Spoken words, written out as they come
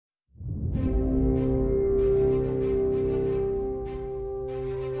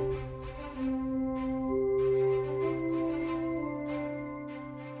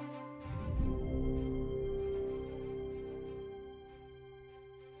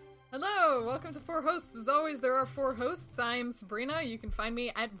Hello, welcome to Four Hosts. As always, there are four hosts. I'm Sabrina. You can find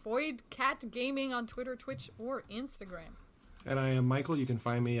me at VoidCat Gaming on Twitter, Twitch, or Instagram. And I am Michael. You can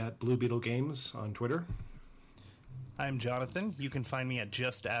find me at Blue Beetle Games on Twitter. I'm Jonathan. You can find me at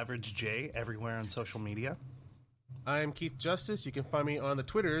JustAverageJ everywhere on social media. I'm Keith Justice. You can find me on the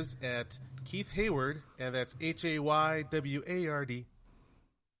Twitters at Keith Hayward, and that's Hayward.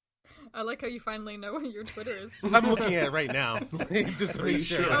 I like how you finally know what your Twitter is. I'm looking at it right now, just to make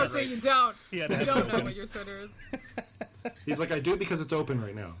sure. Oh, so you don't. Yeah, You don't know what your Twitter is. He's like, I do because it's open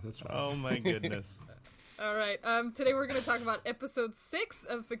right now. That's fine. Oh my goodness. All right. Today we're going to talk about episode 6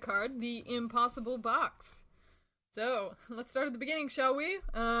 of Picard, The Impossible Box. So, let's start at the beginning, shall we?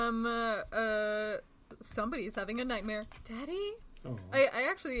 Somebody's having a nightmare. Daddy? Oh.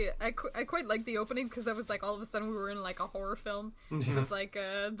 I quite like the opening because I was like, all of a sudden we were in like a horror film with like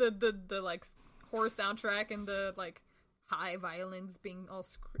the like horror soundtrack and the like high violins being all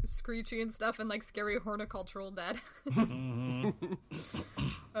screechy and stuff and like scary horticultural dad.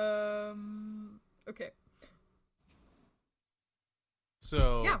 Okay.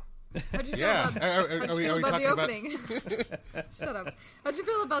 So yeah. How'd you feel yeah, about the opening? Shut up. How'd you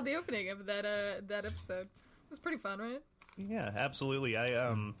feel about the opening of that episode? It was pretty fun, right? Yeah, absolutely.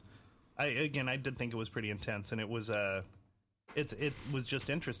 I did think it was pretty intense, and it was just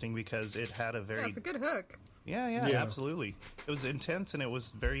interesting because it had a very it's a good hook. Yeah, absolutely. It was intense, and it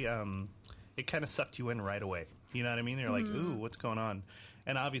was very it kind of sucked you in right away. You know what I mean? You're like, ooh, what's going on?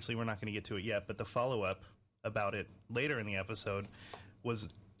 And obviously, we're not going to get to it yet, but the follow-up about it later in the episode was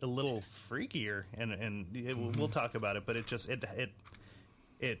a little freakier, and we'll talk about it. But it just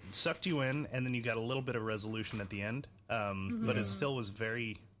it sucked you in, and then you got a little bit of resolution at the end. But it still was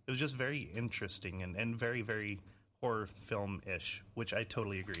it was just very interesting and very, very horror film-ish, which I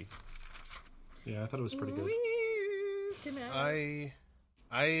totally agree. Yeah, I thought it was pretty good.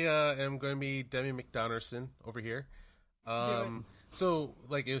 I am going to be Demi McDonaldson over here. So,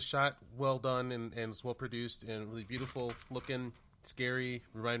 like, it was shot well done and it's well produced and really beautiful looking, scary.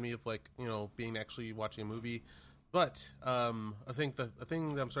 Remind me of, like, you know, being actually watching a movie. But I think the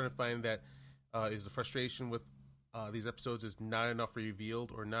thing that I'm starting to find that is the frustration with these episodes is not enough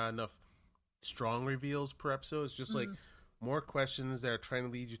revealed or not enough strong reveals per episode. It's just like more questions that are trying to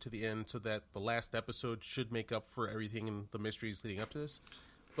lead you to the end so that the last episode should make up for everything and the mysteries leading up to this.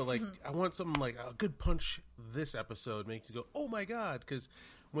 But like, I want something like a good punch this episode makes you go, oh my god, because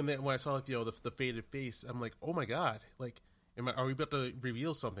when I saw, like, you know, the faded face, I'm like, oh my god, like, are we about to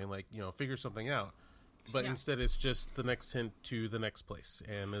reveal something, like, you know, figure something out? But instead, it's just the next hint to the next place,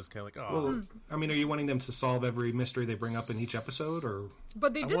 and it's kind of like, oh. Well, I mean, are you wanting them to solve every mystery they bring up in each episode, or?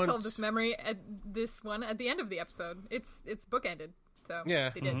 But they did solve this memory at this one at the end of the episode. It's bookended, so yeah,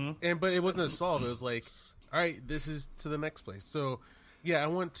 they did. But it wasn't a solve. It was like, all right, this is to the next place. So, yeah, I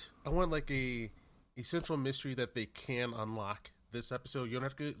want like a central mystery that they can unlock this episode. You don't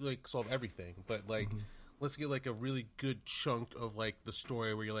have to like solve everything, but like, let's get like a really good chunk of like the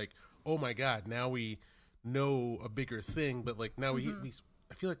story where you're like, oh my god, now we know a bigger thing, but like now we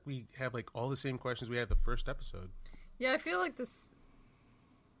I feel like we have like all the same questions we had the first episode. Yeah, I feel like this.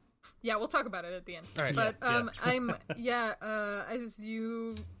 Yeah, we'll talk about it at the end. All right, but I'm as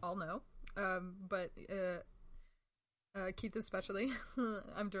you all know, but Keith especially,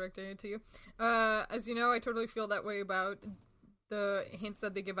 I'm directing it to you. As you know, I totally feel that way about the hints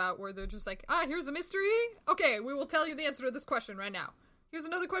that they give out, where they're just like, here's a mystery. Okay, we will tell you the answer to this question right now. Here's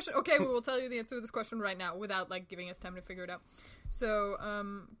another question. Okay, we will tell you the answer to this question right now without, like, giving us time to figure it out. So,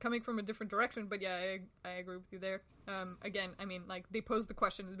 coming from a different direction, but yeah, I agree with you there. Again, I mean, like, they posed the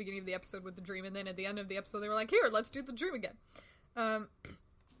question at the beginning of the episode with the dream, and then at the end of the episode, they were like, here, let's do the dream again. But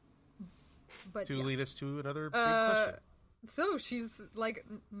to lead us to another big question. So, she's, like,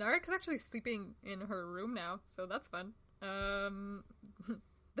 Narek's actually sleeping in her room now, so that's fun.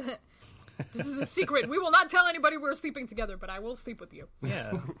 This is a secret. We will not tell anybody we're sleeping together, but I will sleep with you.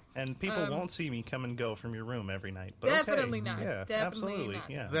 Yeah, and people won't see me come and go from your room every night. But definitely not. Yeah, definitely absolutely. Not.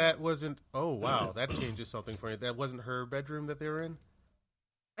 Yeah. That wasn't. Oh wow, that changes something for you. That wasn't her bedroom that they were in.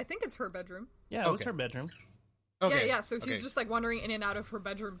 I think it's her bedroom. Yeah, it was her bedroom. Okay. Yeah. So she's just like wandering in and out of her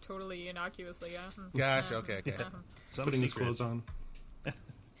bedroom totally innocuously. Yeah. Gotcha. Okay. Putting these clothes on.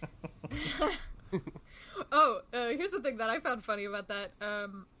 Here's the thing that I found funny about that.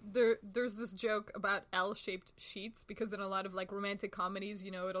 There's this joke about L-shaped sheets, because in a lot of like romantic comedies,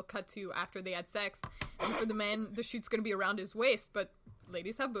 you know, it'll cut to after they had sex, and for the man, the sheet's gonna be around his waist, but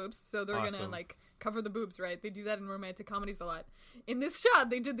ladies have boobs, so they're gonna like cover the boobs, right? They do that in romantic comedies a lot. In this shot,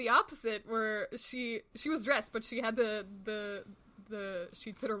 they did the opposite, where she was dressed, but she had the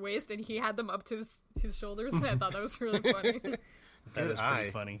sheets at her waist, and he had them up to his shoulders, and I thought that was really funny. That Good is pretty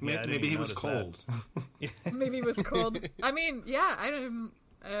eye. funny. Yeah, I didn't Maybe he even was notice that. cold. Maybe it was cold. I mean, yeah, I don't.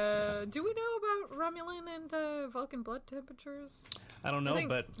 Do we know about Romulan and Vulcan blood temperatures? I don't know, think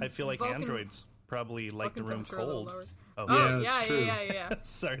but I feel like Vulcan- androids probably like the Vulcan room temperature a little cold. lower. Oh, Oh, Yeah, yeah, it's true. yeah.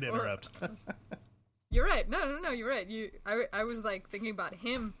 sorry to interrupt. You're right. No, you're right. I was like thinking about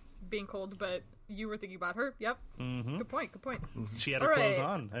him being cold, but you were thinking about her. Yep. Hmm. Good point. She had her All clothes right.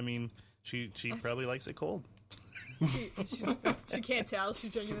 on. I mean, she probably likes it cold. She can't tell. She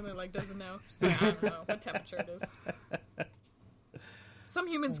genuinely like doesn't know. She's like, I don't know what temperature it is. Some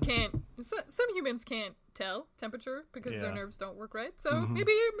humans can't. Some humans can't tell temperature because their Yeah. nerves don't work right. So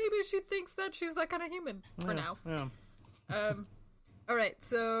maybe she thinks that she's that kind of human for now. Yeah. All right.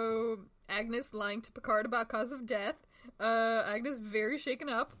 So Agnes lying to Picard about cause of death. Agnes very shaken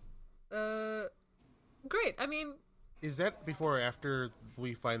up. Great. I mean, Is that before or after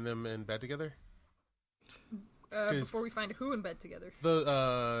we find them in bed together? before we find who in bed together.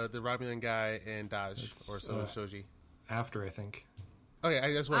 The Romulan guy and Daj, It's, or Shoji. After, I think. Okay,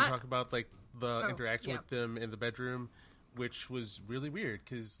 I just want to talk about like the Oh, interaction yeah. with them in the bedroom, which was really weird.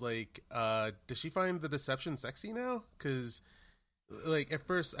 Because like, does she find the deception sexy now? Because like at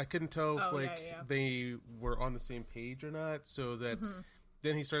first I couldn't tell if Oh, like yeah. they were on the same page or not. So that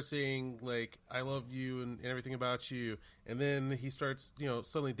then he starts saying like I love you and everything about you, and then he starts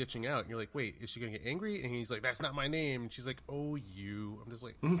suddenly ditching out. And you're like, wait, is she gonna get angry? And he's like, that's not my name. And she's like, oh you. I'm just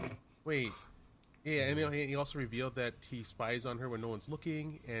like, wait. Yeah, and he also revealed that he spies on her when no one's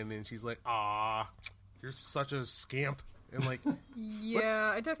looking, and then she's like, "Ah, you're such a scamp," and like,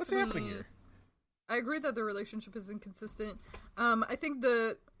 Yeah, I definitely. what's happening here? I agree that the relationship is inconsistent. I think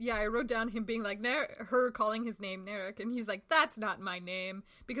I wrote down him being like her calling his name Narek, and he's like, "That's not my name,"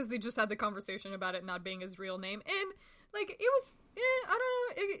 because they just had the conversation about it not being his real name, and like it was, I don't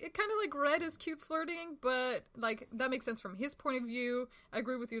know, it kind of like read as cute flirting, but like that makes sense from his point of view. I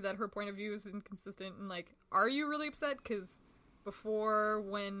agree with you that her point of view is inconsistent, and like, are you really upset? Because before,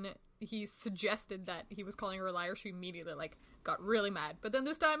 when he suggested that he was calling her a liar, she immediately like got really mad. But then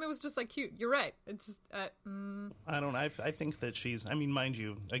this time it was just like cute. You're right. It's just I think that she's. I mean, mind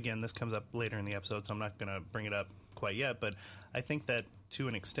you, again, this comes up later in the episode, so I'm not going to bring it up quite yet. But I think that to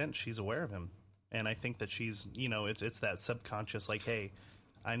an extent, she's aware of him. And I think that she's, it's that subconscious, like, hey,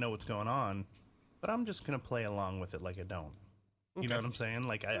 I know what's going on, but I'm just going to play along with it like I don't. You know what I'm saying?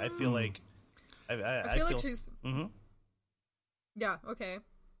 Like, I feel like... I feel like she's... Mm-hmm. Yeah, okay.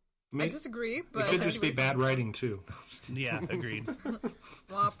 May- I disagree, but... It could just be anyway. bad writing, too. Yeah, agreed.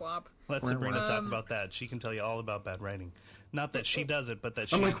 Womp womp. Let Sabrina talk about that. She can tell you all about bad writing. Not that she does it, but that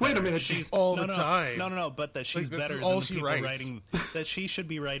she's I'm like, wait a better. minute, She's all the time. No, but that she's Like, this better is than all the she people writes. writing. That she should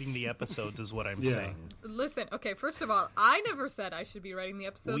be writing the episodes is what I'm Yeah. saying. Listen, okay, first of all, I never said I should be writing the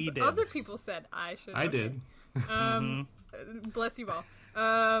episodes. We did. Other people said I should. I Okay. did. Bless you all.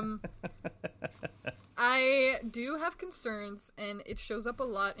 I do have concerns, and it shows up a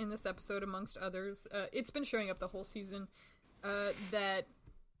lot in this episode, amongst others. It's been showing up the whole season, that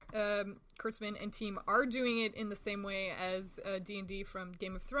Kurtzman and team are doing it in the same way as D&D from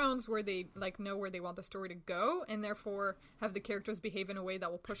Game of Thrones, where they like know where they want the story to go, and therefore have the characters behave in a way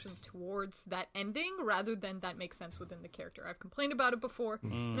that will push them towards that ending, rather than that makes sense within the character. I've complained about it before,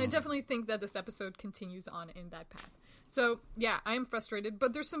 and I definitely think that this episode continues on in that path. So, yeah, I am frustrated,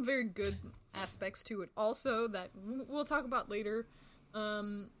 but there's some very good aspects to it also that we'll talk about later,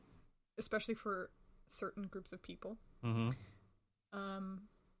 especially for certain groups of people. Mm-hmm.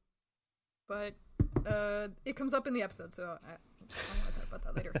 But it comes up in the episode, so I want to talk about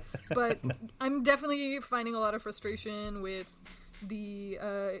that later. But I'm definitely finding a lot of frustration with the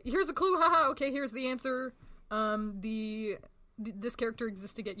here's a clue, haha, okay, here's the answer. This character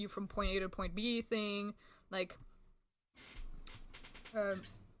exists to get you from point A to point B thing, like.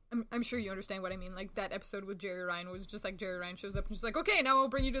 I'm sure you understand what I mean. Like, that episode with Jerry Ryan was just like Jerry Ryan shows up and she's like, okay, now I'll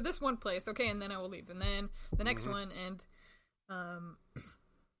bring you to this one place, okay, and then I will leave, and then the next one, and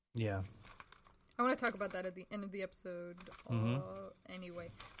Yeah. I want to talk about that at the end of the episode. Anyway,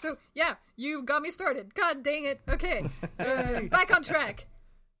 so yeah, you got me started. God dang it. Okay, back on track.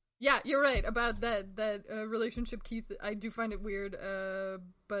 Yeah, you're right about that relationship, Keith. I do find it weird,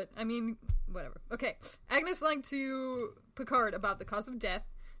 but I mean, whatever. Okay, Agnes lying to Picard about the cause of death.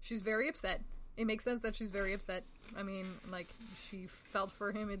 She's very upset. It makes sense that she's very upset. I mean, like, she felt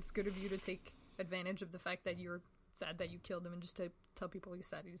for him. It's good of you to take advantage of the fact that you're sad that you killed him and just to tell people he's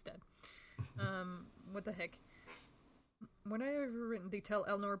sad he's dead. What the heck? What I have written, they tell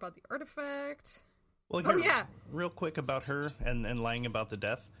Elnor about the artifact. Well, Oh, yeah. Real quick about her and lying about the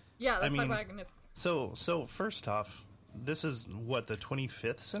death. Yeah, let's I talk mean, about Agnes. So first off, this is what, the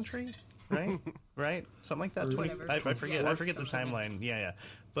 25th century? right, something like that. Or 20, whatever. I forget. Yeah, I forget the timeline. Yeah.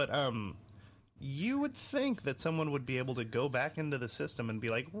 But you would think that someone would be able to go back into the system and be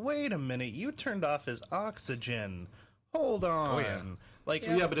like, "Wait a minute, you turned off his oxygen. Hold on." Oh, yeah. Like,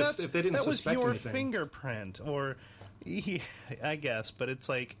 Yeah, but that's- if they didn't that was suspect your anything. fingerprint, or I guess. But it's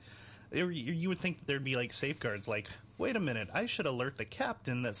like you would think that there'd be like safeguards, like, wait a minute, I should alert the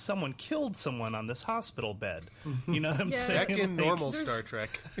captain that someone killed someone on this hospital bed. You know what I'm Yeah. saying? Back in Like, normal There's- Star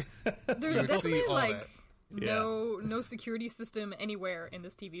Trek. There's So to definitely see all like that. no security system anywhere in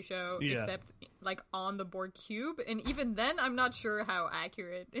this TV show Yeah. except like on the Borg cube, and even then, I'm not sure how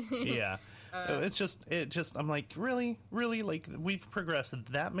accurate. Yeah. It just I'm like, really, like, we've progressed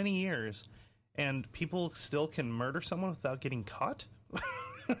that many years and people still can murder someone without getting caught.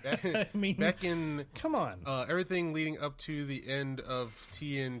 I mean, Back in come on. everything leading up to the end of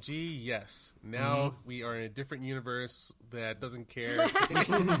TNG, yes. Now we are in a different universe that doesn't care,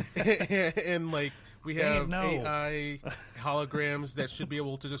 and like we have no. AI holograms that should be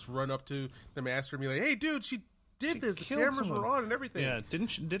able to just run up to the master and be like, "Hey, dude, she did this. The killed cameras someone." were on and everything." Yeah,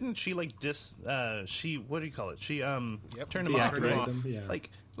 didn't she like she what do you call it? She turned Turn him off, him right? off. Them, yeah.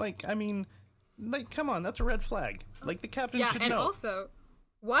 Like I mean, like, come on, that's a red flag. Like, the captain Yeah, should and know. also,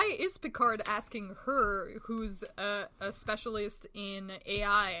 why is Picard asking her, who's a specialist in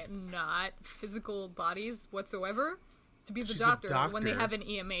AI, not physical bodies whatsoever, to be the She's a doctor when they doctor. have an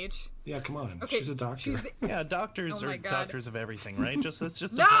EMH? Yeah, come on. Okay, She's a doctor. she's the- Yeah, doctors Oh my are God. doctors of everything, right? That's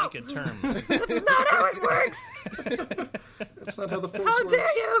just No! a blanket term. That's not how it works! That's not how the force How works.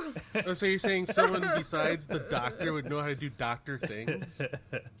 dare you! Oh, so you're saying someone besides the doctor would know how to do doctor things?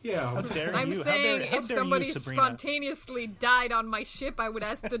 Yeah. How dare I'm you? saying how if dare somebody you, Sabrina? spontaneously died on my ship, I would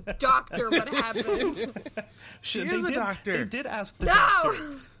ask the doctor what happened. She is a doctor. They did ask the No!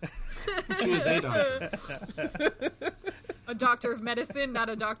 doctor. She is a doctor. A doctor of medicine, not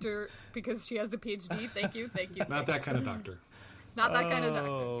a doctor because she has a PhD. Thank you. Not that kind of doctor. Not that kind of doctor.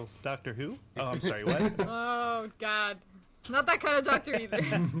 Oh, Doctor Who? Oh, I'm sorry, what? Oh, God. Not that kind of doctor either.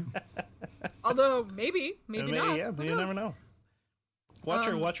 Although, maybe not. Yeah, Who you knows? never know.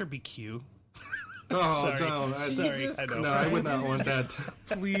 Watch her be Q. Oh, Sorry. no. Sorry, Jesus I know. No, I would not want that.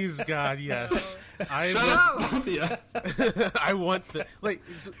 Please, God, yes. I No. Yeah. I want the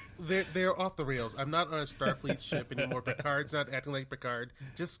they're off the rails. I'm not on a Starfleet ship anymore. Picard's not acting like Picard.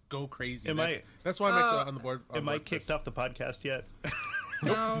 Just go crazy. Am I- That's why I'm actually on the board. Am I kicked off the podcast yet?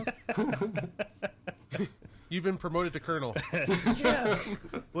 No. You've been promoted to Colonel. Yes.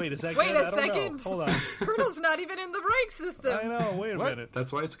 Wait, is that Wait good? a I don't know. second. Hold on. Colonel's not even in the rank system. I know. Wait a What? minute.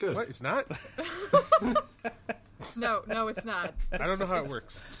 That's why it's good. What? It's not. No, it's not. I don't know how it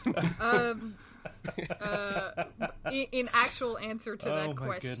works. In actual answer to Oh, that my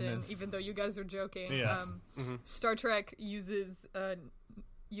question, goodness. even though you guys are joking, Yeah. Star Trek uses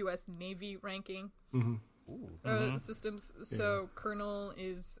U.S. Navy ranking systems. So Colonel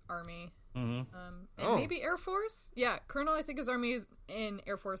is Army. And Oh. maybe Air Force? Yeah, Colonel I think is Army and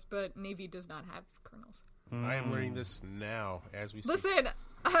Air Force, but Navy does not have colonels. I am learning this now as we speak. Listen,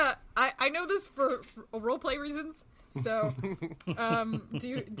 I know this for roleplay reasons. So, do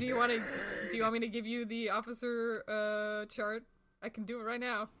you want me to give you the officer chart? I can do it right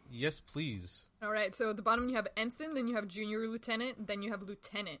now. Yes, please. All right. So at the bottom you have ensign, then you have junior lieutenant, then you have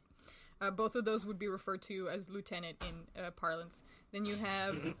lieutenant. Both of those would be referred to as lieutenant in parlance. Then you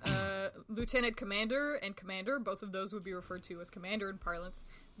have lieutenant commander and commander. Both of those would be referred to as commander in parlance.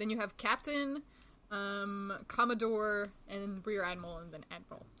 Then you have captain, commodore, and rear admiral, and then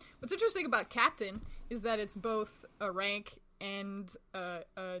admiral. What's interesting about captain is that it's both a rank and a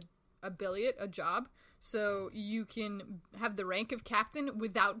billet, a job. So you can have the rank of captain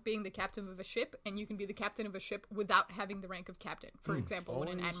without being the captain of a ship, and you can be the captain of a ship without having the rank of captain. For example, when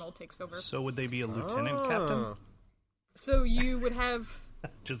an admiral takes over. So would they be a lieutenant captain? So you would have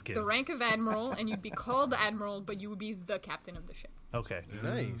Just kidding. the rank of admiral, and you'd be called admiral, but you would be the captain of the ship. Okay.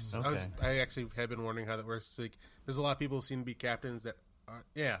 Nice. Okay. I actually have been wondering how that works. It's like, there's a lot of people who seem to be captains that are,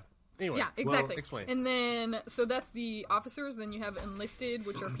 yeah. Anyway, Yeah, exactly. Well, explain. And then, so that's the officers. Then you have enlisted,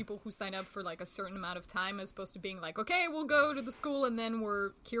 which are people who sign up for like a certain amount of time, as opposed to being like, okay, we'll go to the school and then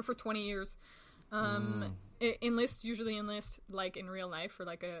we're here for 20 years. Usually enlist like in real life for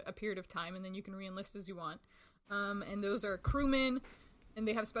like a period of time, and then you can re-enlist as you want. And those are crewmen, and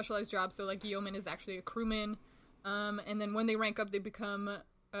they have specialized jobs. So like yeoman is actually a crewman. And then when they rank up, they become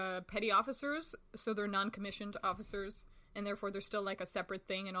petty officers. So they're non-commissioned officers. And therefore, they're still like a separate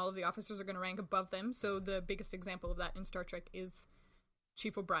thing, and all of the officers are going to rank above them. So the biggest example of that in Star Trek is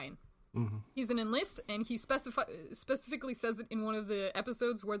Chief O'Brien. Mm-hmm. He's an enlist, and he specifically says it in one of the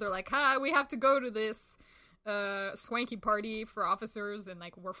episodes where they're like, we have to go to this swanky party for officers, and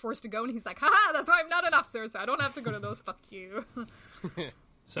like we're forced to go, and he's like, haha, that's why I'm not an officer, so I don't have to go to those. Fuck you.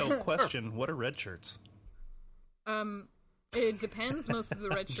 So, question: what are red shirts? It depends. Most of the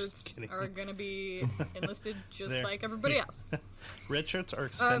red Just shirts kidding. are gonna be enlisted just They're- like everybody else. Red shirts are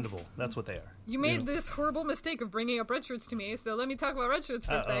expendable. That's what they are. You made this horrible mistake of bringing up red shirts to me, so let me talk about red shirts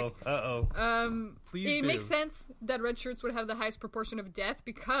for a sec. Please It do. makes sense that red shirts would have the highest proportion of death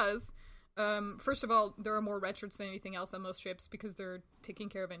because, first of all, there are more red shirts than anything else on most ships because they're taking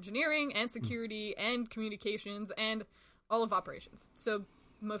care of engineering and security and communications and all of operations. So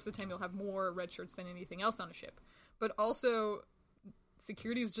most of the time you'll have more red shirts than anything else on a ship. But also,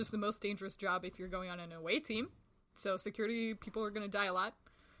 security is just the most dangerous job if you're going on an away team. So security people are going to die a lot.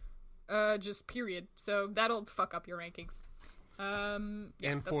 Just period. So that'll fuck up your rankings. Yeah, And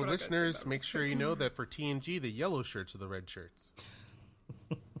that's for what I've got to say listeners, about make red sure shirts. you know that for TNG, the yellow shirts are the red shirts.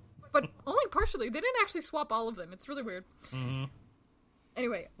 But only partially. They didn't actually swap all of them. It's really weird. Mm-hmm.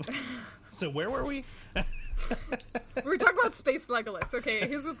 Anyway, So where were we? we were talking about Space Legolas. Okay,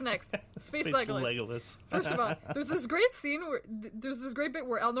 here's what's next. Space Legolas. Legolas. First of all, there's this great scene where there's this great bit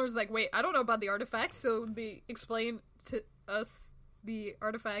where Elnor's like, "Wait, I don't know about the artifact," so they explain to us the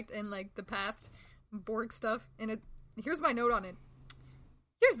artifact and like the past Borg stuff. And here's my note on it.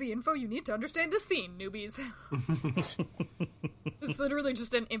 Here's the info you need to understand this scene, newbies. It's literally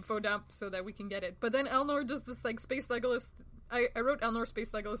just an info dump so that we can get it. But then Elnor does this like Space Legolas. I wrote Elnor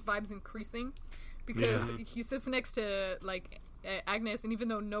Space Legolas vibes increasing because he sits next to like Agnes, and even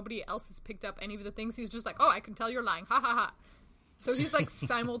though nobody else has picked up any of the things, he's just like, "Oh, I can tell you're lying, ha ha ha." So he's like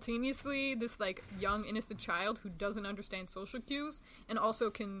simultaneously this like young innocent child who doesn't understand social cues and also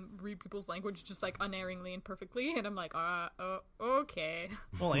can read people's language just like unerringly and perfectly. And I'm like, okay.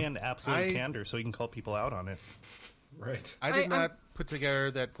 Well, and absolute I- candor, so you can call people out on it. Right. I did I'm- not put together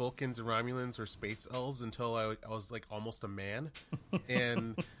that Vulcans and Romulans are space elves until I was like almost a man,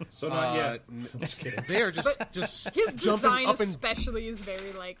 and So not yet. Just kidding. They are just His jumping design up and especially is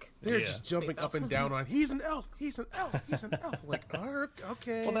very like they're Yeah. just jumping Space up elf. and down on. He's an elf. He's an elf. He's an elf. Like,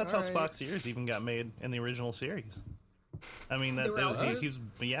 okay. Well, that's how all right. Spock's ears even got made in the original series. I mean, They were elf ears?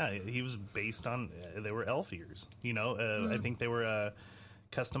 he was based on they were elf ears. You know, I think they were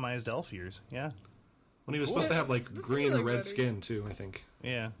customized elf ears. Yeah, When he was supposed to have like This is green really or red good. skin too, I think.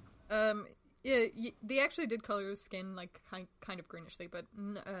 yeah. yeah, they actually did color his skin like kind of greenishly, but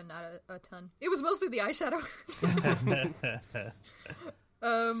not a ton. It was mostly the eyeshadow.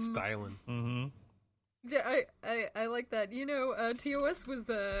 Styling. Yeah, I like that. You know, TOS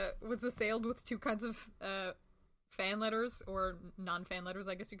was assailed with two kinds of fan letters or non-fan letters,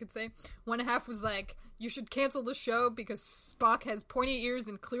 I guess you could say. One half was like, you should cancel the show because Spock has pointy ears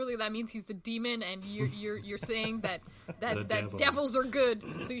and clearly that means he's the demon, and you're saying that The devil. devils are good,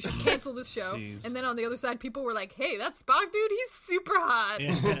 so you should cancel this show. Jeez. And then on the other side, people were like, hey, that Spock dude, he's super hot.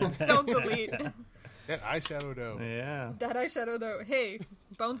 Don't delete. That eyeshadow though. Yeah, That eyeshadow though. Hey,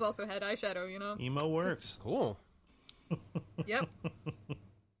 Bones also had eyeshadow, you know? emo works. Cool. Yep.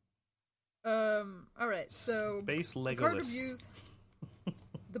 Alright, so Space Picard Legolas. reviews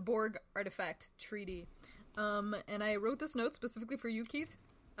the Borg artifact treaty. And I wrote this note specifically for you, Keith.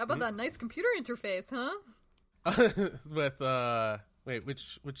 How about that nice computer interface, huh? With wait,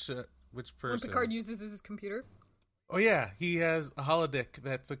 which When person? Picard uses his computer. Oh yeah, he has a holodeck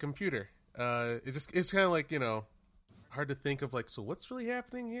that's a computer. It's kind of like, you know, hard to think of like, so what's really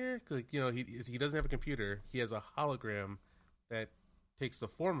happening here? Like, you know, he doesn't have a computer. He has a hologram that takes the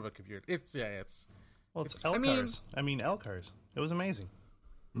form of a computer. It's Well, it's I mean- Elcars. Elcars. It was amazing.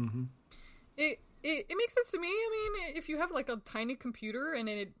 It makes sense to me. I mean, if you have like a tiny computer and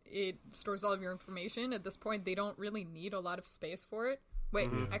it stores all of your information, at this point they don't really need a lot of space for it. Wait,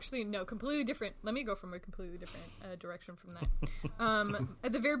 actually, no, completely different. Let me go from a completely different direction from that.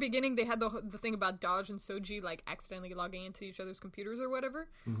 At the very beginning, they had the thing about Dodge and Soji like accidentally logging into each other's computers or whatever.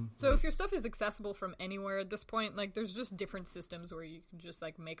 So if your stuff is accessible from anywhere at this point, like there's just different systems where you can just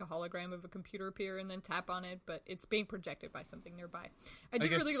like make a hologram of a computer appear and then tap on it, but it's being projected by something nearby. I did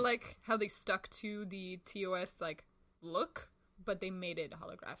guess- really like how they stuck to the TOS like look, but they made it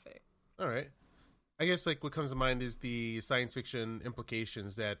holographic. all right. I guess like what comes to mind is the science fiction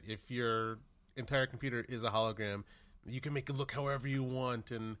implications that if your entire computer is a hologram, you can make it look however you want,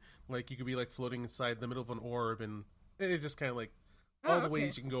 and like you could be like floating inside the middle of an orb, and it's just kind of like all the okay.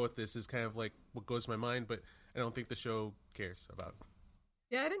 ways you can go with this is kind of like what goes to my mind, but I don't think the show cares about.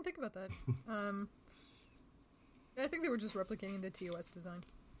 Yeah, I didn't think about that. I think they were just replicating the TOS design.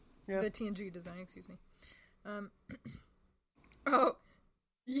 Yeah. The TNG design, excuse me. Oh,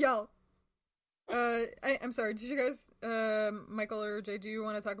 yo. I'm sorry, did you guys, Michael or Jay, do you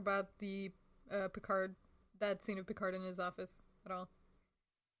want to talk about the Picard that scene of Picard in his office at all.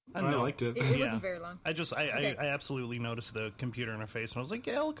 I No. liked it. It Yeah. wasn't very long. I absolutely noticed the computer interface, and I was like,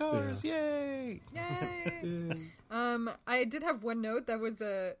 Elcars, yay! Yay! I did have one note that was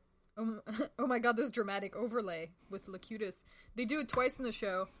a oh my god, this dramatic overlay with Locutus. They do it twice in the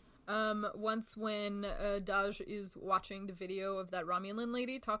show. Once when Daj is watching the video of that Romulan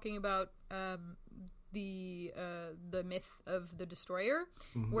lady talking about the myth of the destroyer,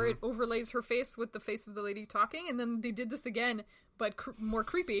 where it overlays her face with the face of the lady talking, and then they did this again, but more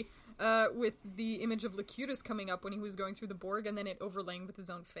creepy, with the image of Locutus coming up when he was going through the Borg, and then it overlaying with his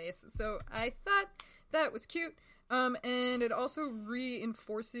own face. So I thought that was cute, and it also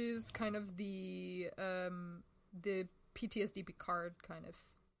reinforces kind of the PTSD Picard kind of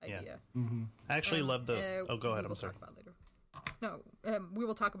idea. I actually love the. Oh, go ahead. We will I'm sorry. talk about later. No, we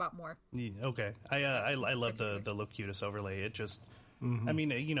will talk about more. Yeah, okay, I love the Locutus overlay. It just, I mean,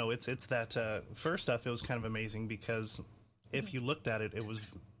 you know, it's that first stuff. It was kind of amazing because if you looked at it, it was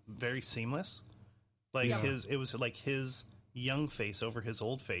very seamless. Like it was like his young face over his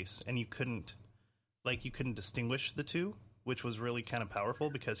old face, and you couldn't distinguish the two, which was really kind of powerful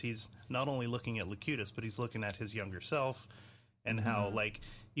because he's not only looking at Locutus, but he's looking at his younger self, and how like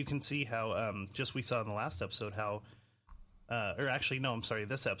you can see how just we saw in the last episode how. Or actually, no, I'm sorry,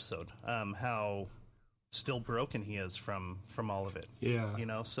 this episode, how still broken he is from all of it. Yeah. You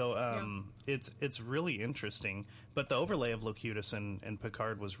know, so it's really interesting. But the overlay of Locutus and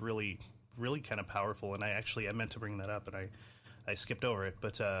Picard was really, really kind of powerful. And I meant to bring that up, and I skipped over it.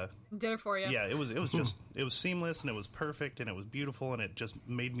 But Did it for you. yeah, it was just it was seamless and it was perfect and it was beautiful and it just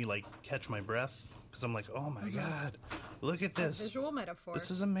made me like catch my breath because I'm like, oh my god, look at A this! visual metaphor.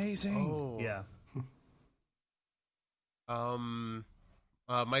 This is amazing. Oh. Yeah.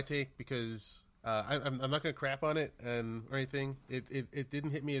 My take, because I'm not gonna crap on it or anything. It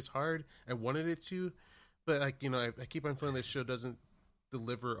didn't hit me as hard. I wanted it to, but like, you know, I keep on feeling this show doesn't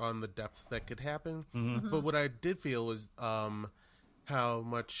deliver on the depth that could happen. But what I did feel was how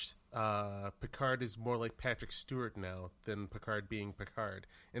much Picard is more like Patrick Stewart now than Picard being Picard,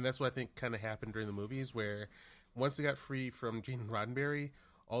 and that's what I think kind of happened during the movies, where once they got free from Gene Roddenberry,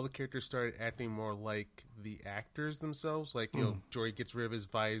 all the characters started acting more like the actors themselves. Like, you know, Jory gets rid of his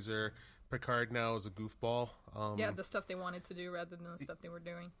visor. Picard now is a goofball. Yeah, the stuff they wanted to do rather than the stuff they were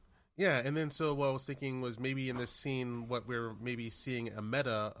doing. Yeah, and then so what I was thinking was maybe in this scene, what we're maybe seeing a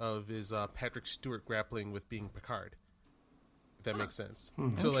meta of is Patrick Stewart grappling with being Picard. If that makes sense.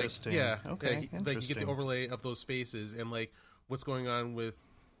 So like, Interesting. yeah, Okay, like you get the interesting. overlay of those faces, and like what's going on with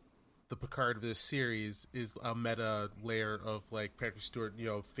the Picard of this series is a meta layer of like Patrick Stewart, you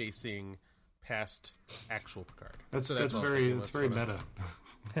know, facing past actual Picard. That's So that's what I was very thinking it's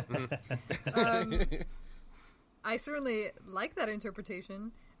was very meta. I certainly like that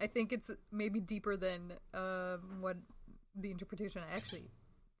interpretation. I think it's maybe deeper than what the interpretation I actually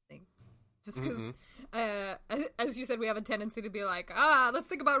think. Just because, as you said, we have a tendency to be like, let's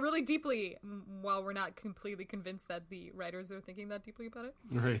think about it really deeply, while we're not completely convinced that the writers are thinking that deeply about it.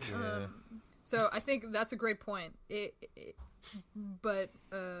 Right. So I think that's a great point. But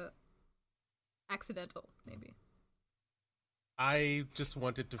accidental, maybe. I just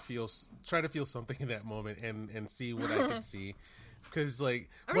wanted to try to feel something in that moment and see what I could see, because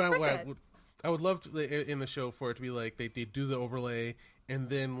like I respect that. I would love to, in the show for it to be like they do the overlay, and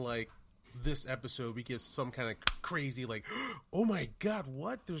then like this episode we get some kind of crazy like, oh my god,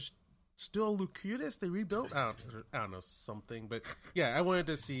 what, there's still Locutus, they rebuilt. I don't know, something, but yeah, I wanted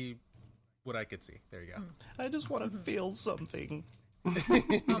to see what I could see. There you go. I just want to feel something.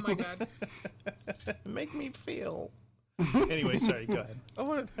 Oh my god. Make me feel. Anyway, sorry, go ahead.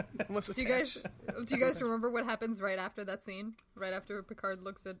 Do you guys remember what happens right after that scene? Right after Picard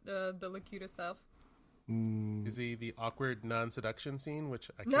looks at the Locutus self? Is he the awkward non-seduction scene, which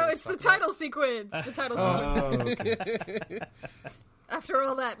I No, can't it's the talk about? title sequence. The title sequence. Okay. After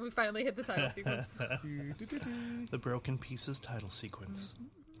all that, we finally hit the title sequence. The Broken Pieces title sequence.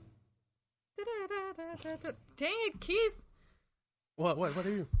 Dang it, Keith! What are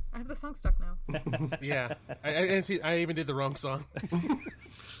you? I have the song stuck now. Yeah, I even did the wrong song.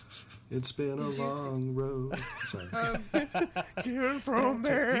 It's been a long road. Sorry. Get from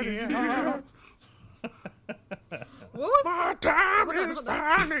there. What was My time What the is hell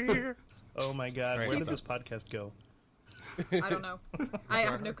that- finally here. Oh my god, Right, where what's did this podcast go? I don't know. I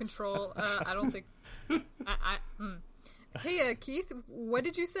have no control. I don't think. Hey, Keith, what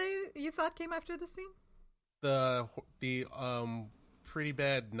did you say you thought came after this scene? The pretty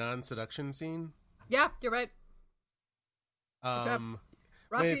bad non-seduction scene. Yeah, you're right. job.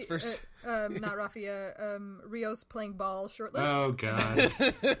 Rafi, first- not Rafi, Rios playing ball shirtless. Oh god.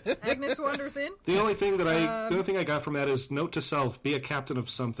 Agnes wanders in. The only thing I got from that is note to self: be a captain of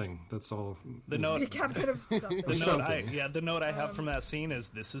something. That's all. The The note, captain of something. the note I have from that scene is,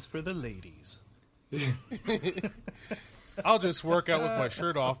 "This is for the ladies." I'll just work out with my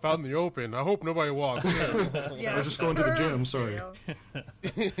shirt off out in the open. I hope nobody walks in. Yeah. I was just going to the gym. Sorry.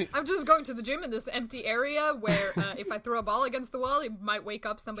 I'm just going to the gym in this empty area where if I throw a ball against the wall, it might wake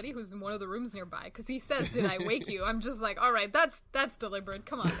up somebody who's in one of the rooms nearby. Because he says, "Did I wake you?" I'm just like, all right, that's deliberate.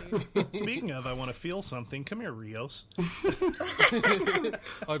 Come on, dude. Speaking of, I want to feel something. Come here, Rios.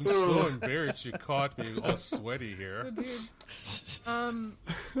 I'm so embarrassed you caught me all sweaty here. Dude.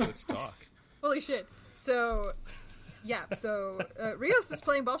 Let's talk. Holy shit. So, yeah, Rios is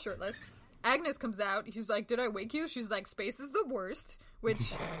playing ball shirtless. Agnes comes out. She's like, "Did I wake you?" She's like, "Space is the worst,"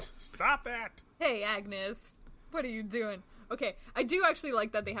 which, Stop that! hey, Agnes, what are you doing? Okay, I do actually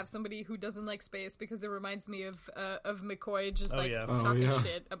like that they have somebody who doesn't like space because it reminds me of McCoy just talking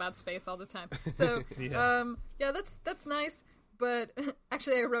shit about space all the time. So, Yeah. that's nice. But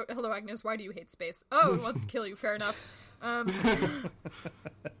actually, I wrote, "Hello, Agnes. Why do you hate space?" Oh, it wants to kill you. Fair enough.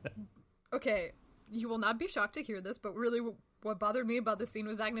 Okay, you will not be shocked to hear this, but really what bothered me about this scene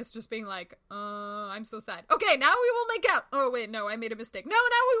was Agnes just being like, I'm so sad. Okay, now we will make out. Oh, wait, no, I made a mistake. No,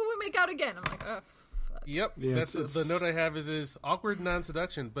 now we will make out again. I'm like, oh, fuck. Yep, Yeah, that's it's- the note I have is awkward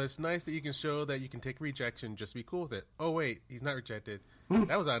non-seduction, but it's nice that you can show that you can take rejection, just be cool with it. Oh wait, he's not rejected.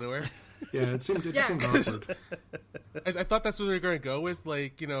 That was out of nowhere. Yeah, it seemed Yeah. awkward. I thought that's what they were going to go with,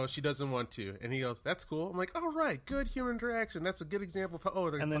 like, she doesn't want to, and he goes, "That's cool." I'm like, "All right, good human interaction. That's a good example of how."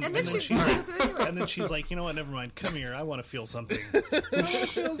 And then, And then she she's does it anyway. and then she's like, "You know what? Never mind. Come here. I want to feel something."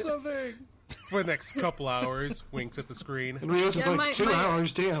 feel something for the next couple hours. Winks at the screen. And Rios was Yeah, like, 2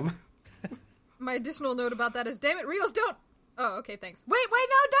 hours, damn. My additional note about that is, damn it, Rios, don't! Oh, okay, thanks. Wait,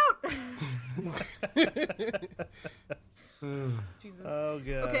 no, don't! Jesus. Oh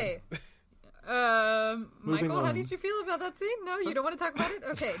god. Okay. Moving Michael, how on. did you feel about that scene? No, you don't want to talk about it?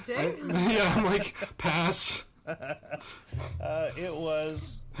 Okay, Jay? Yeah, I'm like, pass. It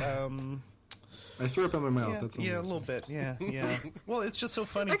was. I threw up in my mouth. Yeah, That's all yeah, a I'm little bit. Yeah, yeah. Well, it's just so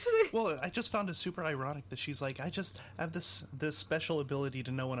funny. Actually- well, I just found it super ironic that she's like, I have this special ability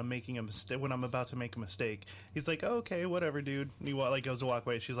to know when I'm making a mistake, when I'm about to make a mistake. He's like, oh, okay, whatever, dude. And he goes to walk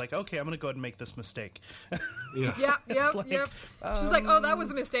away. She's like, okay, I'm gonna go ahead and make this mistake. Yeah. Yeah, yep, like, yep. She's like, oh, that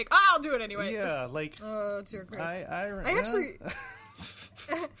was a mistake. I'll do it anyway. Yeah, like Oh, dear Christ. I actually...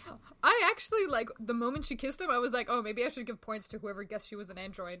 I actually, like, the moment she kissed him, I was like, oh, maybe I should give points to whoever guessed she was an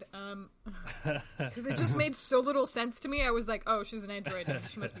android. Because it just made so little sense to me. I was like, oh, she's an android, and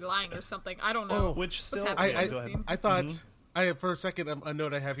she must be lying or something. I don't know. which still what's happening yeah, in go this ahead. scene. I thought for a second a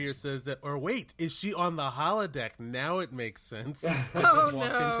note I have here says that, or wait, is she on the holodeck? Now it makes sense. I Oh, just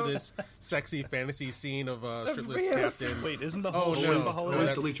walked no. into this sexy fantasy scene of shirtless Rios. captain. Wait, isn't the Oh, whole no. show No, the Always hologram?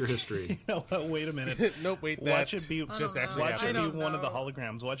 that- delete your history. No, wait a minute. Nope, wait, Watch that it be just know. actually Watch happened. it I be don't one of the know.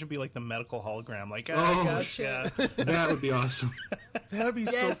 holograms. Watch it be like the medical hologram. Like, Oh, gosh, yeah. That would be awesome. That'd be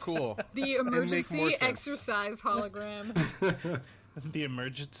so Yes. cool. The make more emergency sense. exercise hologram. the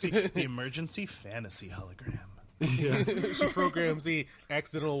emergency fantasy hologram. Yeah. She programs the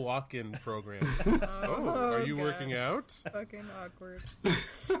accidental walk-in program. Oh, are you God. working out? Fucking awkward.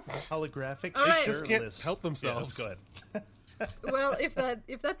 Holographic All right. Just can't shirtless. help themselves. Yeah, go ahead. Well, if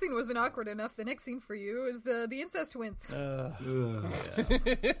that scene wasn't awkward enough, the next scene for you is the incest twins. Ugh.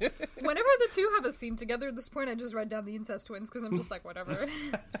 Whenever the two have a scene together at this point, I just write down the incest twins because I'm just like, whatever.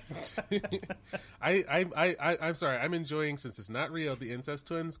 I'm sorry. I'm enjoying, since it's not real, the incest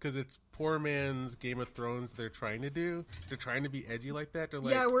twins, because it's poor man's Game of Thrones. They're trying to do. They're trying to be edgy like that. They're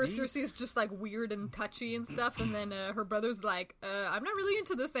like, Yeah, where "See? Cersei's just like weird and touchy and stuff, and then her brother's like, I'm not really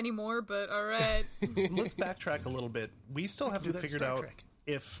into this anymore, but all right. Let's backtrack a little bit. We still haven't that figured Star out Trek.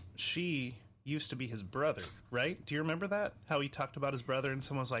 if she used to be his brother, right? Do you remember that? How he talked about his brother, and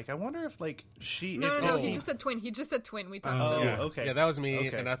someone was like, I wonder if, like, she... No, if, no, no. if He just said twin. He just said twin. We talked Oh, about Yeah, it. okay. Yeah, that was me,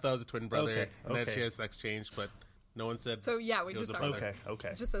 Okay. and I thought it was a twin brother, Okay, and that okay. she had sex change, but no one said. So yeah, we It was just a talked brother. about Okay,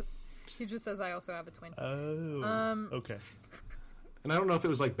 okay. it. He just says I also have a twin. Oh, okay. And I don't know if it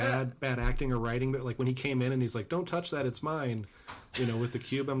was like bad acting or writing, but like when he came in and he's like, "Don't touch that, it's mine," with the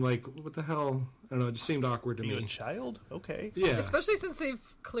cube. I'm like, what the hell? I don't know. It just seemed awkward to Are you a me. child? Okay. Yeah. Especially since they've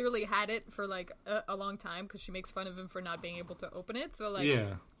clearly had it for like a long time, because she makes fun of him for not being able to open it. So like,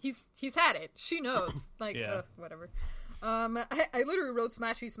 Yeah. he's had it. She knows. Like, Yeah. whatever. I literally wrote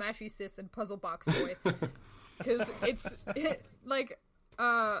smashy smashy sis and puzzle box boy because it's like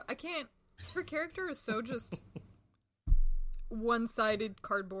I can't. Her character is so just. one-sided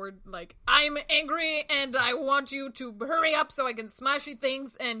cardboard, like, I'm angry and I want you to hurry up so I can smashy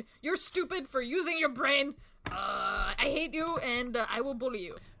things, and you're stupid for using your brain. I hate you and I will bully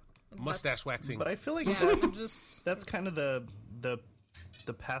you. And Mustache waxing. But I feel like I'm just that's kind of the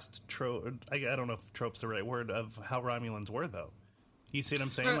past trope. I don't know if trope's the right word of how Romulans were, though. You see what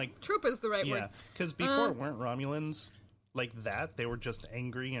I'm saying? Like, troop is the right yeah, word. because before weren't Romulans like that? They were just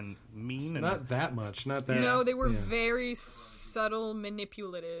angry and mean. And Not that much. Not that. No, they were yeah. very subtle,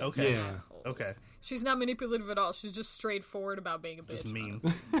 manipulative. Okay. Yeah. assholes. Okay. She's not manipulative at all. She's just straightforward about being a bitch. just mean.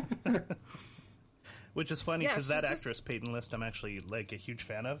 honestly. Which is funny Yeah, because she's that just- actress Peyton List, I'm actually like a huge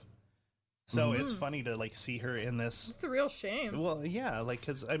fan of. So it's funny to like see her in this. It's a real shame. Well, yeah, like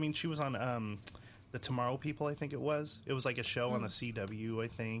because I mean she was on the Tomorrow People, I think it was. It was like a show on the CW, I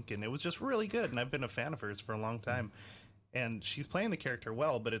think, and it was just really good. And I've been a fan of hers for a long time. And she's playing the character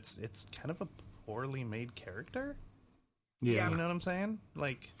well, but it's kind of a poorly made character. Yeah. You know what I'm saying?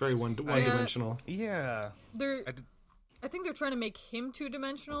 Like, Very one-dimensional. yeah, They're, I did- I think they're trying to make him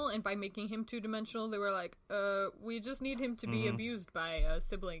two-dimensional, and by making him two-dimensional, they were like, we just need him to be abused by a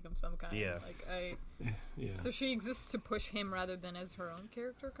sibling of some kind. Yeah. Yeah. So she exists to push him rather than as her own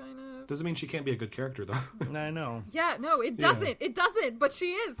character, kind of. Doesn't mean she can't be a good character, though. I know, Yeah, no, it doesn't. It doesn't, but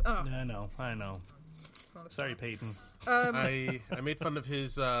she is. Oh, I know. son of- Sorry, Peyton. I made fun of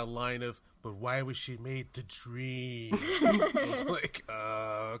his line of, but why was she made to dream? I was like,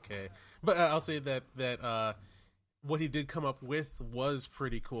 okay. But I'll say that what he did come up with was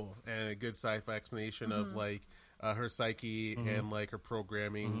pretty cool and a good sci-fi explanation of like her psyche and like her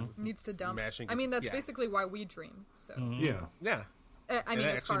programming. Needs to dump. Mashing I mean, that's yeah. basically why we dream. So, Yeah. Yeah, I mean, and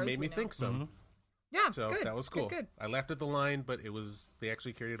it as far actually as made me we think know. some. Yeah, So good. that was cool. Good. I laughed at the line, but they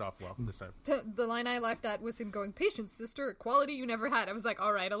actually carried it off well this time. The line I laughed at was him going, "Patience, sister, quality you never had." I was like,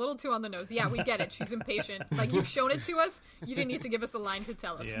 all right, a little too on the nose. Yeah, we get it. She's impatient. Like, you've shown it to us. You didn't need to give us a line to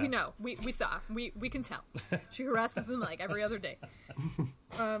tell us. Yeah. We know. We saw. We can tell. She harasses him like every other day.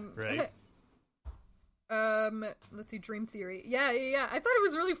 Right? Let's see, Dream Theory. Yeah. I thought it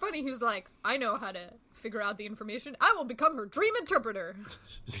was really funny. He was like, I know how to figure out the information. I will become her dream interpreter.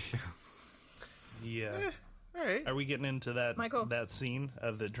 Yeah. All right. Are we getting into that Michael. that scene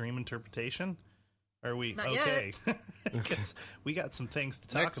of the dream interpretation? Are we Not okay? Because we got some things to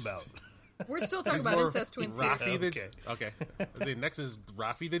talk Next. about. We're still talking There's about more incest twins here. Rafi the Okay. okay. I was saying, next is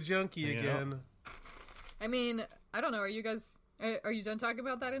Rafi the junkie Yeah. again. I mean, I don't know. Are you guys... Are you done talking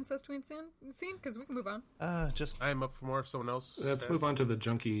about that incest twin scene? Because we can move on. Just I'm up for more if someone else. Let's says. move on to the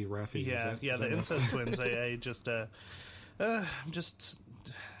junkie Rafi. yeah, Is the that incest twins.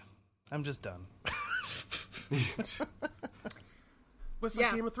 I'm just done. What's Yeah.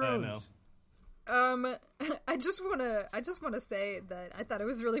 like Game of Thrones? I just wanna say that I thought it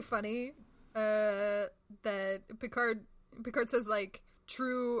was really funny. That Picard says like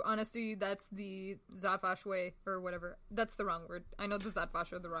true honesty. That's the Zatvash way or whatever. That's the wrong word. I know the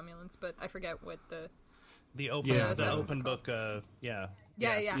Zatvash are the Romulans, but I forget what The open, Yeah, the that's open book. Yeah. Yeah.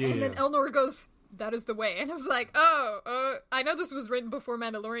 Yeah, And then yeah. Elnor goes, "That is the way," and I was like, "Oh, I know this was written before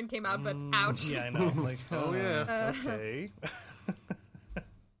Mandalorian came out, but ouch." Yeah, I know. Like, Oh, yeah. Okay.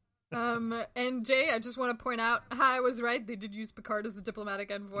 And Jay, I just want to point out, I was right. They did use Picard as the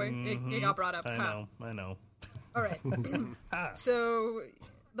diplomatic envoy. It got brought up. I know. All right. So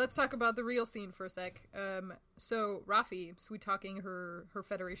let's talk about the real scene for a sec. So Rafi sweet talking her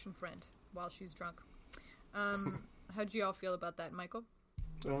Federation friend while she's drunk. How do you all feel about that, Michael?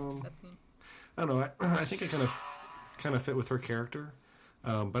 That scene. I don't know. I think I kind of fit with her character,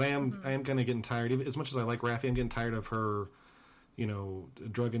 but I am kind of getting tired. As much as I like Raffi, I'm getting tired of her,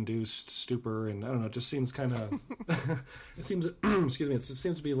 drug-induced stupor, and I don't know. It just seems kind of. It seems. Excuse me. It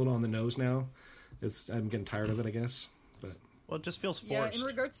seems to be a little on the nose now. I'm getting tired of it, I guess. But Well, it just feels forced. Yeah, in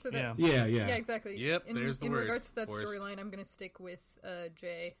regards to that. Yeah. yeah. Yeah, exactly. Yep, In, there's the in word, regards to that forced. storyline, I'm going to stick with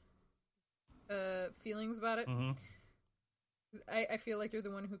Jay. Feelings about it. Mhm. I feel like you're the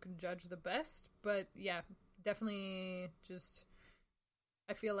one who can judge the best, but yeah, definitely just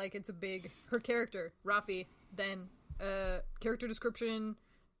I feel like it's a big her character, Rafi, then character description,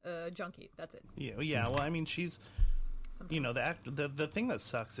 junkie. That's it. Yeah. Well, I mean, she's Sometimes. the thing that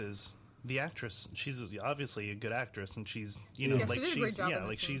sucks is the actress. She's obviously a good actress, and she's Yeah, like she did a great job in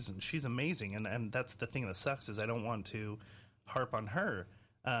like this scene. she's amazing, and that's the thing that sucks is I don't want to harp on her.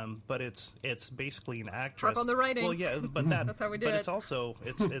 But it's basically an actress. Harp on the writing. Well, yeah, but That's how we do But it. it's also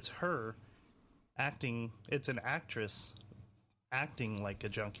it's her acting. It's an actress acting like a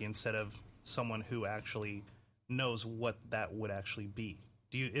junkie instead of someone who actually knows what that would actually be.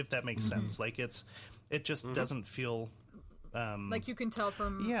 If that makes sense? Like it just doesn't feel like you can tell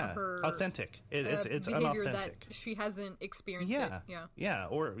from her authentic. It's behavior unauthentic. that she hasn't experienced Yeah, it. yeah,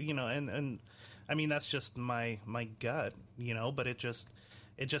 or and I mean that's just my gut, but it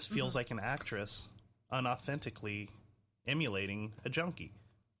just feels like an actress unauthentically emulating a junkie.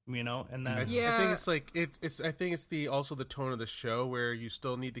 And that I think it's like I think it's also the tone of the show where you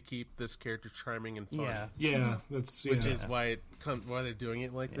still need to keep this character charming and fun. That's which is why why they're doing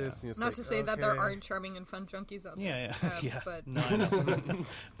it like this. And it's Not like, to say that there aren't charming and fun junkies out there. But no, I know.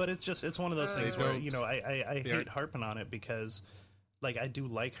 But it's one of those things where I hate harping on it because like I do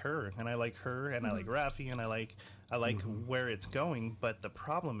like her and I like her and I like Raffi and I like where it's going, but the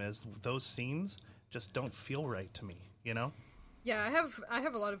problem is those scenes just don't feel right to me. Yeah, I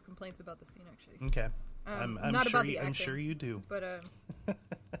have a lot of complaints about the scene actually. Okay, I'm not sure about the I'm acting, sure you do. But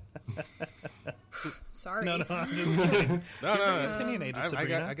sorry. No, I'm just kidding. No. Opinionated,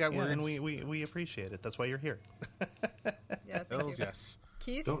 Sabrina. I got words, and we appreciate it. That's why you're here. Yeah, thank you. Yes.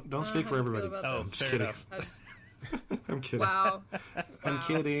 Keith, Don't speak for everybody. Oh, Just fair kidding. enough. I'm kidding. Wow. I'm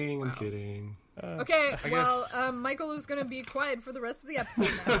kidding. I'm kidding. Okay, Michael is going to be quiet for the rest of the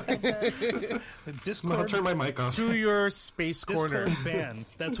episode now. I'll Discord, turn my mic off. To your space corner. Discord ban.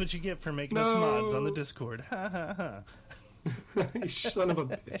 That's what you get for making us mods on the Discord. Ha ha ha. You son of a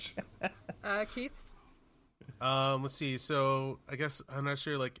bitch. Keith? Let's see. So I guess I'm not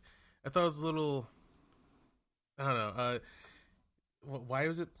sure. Like, I thought it was a little. I don't know. Why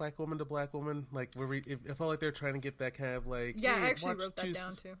was it black woman to black woman? Like, it felt like they were trying to get that kind of like. Yeah, hey, I actually watch wrote that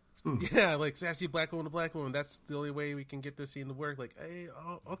down too. Yeah, like sassy black woman to black woman. That's the only way we can get this scene to work. Like, hey,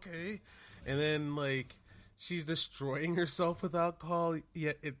 okay, and then like she's destroying herself with alcohol.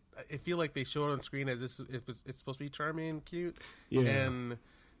 Yeah, I feel like they show it on screen as if it's supposed to be charming and cute. Yeah. And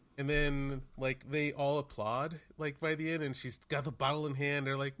then like they all applaud like by the end, and she's got the bottle in hand.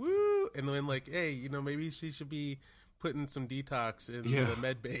 They're like, woo, and then like, hey, maybe she should be putting some detox in the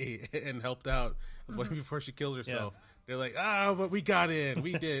med bay and helped out before she killed herself. Yeah. They're like, but we got in.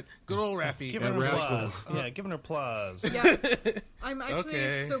 We did. Good old Raffi. Giving her applause. Yeah, giving her applause. Yeah. I'm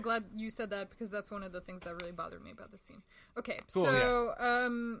actually so glad you said that because that's one of the things that really bothered me about the scene. Okay, cool, so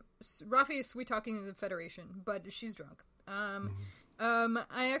Raffi is sweet-talking to the Federation, but she's drunk.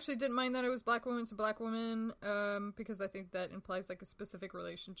 I actually didn't mind that it was black woman to black woman because I think that implies like a specific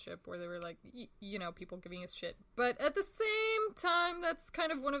relationship where they were like, people giving us shit. But at the same time, that's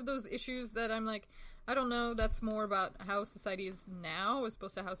kind of one of those issues that I'm like, I don't know. That's more about how society is now as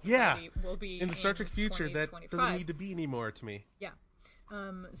opposed to how society will be in the Star Trek future. That 2025. doesn't need to be anymore to me. Yeah.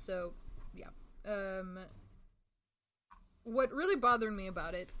 What really bothered me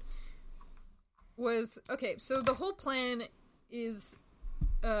about it was, okay, so the whole plan is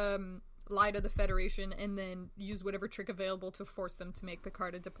lie to the Federation and then use whatever trick available to force them to make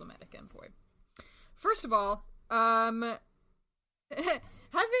Picard a diplomatic envoy. First of all,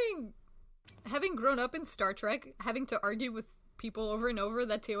 having grown up in Star Trek, having to argue with people over and over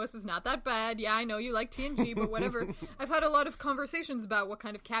that TOS is not that bad. Yeah, I know you like TNG, but whatever. I've had a lot of conversations about what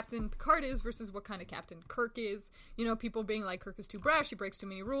kind of captain Picard is versus what kind of captain Kirk is. People being like, Kirk is too brash, he breaks too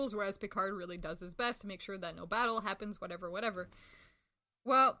many rules, whereas Picard really does his best to make sure that no battle happens, whatever.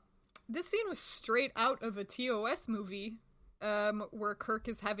 Well, this scene was straight out of a TOS movie, where Kirk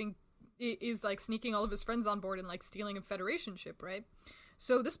is like sneaking all of his friends on board and like stealing a Federation ship, right?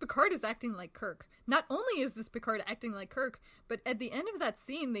 So this Picard is acting like Kirk. Not only is this Picard acting like Kirk, but at the end of that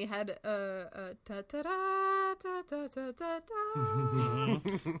scene, they had a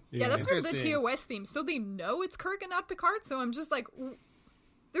yeah, that's from the TOS theme. So they know it's Kirk and not Picard. So I'm just like,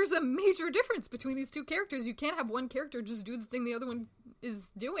 there's a major difference between these two characters. You can't have one character just do the thing the other one is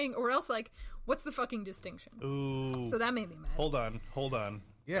doing, or else like, what's the fucking distinction? Ooh. So that made me mad. Hold on.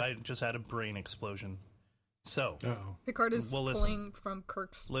 Yeah. I just had a brain explosion. So, Picard is pulling from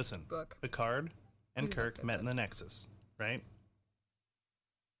Kirk's book. Picard and Kirk met in the Nexus, right?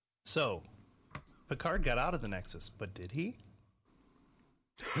 So, Picard got out of the Nexus, but did he?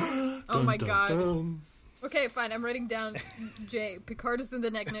 Oh my god. Okay, fine. I'm writing down J. Picard is in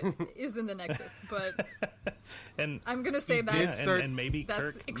the Nexus, but and I'm gonna say that and maybe that's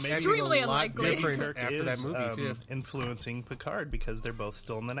Kirk extremely unlikely. Kirk after is that movie too. Influencing Picard because they're both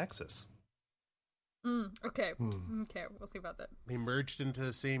still in the Nexus. Okay, we'll see about that. They merged into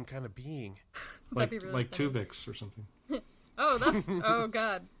the same kind of being, That'd be really like funny. Tuvix or something. Oh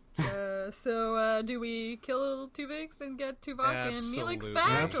god. So do we kill Tuvix and get Tuvok and Neelix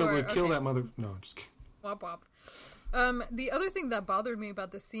back? Absolutely, kill that mother. No, just kidding. Wop wop. The other thing that bothered me about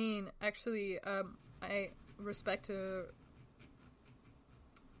the scene, actually, I respect to.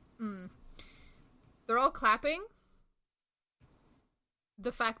 They're all clapping.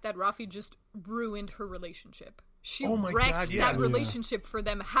 The fact that Raffi just ruined her relationship She Oh my wrecked God, yeah. that relationship for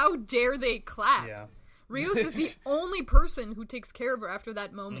them. How dare they clap? Yeah. Rios is the only person who takes care of her after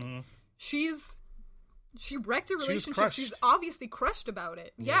that moment. She wrecked a relationship. crushed. She's obviously crushed about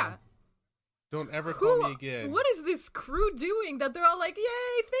it. Yeah. Don't ever call me Who? again. What is this crew doing that they're all like,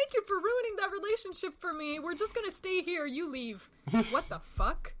 "Yay! Thank you for ruining that relationship for me. We're just gonna stay here. You leave." What the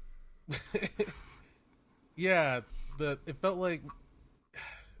fuck? Yeah, it felt like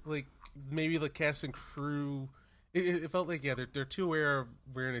maybe the cast and crew. It felt like they're too aware of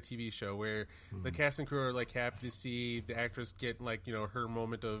we're in a TV show where the cast and crew are like happy to see the actress get like her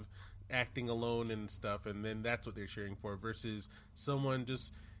moment of acting alone and stuff, and then that's what they're cheering for versus someone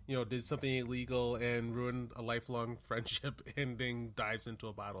just did something illegal and ruined a lifelong friendship and then dives into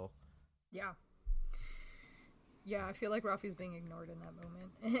a bottle. Yeah. Yeah, I feel like Rafi's being ignored in that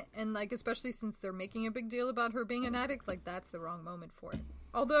moment. And, like, especially since they're making a big deal about her being an addict, like, that's the wrong moment for it.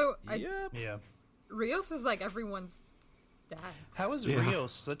 Although, Yeah. Rios is, like, everyone's dad. How is Yeah.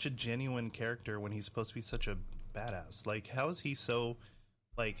 Rios such a genuine character when he's supposed to be such a badass? Like, how is he so,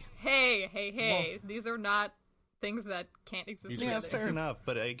 like... Hey. These are not things that can't exist Yeah, together. fair enough,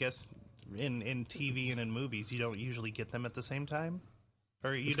 but I guess in TV and in movies, you don't usually get them at the same time?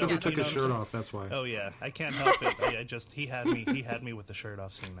 Or you Because don't... he took you his know what I'm shirt saying? off, that's why. Oh, yeah. I can't help it. I just... He had me with the shirt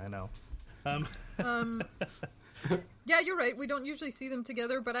off scene, I know. Yeah, you're right. We don't usually see them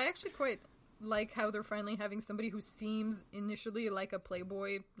together, but I actually quite like how they're finally having somebody who seems initially like a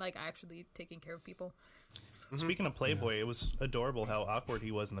playboy, like actually taking care of people. Speaking of Playboy, it was adorable how awkward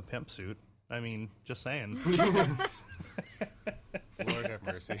he was in the pimp suit. I mean, just saying. Lord have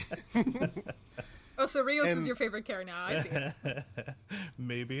mercy. Oh, so Rios And- is your favorite character now. I see it.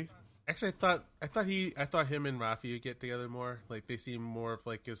 Maybe. Actually, I thought him and Rafi would get together more. Like they seem more of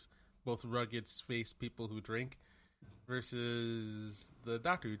like as both rugged space people who drink versus the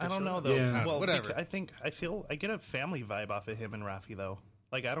doctor. Who just I don't showed know up. though. Yeah. Well, whatever. I get a family vibe off of him and Rafi though.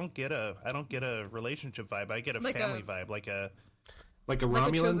 Like I don't get a relationship vibe. I get a Like family a- vibe. Like a Like a Like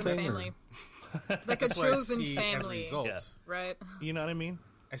a Romulan chosen thing? family. Like a That's what I chosen see as a family. result. Yeah. Right? you know what I mean?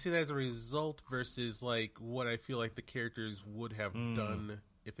 I see that as a result versus like what I feel like the characters would have done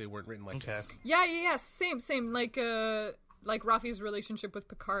if they weren't written like Okay. this. Yeah. Same. Like Rafi's relationship with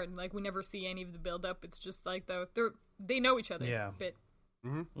Picard. Like we never see any of the build up. It's just like they know each other. Yeah. A bit.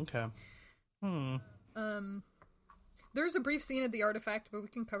 Okay. There's a brief scene at the artifact, but we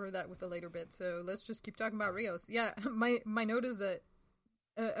can cover that with a later bit. So let's just keep talking about Rios. Yeah, my note is that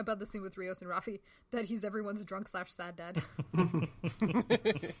about the scene with Rios and Rafi that he's everyone's drunk/sad dad.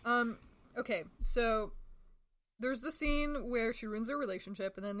 Okay, so there's the scene where she ruins their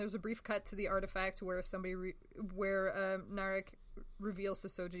relationship, and then there's a brief cut to the artifact where Narek reveals to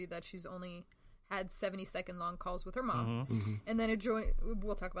Soji that she's only had 70-second long calls with her mom, and then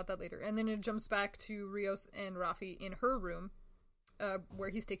we'll talk about that later. And then it jumps back to Rios and Rafi in her room, where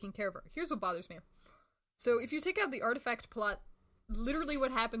he's taking care of her. Here's what bothers me. So if you take out the artifact plot, literally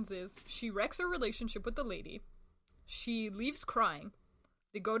what happens is she wrecks her relationship with the lady, she leaves crying,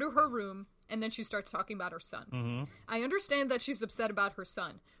 they go to her room, and then she starts talking about her son. I understand that she's upset about her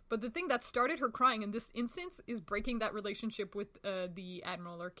son, but the thing that started her crying in this instance is breaking that relationship with the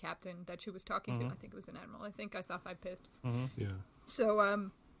admiral or captain that she was talking to. I think it was an admiral. I think I saw 5 pips. Yeah. So,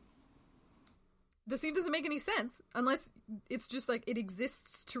 the scene doesn't make any sense unless it's just like it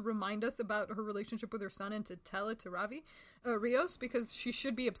exists to remind us about her relationship with her son and to tell it to Rios, because she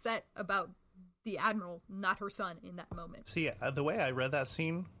should be upset about the admiral, not her son, in that moment. See, the way I read that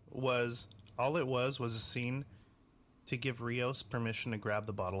scene was all it was a scene to give Rios permission to grab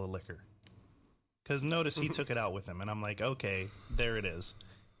the bottle of liquor. Because notice he took it out with him, and I'm like, okay, there it is.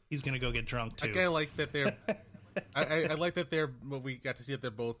 He's gonna go get drunk too. I kind of like that they're. I like that they're. Well, we got to see that they're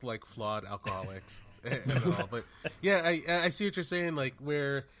both like flawed alcoholics and all. But yeah, I see what you're saying. Like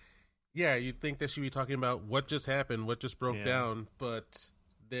where, yeah, you'd think that she'd be talking about what just happened, what just broke Yeah. down, but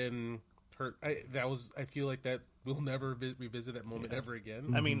then I feel like that we'll never revisit that moment ever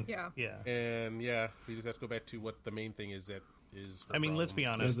again. I mean, Yeah. And yeah, we just have to go back to what the main thing is. That is. Her I mean, let's be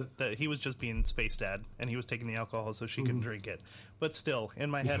problem. honest. That he was just being space dad, and he was taking the alcohol so she couldn't drink it. But still,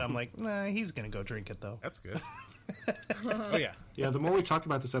 in my head, I'm like, nah, he's gonna go drink it though. That's good. Oh yeah, Yeah, the more we talk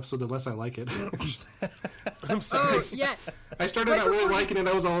about this episode, the less I like it. I'm sorry. Oh, yeah. I started out really liking it,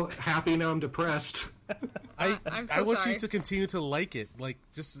 I was all happy, now I'm depressed. I'm so I want sorry. you to continue to like it. Like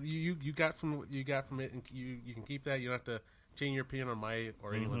just you got from what you got from it, and you can keep that. You don't have to change your opinion on my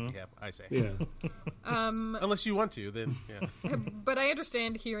or anyone's behalf. I say, Yeah. unless you want to, then yeah. But I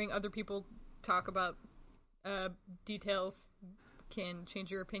understand hearing other people talk about details can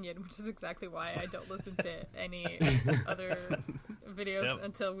change your opinion, which is exactly why I don't listen to any other videos Yep.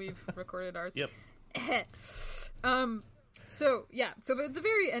 until we've recorded ours. Yep. So at the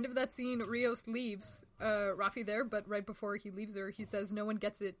very end of that scene, Rios leaves Rafi there, but right before he leaves her, he says, "No one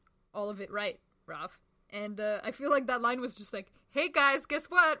gets it, all of it right, Raf." And I feel like that line was just like, "Hey guys, guess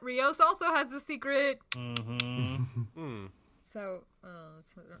what? Rios also has a secret." Mm-hmm. So,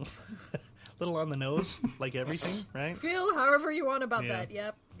 Little on the nose, like everything, right? feel however you want about Yeah.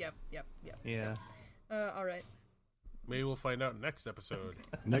 that. Yep. Yeah. All right. Maybe we'll find out next episode.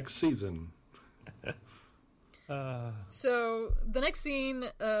 Next season. So the next scene,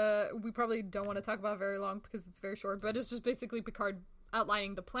 we probably don't want to talk about very long because it's very short, but it's just basically Picard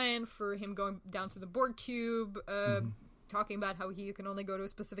outlining the plan for him going down to the Borg cube, talking about how he can only go to a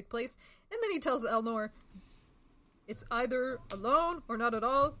specific place, and then he tells Elnor, "It's either alone or not at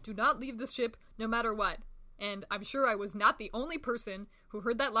all. Do not leave the ship, no matter what." And I'm sure I was not the only person who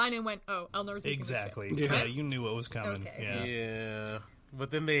heard that line and went, "Oh, Elnor's leaving the ship." Exactly. Yeah. Yeah, you knew what was coming. Okay. Yeah. Yeah.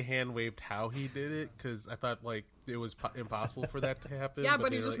 But then they hand waved how he did it because I thought like it was impossible for that to happen. Yeah, but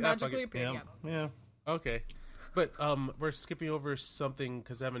they he were just like, "Ah, fuck magically it." appeared. Yeah. Yeah. Yeah. Okay. But we're skipping over something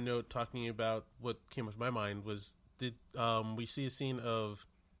because I have a note talking about what came up to my mind was did we see a scene of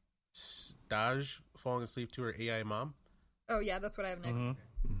Daj falling asleep to her AI mom? Oh yeah, that's what I have next.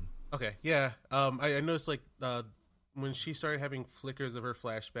 Mm-hmm. Okay, yeah. I noticed like when she started having flickers of her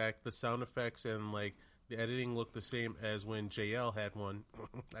flashback, the sound effects and like the editing looked the same as when JL had one.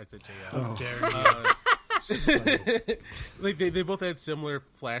 I said JL. Oh. Dare you. Like they both had similar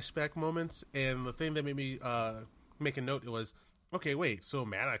flashback moments, and the thing that made me make a note was, okay, wait, so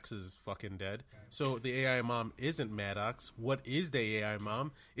Maddox is fucking dead. So the AI mom isn't Maddox. What is the AI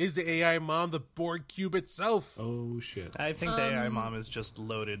mom? Is the AI mom the Borg cube itself? Oh shit. I think the AI mom is just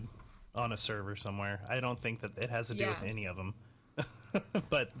loaded on a server somewhere. I don't think that it has to do with Yeah. any of them.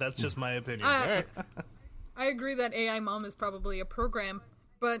 But that's just my opinion. All right. I agree that AI mom is probably a program,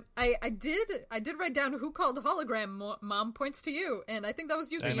 but I did write down who called hologram mom points to you, and I think that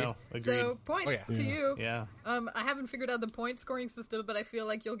was you, I Keith. know, agreed. So points Oh, yeah. to you. Yeah. I haven't figured out the point scoring system, but I feel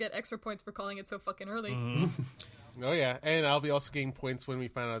like you'll get extra points for calling it so fucking early. Oh yeah, and I'll be also getting points when we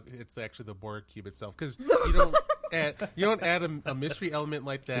find out it's actually the Borg cube itself because you don't add a mystery element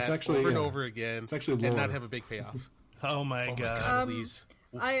like that It's actually, over and yeah. over again It's actually and lore. not have a big payoff. Oh my Oh my god. god, please!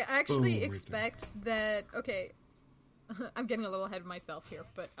 I actually Boom, expect that. Okay, I'm getting a little ahead of myself here,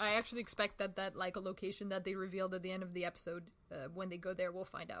 but I actually expect that like a location that they revealed at the end of the episode, when they go there, we'll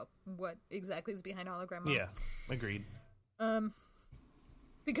find out what exactly is behind hologram mom. Yeah. Agreed.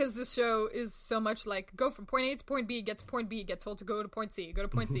 Because this show is so much like go from point A to point B, get to point B, get told to go to point C, go to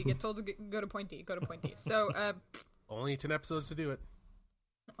point C, get told to go to point D, go to point D. So Only 10 episodes to do it.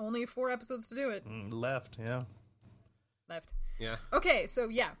 only 4 episodes to do it Left. Yeah. left. Yeah. Okay, so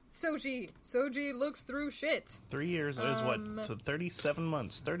yeah, Soji looks through shit. 3 years is what? So 37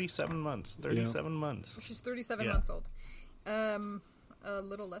 months. 37 months. 37 months. She's 37 Yeah. months old. A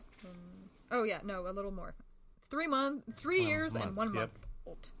little less than. Oh yeah, no, a little more. 3 years and 1 yep. month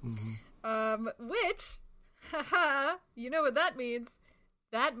old. Which, haha, you know what that means?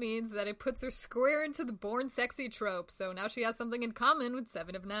 That means that it puts her square into the born sexy trope. So now she has something in common with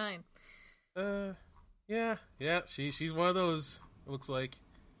 7 of 9. Yeah. She's one of those. It looks like.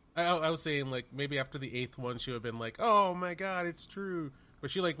 I was saying like maybe after the 8th one she would have been like, oh my god, it's true. But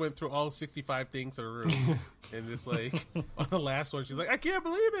she like went through all 65 things in a room, and just like on the last one she's like, I can't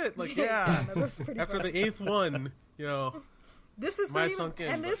believe it. Like yeah. no, that's pretty After funny. the 8th one, you know. This is Might 3 sunk in,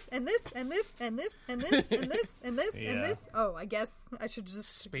 and but- this and this and this and this and this and this and this and Yeah. this. Oh, I guess I should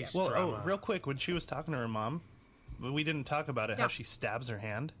just Space yeah. Well, drama. real quick, when she was talking to her mom, we didn't talk about it, how Yeah. she stabs her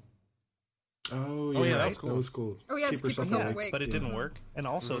hand. Oh yeah, yeah, that was cool. That was cool. Oh, yeah, to keep herself awake. But it Yeah. didn't work. And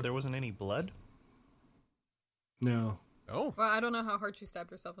also, there wasn't any blood. No. Oh, Well, I don't know how hard she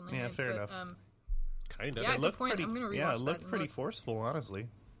stabbed herself in the Yeah, hand. fair but, enough. kind of. Yeah, It good looked point. pretty, I'm gonna yeah, rewatch it that looked and pretty look. forceful, honestly.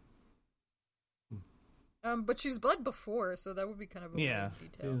 But she's bled before, so that would be kind of a Yeah.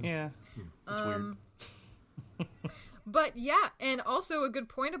 weird detail. Yeah. It's weird. But yeah, and also a good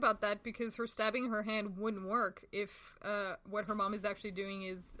point about that because her stabbing her hand wouldn't work if what her mom is actually doing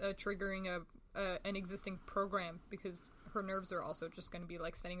is triggering an existing program because her nerves are also just going to be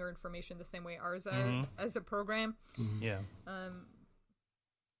like sending her information the same way ours are as a program. Yeah.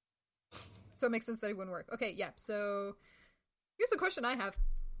 So it makes sense that it wouldn't work. Okay, yeah. So here's the question I have.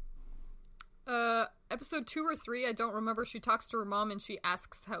 Episode 2 or 3, I don't remember. She talks to her mom and she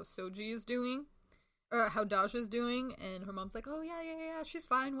asks how Soji is doing, or how Daj is doing, and her mom's like, "Oh yeah, she's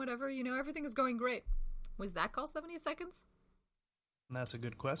fine, whatever. You know, everything is going great." Was that call 70 seconds? That's a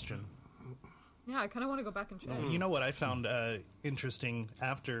good question. Yeah, I kind of want to go back and check. You know what I found interesting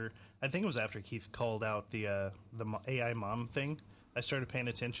after, I think it was after Keith called out the AI mom thing, I started paying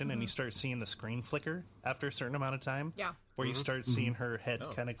attention, and you start seeing the screen flicker after a certain amount of time. Yeah. Where you start seeing her head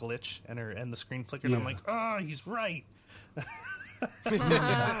kind of glitch and the screen flicker, and I'm like, oh, he's right.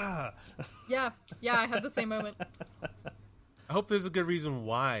 Yeah, I had the same moment. I hope there's a good reason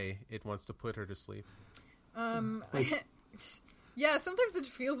why it wants to put her to sleep. Yeah, sometimes it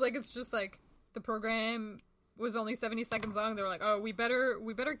feels like it's just like the program was only 70 seconds long. They were like, oh, we better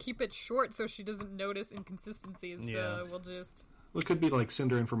keep it short so she doesn't notice inconsistencies. Yeah. So we'll just... Well, it could be like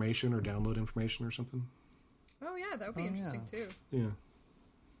send her information or download information or something. Oh, yeah, that would be interesting, too. Yeah.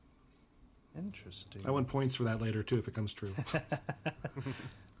 Interesting. I want points for that later, too, if it comes true.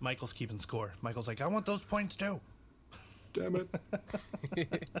 Michael's keeping score. Michael's like, I want those points, too. Damn it.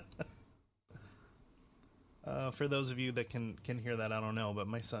 For those of you that can hear that, I don't know, but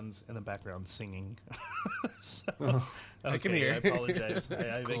my son's in the background singing. So, I can hear. I apologize.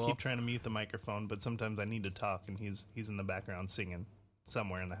 I cool. keep trying to mute the microphone, but sometimes I need to talk, and he's in the background singing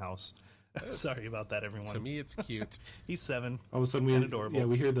somewhere in the house. Sorry about that, everyone. To me, it's cute. He's 7. All of a sudden, And adorable.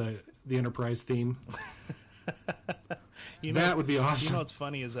 we hear the Enterprise theme. That would be awesome. You know what's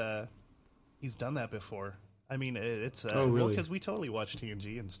funny is he's done that before. I mean, it's oh, really? because we totally watch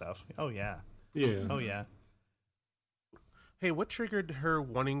TNG and stuff. Oh yeah. Yeah. Oh yeah. Hey, what triggered her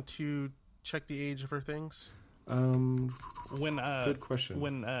wanting to check the age of her things? When good question.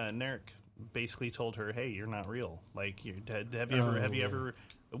 When Narek basically told her, "Hey, you're not real. Like, have you ever?"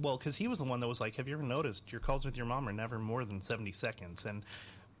 Well, because he was the one that was like, "Have you ever noticed your calls with your mom are never more than 70 seconds?" And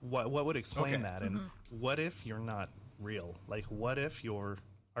what would explain that? And what if you're not real? Like, what if you're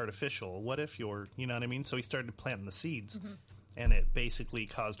artificial? What if you're, you know what I mean? So he started planting the seeds, and it basically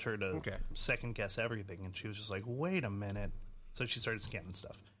caused her to second guess everything. And she was just like, "Wait a minute." So she started scanning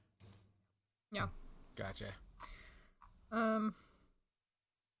stuff. Yeah. Gotcha.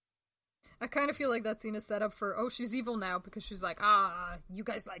 I kind of feel like that scene is set up for, oh, she's evil now because she's like, you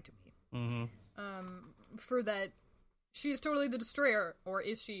guys lied to me. For that, she is totally the destroyer, or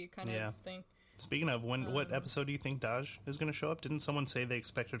is she kind of thing. Speaking of, what episode do you think Daj is going to show up? Didn't someone say they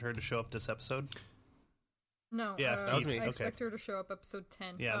expected her to show up this episode? No, Yeah, that was me. I expect her to show up episode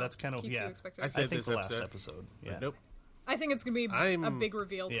 10. Yeah, that's kind of, yeah. I said I think this the last episode. episode. Yeah. Nope. I think it's going to be a big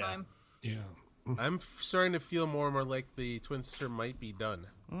reveal time. Yeah. I'm starting to feel more and more like the twin sister might be done.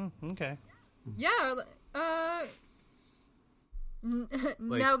 Okay. Yeah,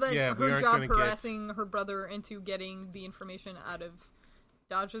 now that we her aren't job gonna get- harassing her brother into getting the information out of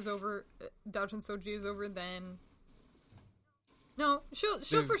Dodge and Soji is over, then no, she'll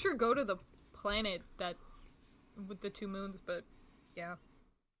for sure go to the planet that with the 2 moons, but yeah,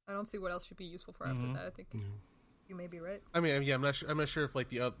 I don't see what else should be useful for after that. I think you may be right. I mean, yeah, I'm not sure if like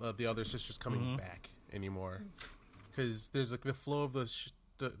the other sister's coming back anymore, because there's like the flow of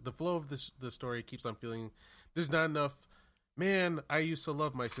the flow of the story keeps on feeling there's not enough. Man, I used to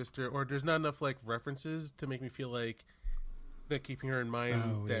love my sister, or there's not enough like references to make me feel like they're keeping her in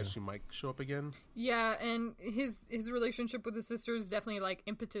mind that she might show up again. Yeah, and his relationship with his sister is definitely like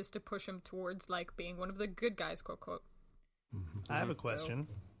impetus to push him towards like being one of the good guys, quote quote. I have a question.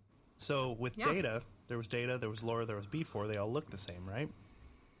 So with Data, there was Laura, there was B4. They all look the same, right?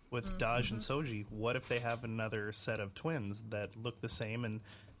 With Daj and Soji, what if they have another set of twins that look the same, and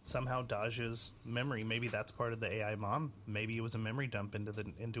somehow Daj's memory, maybe that's part of the AI mom. Maybe it was a memory dump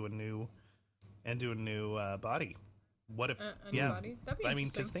into a new body. What if a new body? That'd be I mean, interesting.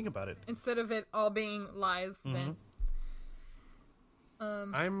 because think about it. Instead of it all being lies, then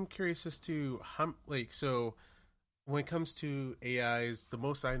I'm curious as to how, like, so when it comes to AIs, the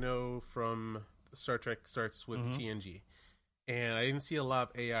most I know from Star Trek starts with TNG, and I didn't see a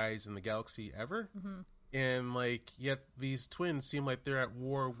lot of AIs in the galaxy ever. And like, yet these twins seem like they're at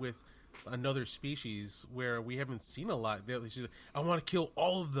war with another species where we haven't seen a lot. They're just, I want to kill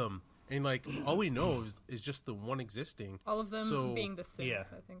all of them, and like all we know is just the one existing. all of them being the Sith, yeah.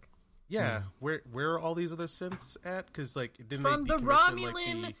 I think. Yeah, where are all these other synths at? Because like, didn't From they the decommission,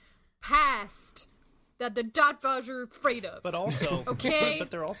 Romulan like, past that the Dotvaj are afraid of. But also, Okay.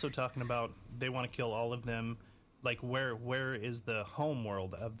 but they're also talking about they want to kill all of them. Like, where is the home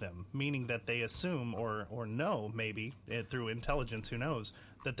world of them? Meaning that they assume or know, maybe through intelligence, who knows,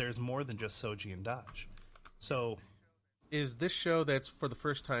 that there's more than just Soji and Daj. So is this show that's for the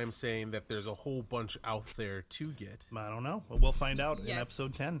first time saying that there's a whole bunch out there to get? I don't know. We'll find out in Yes.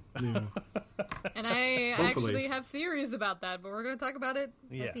 episode 10. Yeah. And I Hopefully. actually have theories about that, but we're going to talk about it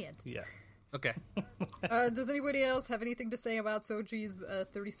Yeah. at the end. Yeah. Okay. Does anybody else have anything to say about Soji's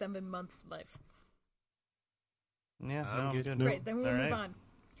 37-month life? Yeah. I'm No, I'm good. good. Great, then we'll All move right.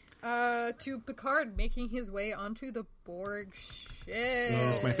 on. To Picard making his way onto the Borg ship.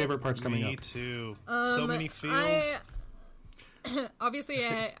 It's my favorite part's coming Me up. too. So many feels. obviously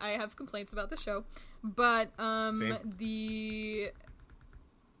I have complaints about the show, but Same.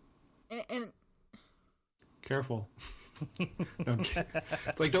 and Careful. No,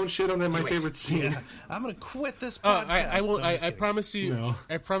 it's like, don't shit on them. My favorite scene. Yeah. I'm gonna quit this Oh, podcast. I won't. No, I'm just I kidding. promise you. No.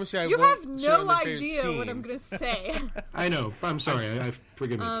 I promise you. I you won't have shit on no the favorite idea what scene. I'm gonna say. I know. I'm sorry. I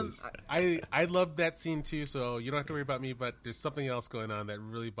forgive me, please. I loved that scene too, so you don't have to worry about me. But there's something else going on that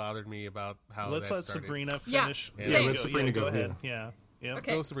really bothered me about how Let's that let started. Sabrina Yeah. finish. Yeah, let Sabrina go go, ahead. Yeah.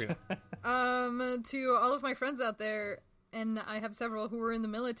 Okay. Go, Sabrina. To all of my friends out there, and I have several who are in the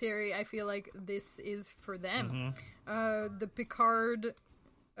military, I feel like this is for them. The Picard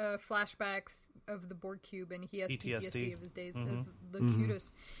flashbacks of the Borg cube, and he has PTSD of his days as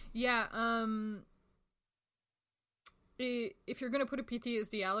Locutus. Yeah, if you're gonna put a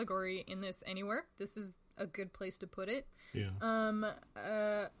PTSD allegory in this anywhere, this is a good place to put it. Yeah.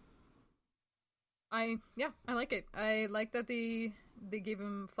 I like it. I like that they gave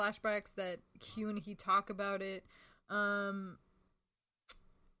him flashbacks, that Q and he talk about it.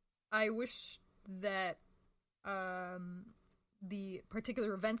 I wish that the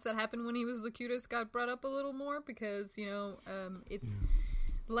particular events that happened when he was Locutus got brought up a little more, because it's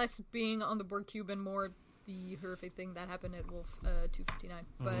less being on the Borg cube and more the horrific thing that happened at Wolf 259.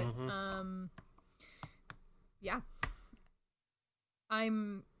 But yeah,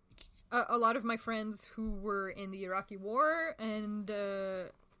 I'm a lot of my friends who were in the Iraqi war and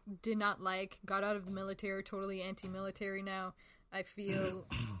did not got out of the military, totally anti-military now. I feel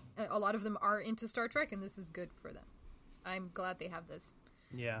a lot of them are into Star Trek, and this is good for them. I'm glad they have this.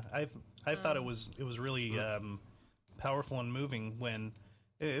 Yeah, I thought it was really powerful and moving when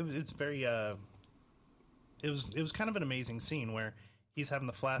it's very it was kind of an amazing scene where he's having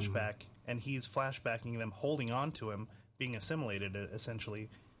the flashback and he's flashbacking them holding on to him, being assimilated essentially,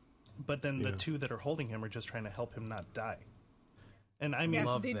 but then the two that are holding him are just trying to help him not die. And I mean,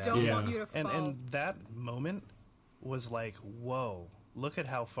 Love they that. don't Yeah. want you to fall. and that moment was like, whoa, look at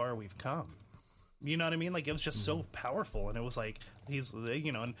how far we've come. You know what I mean? Like, it was just so powerful, and it was like, he's,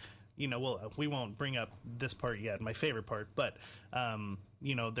 well, we won't bring up this part yet, my favorite part, but,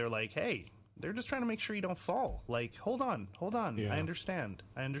 they're like, hey, they're just trying to make sure you don't fall. Like, hold on. Yeah. I understand.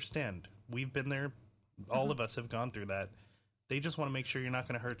 We've been there. All of us have gone through that. They just want to make sure you're not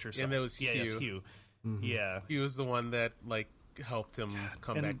going to hurt yourself. And that was Hugh. Yes, Hugh. Yeah. He was the one that helped him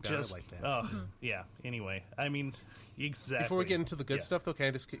come And back down just, like that. oh, yeah. Anyway, I mean, exactly. Before we get into the good stuff, though, can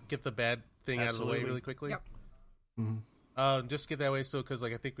I just get the bad thing out of the way Absolutely. really quickly? Yep. Just get that way, so because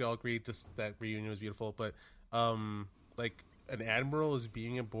I think we all agreed just that reunion was beautiful, but an admiral is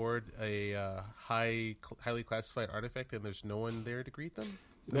being aboard a highly classified artifact, and there's no one there to greet them.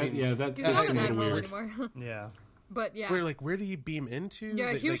 That's He's not a an little admiral weird. anymore. Yeah. But yeah. Where did he beam into?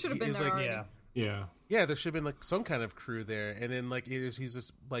 Yeah, Hugh should have been there already. Yeah. Yeah. Yeah, there should have been some kind of crew there, and then he's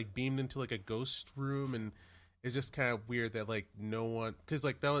just beamed into a ghost room, and it's just kind of weird that no one, because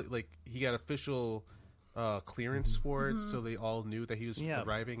he got official clearance for it, so they all knew that he was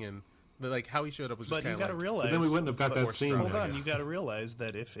arriving, and how he showed up was just But kind you of got to realize. But then we wouldn't have got but that we're scene, strong. I Hold on, guess. you got to realize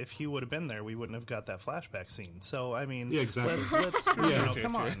that if he would have been there, we wouldn't have got that flashback scene. So I mean, Yeah, exactly. Let's Yeah,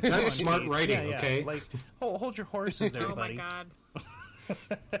 come on. That's Come on, smart Pete. writing, Yeah, okay? Like, hold your horses there, Oh my buddy. god.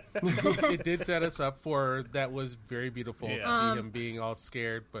 it did set us up for that was very beautiful to Yeah. see him being all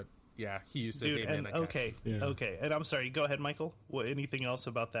scared, but yeah, he used to Dude, say, and "Man, I got okay, Yeah. okay, and I'm sorry. Go ahead, Michael. Anything else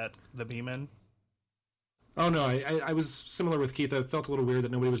about that? The beam-in? Oh no, I was similar with Keith. I felt a little weird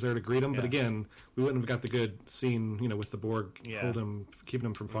that nobody was there to greet him, but Yeah. again, we wouldn't have got the good scene, with the Borg Yeah. keeping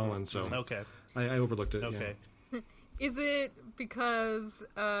him from falling. So Okay, I overlooked it. okay. Is it because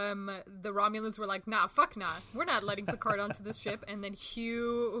the Romulans were like, nah, fuck nah, we're not letting Picard onto this ship, and then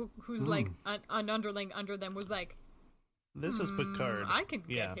Hugh, who's an underling under them, was like, This is Picard. I can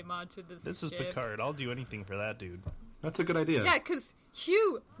Yeah. get him onto this This is ship. Picard. I'll do anything for that dude. That's a good idea. Yeah, because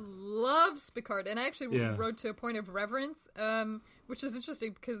Hugh loves Picard, and I actually Yeah. wrote to a point of reverence, which is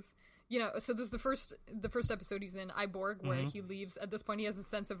interesting because so there's the first episode he's in, Iborg, where he leaves. At this point, he has a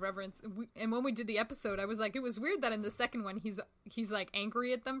sense of reverence. And when we did the episode, I was like, it was weird that in the second one, he's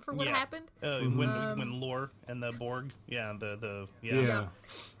angry at them for what happened. When Lore and the Borg, the Yeah.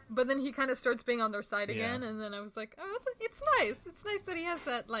 But then he kind of starts being on their side Yeah. again, and then I was like, oh, it's nice. It's nice that he has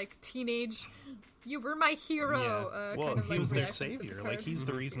that teenage, you were my hero. Well, kind of, he was their reaction to savior. Picard. He's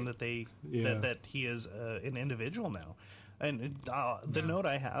the reason that they that he is an individual now. And the note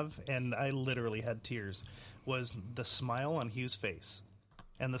I have, and I literally had tears, was the smile on Hugh's face,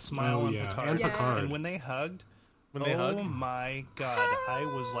 and the smile on Picard. And Yeah. Picard. And when they hugged, When they hug? Oh my god! I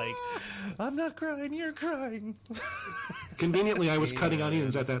was like, I'm not crying. You're crying. Conveniently, I was cutting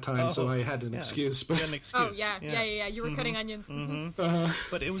onions at that time, so I had an excuse. You But had an excuse. Oh yeah. You were cutting onions.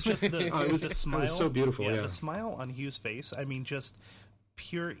 But it was just the the smile. it was so beautiful. Yeah, the smile on Hugh's face. I mean, just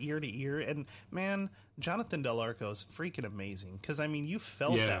pure ear to ear. And man, Jonathan Del Arco's freaking amazing. Because I mean, you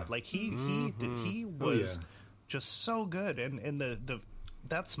felt that. Like he was just so good. And the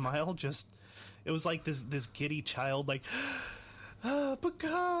that smile just. It was like this giddy child, like,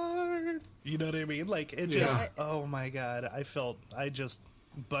 Picard. You know what I mean? Like, it just, oh my god. I just,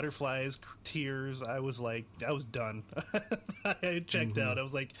 butterflies, tears. I was like, I was done. I checked out. I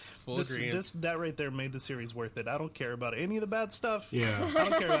was like, that right there made the series worth it. I don't care about any of the bad stuff. Yeah. I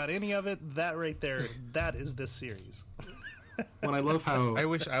don't care about any of it. That right there, that is this series. When I love how I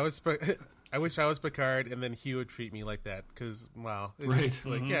wish I was Picard, and then Hugh would treat me like that. Because wow, it's Right. just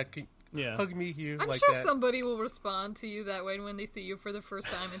like Yeah. hug me, Hugh. I'm like sure that. somebody will respond to you that way when they see you for the first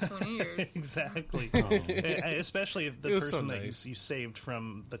time in 20 years. Exactly. Especially if the It was so person that nice. you saved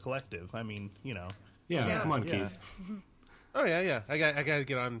from the collective. I mean, you know. yeah, come on, Yeah. Keith. Oh yeah. I got to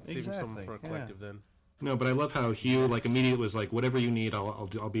get on saving Exactly, someone for a collective then. No, but I love how Hugh like immediately was like, whatever you need, I'll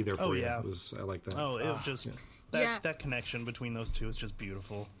be there for Oh, you. yeah. I like that. Oh, it was just Yeah. that connection between those two is just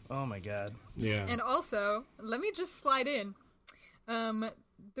beautiful. Oh my god. Yeah. And also, let me just slide in.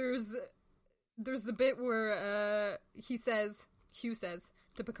 There's the bit where Hugh says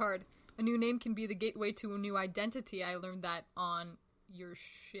to Picard, "A new name can be the gateway to a new identity. I learned that on your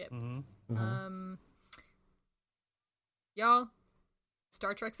ship." Y'all,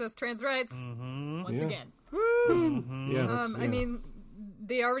 Star Trek says trans rights once Yeah. again. Yeah, that's, I mean,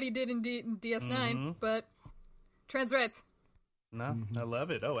 they already did in DS9, but trans rights, No, I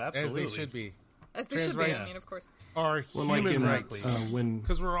love it. Oh, As absolutely. they should be. as they Trans should be. rights. I mean, of course. Are well, like human in rights. when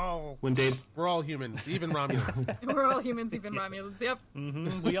Because we're all Data humans, even Romulans. We're all humans, even Romulans. Yep.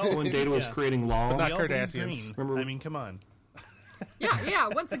 We all when Data was creating Law, not we all bleed Cardassians. green. Remember- I mean, come on. Yeah.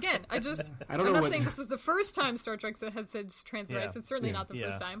 Once again, I don't I'm know not what- saying this is the first time Star Trek has said trans Yeah. rights. It's certainly Yeah. not the Yeah.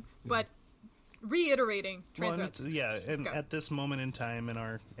 first time, but reiterating trans Well, rights. and and go. at this moment in time in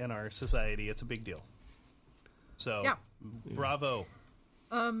our society, it's a big deal. So, Yeah. bravo.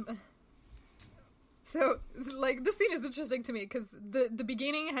 So, like, this scene is interesting to me because the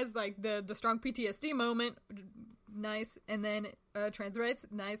beginning has like the strong PTSD moment, nice, and then trans rights,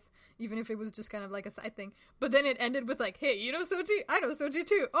 nice, even if it was just kind of like a side thing. But then it ended with like, hey, you know Soji? I know Soji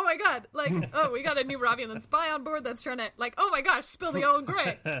too. Oh my god! Like, oh, we got a new Romulan spy on board that's trying to like, oh my gosh, spill the old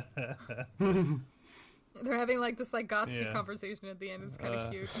gray. They're having like this like gossipy Yeah. conversation at the end. It's kind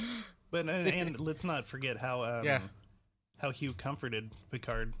of cute. But and let's not forget how Yeah. how Hugh comforted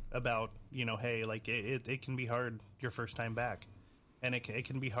Picard about, you know, hey, like it can be hard your first time back, and it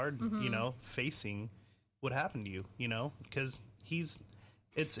can be hard, you know, facing what happened to you, you know, because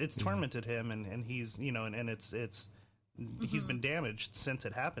it's tormented him, and he's, you know, and it's he's been damaged since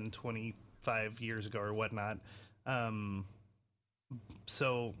it happened 25 years ago or whatnot.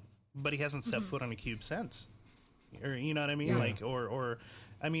 So, but he hasn't set foot on a cube since, or you know what I mean, Yeah. like or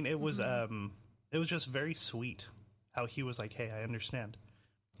I mean, it was just very sweet how he was like, hey, I understand.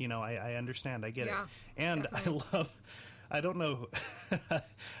 You know, I understand. I get Yeah, it. And I don't know,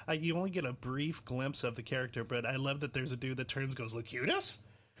 you only get a brief glimpse of the character, but I love that there's a dude that turns and goes, Locutus?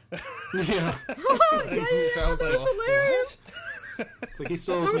 yeah, That was That was cool. hilarious. it's like he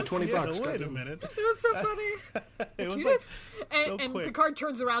still owes me $20. Yeah, God wait a damn. minute. It was so funny. It was Locutus? like so and quick. Picard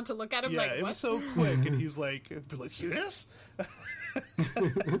turns around to look at him Yeah, like, it what? was so quick, and he's like, Locutus?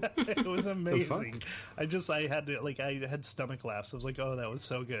 It was amazing. I had stomach laughs. I was like, oh, that was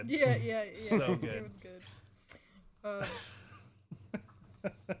so good. Yeah. So good. It was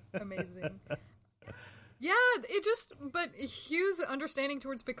good. Amazing. Yeah, but Hugh's understanding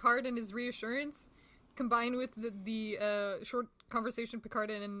towards Picard and his reassurance, combined with the short conversation Picard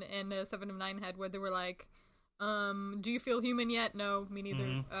and Seven of Nine had, where they were like, do you feel human yet? No, me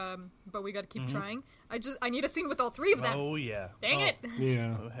neither. But we got to keep trying. I need a scene with all three of them. Oh, yeah. Dang it!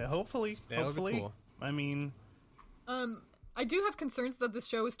 Yeah, Hopefully. That would be cool. I mean, I do have concerns that this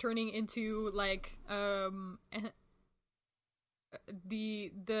show is turning into like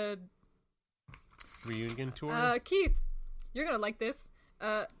the Reunion tour Keith, you're gonna like this.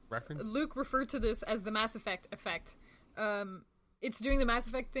 reference. Luke referred to this as the Mass Effect effect. It's doing the Mass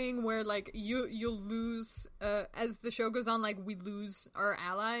Effect thing where like you'll lose as the show goes on, like we lose our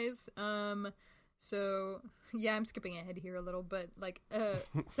allies. So yeah, I'm skipping ahead here a little, but like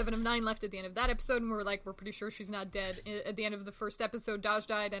Seven of Nine left at the end of that episode, and we're like, we're pretty sure she's not dead. At the end of the first episode, Daj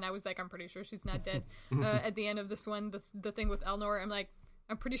died, and I was like, I'm pretty sure she's not dead. At the end of this one, the thing with Elnor, I'm like,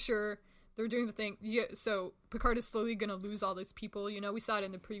 I'm pretty sure they're doing the thing. Yeah, so Picard is slowly gonna lose all these people. You know, we saw it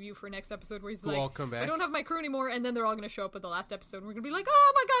in the preview for next episode where he's Who like, all come back. I don't have my crew anymore, and then they're all gonna show up at the last episode, and we're gonna be like,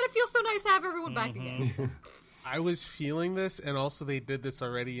 oh my god, it feels so nice to have everyone back again. I was feeling this, and also they did this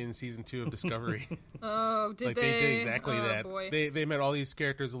already in season 2 of Discovery. Oh, did like they? they did exactly Oh, that. Boy. They met all these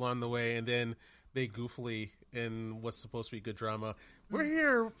characters along the way, and then they goofily, in what's supposed to be good drama, we're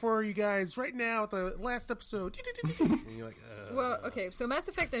here for you guys right now at the last episode. And you're like, Well, okay, so Mass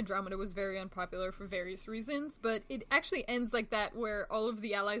Effect Andromeda was very unpopular for various reasons, but it actually ends like that where all of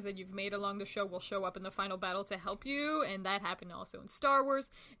the allies that you've made along the show will show up in the final battle to help you, and that happened also in Star Wars,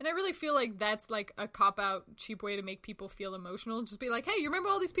 and I really feel like that's like a cop-out, cheap way to make people feel emotional. Just be like, hey, you remember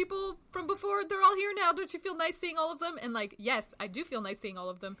all these people from before? They're all here now. Don't you feel nice seeing all of them? And like, yes, I do feel nice seeing all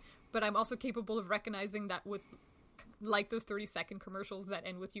of them, but I'm also capable of recognizing that with like those 30-second commercials that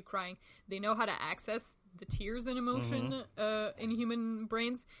end with you crying, they know how to access the tears and emotion in human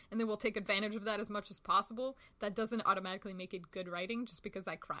brains, and they will take advantage of that as much as possible. That doesn't automatically make it good writing just because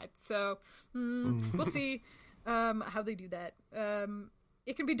I cried. So we'll see how they do that.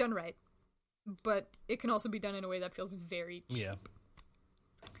 It can be done right, but it can also be done in a way that feels very cheap. Yeah.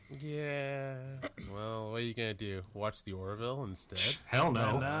 yeah. Well, what are you gonna do? Watch the Orville instead? Hell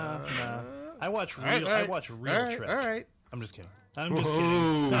no. Nah. I watch real. All right, all right. I watch real all right, Trek. all right. I'm just kidding. I'm just Whoa.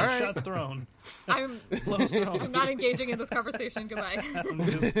 kidding. All right. Shots thrown. I'm not engaging in this conversation. Goodbye. I'm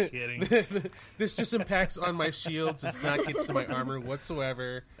just kidding. This just impacts on my shields. It's not getting to my armor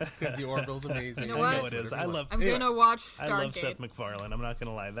whatsoever because the Orville's amazing. You know I what? know it is. I love. I'm gonna watch I love Stargate. Seth MacFarlane. I'm not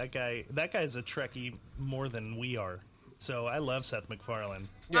gonna lie. That guy's a Trekkie more than we are. So I love Seth MacFarlane.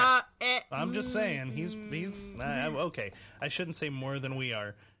 I'm just saying he's okay. I shouldn't say more than we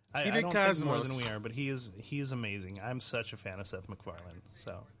are. I did don't think more Cosmos. than we are, but he is amazing. I'm such a fan of Seth MacFarlane.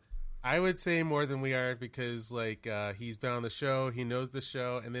 So I would say more than we are because like he's been on the show, he knows the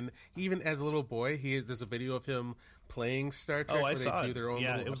show, and then even as a little boy, there's a video of him playing Star Trek. I where saw they do it. their own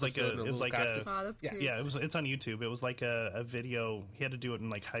Yeah, little it was like episode in it was little like costume. Oh, that's cute. yeah, it's on YouTube. It was like a video. He had to do it in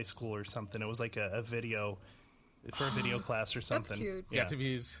like high school or something. It was like a video for a video class or something. cute. Yeah, to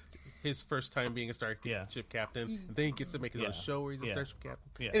be his first time being a starship captain, and then he gets to make his own show where he's a starship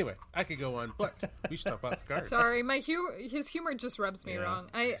captain. Yeah. Anyway, I could go on, but we should talk about the card. Sorry, his humor just rubs me Yeah. wrong.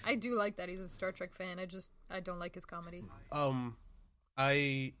 I do like that he's a Star Trek fan. I don't like his comedy.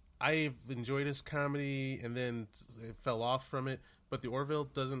 I've enjoyed his comedy, and then it fell off from it. But the Orville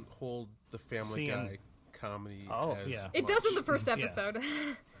doesn't hold the Family Guy comedy. Oh, as yeah. It much. does in the first episode.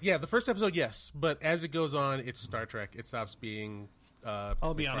 Yeah, the first episode, yes, but as it goes on, it's Star Trek. It stops being.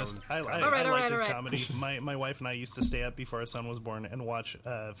 I'll be honest. I like his comedy. My wife and I used to stay up before our son was born and watch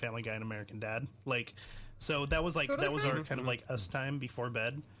Family Guy and American Dad. Like, so that was Totally that was fair. our kind of like us time before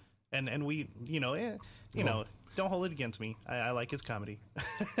bed, and we know. Don't hold it against me. I like his comedy.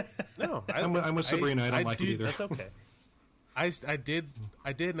 No, I'm with Sabrina. I don't like it either. That's okay. I did,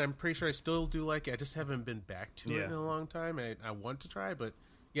 and I'm pretty sure I still do like it. I just haven't been back to it in a long time. I want to try, but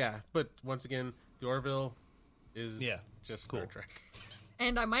yeah. But once again, the Orville is just Star Trek.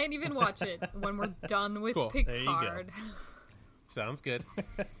 And I might even watch it when we're done with Cool. Picard. There you go. Sounds good.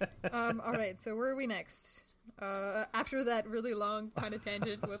 All right, so where are we next? After that really long kind of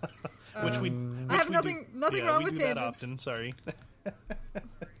tangent, whoops. Which I have nothing wrong we with do that tangents. often. Sorry.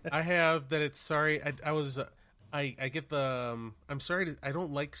 I have that. It's sorry. I get the. I'm sorry. I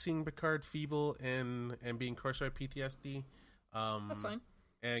don't like seeing Picard feeble and being crushed by PTSD. That's fine.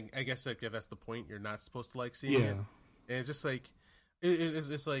 And I guess that's the point. You're not supposed to like seeing it. And it's just like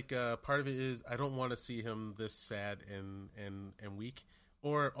it's like part of it is I don't want to see him this sad and weak.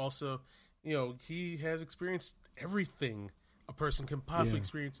 Or also, he has experienced everything a person can possibly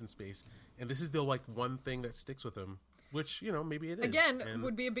experience in space, and this is the one thing that sticks with him. Which maybe it is. Again, and,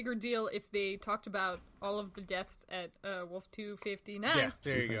 would be a bigger deal if they talked about all of the deaths at Wolf 259. Yeah,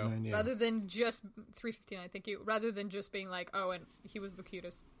 there you go. Rather than just 359, thank you. Rather than just being like, oh, and he was the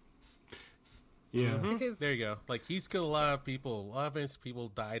cutest. Yeah. Because There you go. Like, he's killed a lot of people. A lot of his people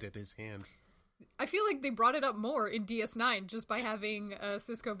died at his hands. I feel like they brought it up more in DS9 just by having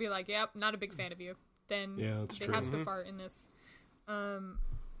Cisco be like, yep, not a big fan of you, than that's they true. have so far in this.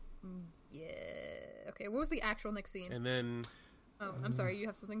 Yeah. Okay, what was the actual next scene? And then... Oh, I'm sorry, you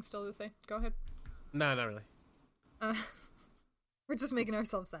have something still to say. Go ahead. No, not really. We're just making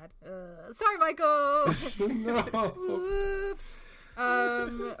ourselves sad. Sorry, Michael! No. Whoops.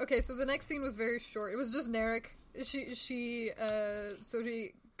 Okay, so the next scene was very short. It was just Narek. Soji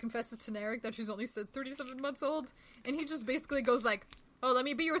confesses to Narek that she's only 37 months old, and he just basically goes like, "Oh, let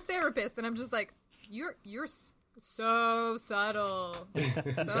me be your therapist," and I'm just like, "You're so subtle,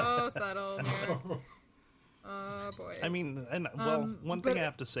 so subtle, Narek." boy. I mean, and one thing I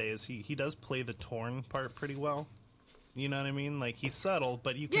have to say is he does play the torn part pretty well. You know what I mean? Like, he's subtle,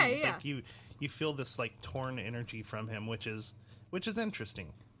 but you can like, you feel this like torn energy from him, which is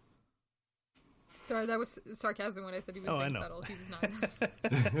interesting. Sorry, that was sarcasm when I said he was being subtle. He was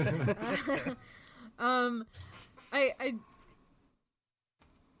not.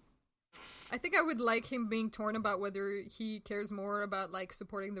 I think I would like him being torn about whether he cares more about like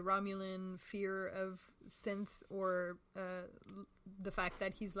supporting the Romulan fear of sense or the fact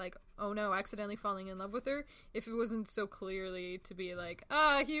that he's like, oh no, accidentally falling in love with her. If it wasn't so clearly to be like,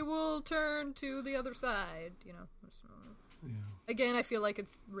 he will turn to the other side, you know. Yeah. Again, I feel like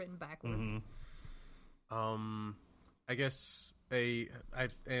it's written backwards. Mm-hmm. I guess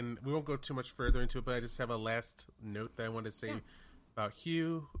and we won't go too much further into it, but I just have a last note that I want to say about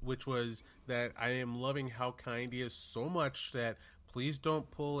Hugh, which was that I am loving how kind he is so much that please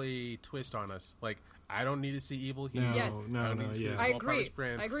don't pull a twist on us. Like, I don't need to see evil Hugh. No, I agree.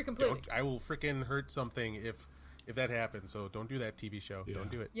 I agree completely. I will freaking hurt something if that happens. So don't do that, TV show. Yeah.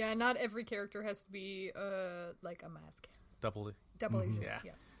 Don't do it. Yeah, not every character has to be like a mask. Double agent.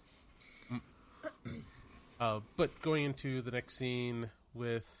 Yeah. But going into the next scene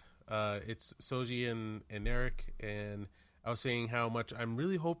with it's Soji and Eric, and I was saying how much I'm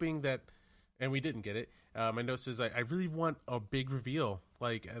really hoping that, and we didn't get it. My note says I really want a big reveal.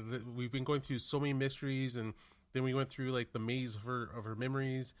 Like, we've been going through so many mysteries, and then we went through like the maze of her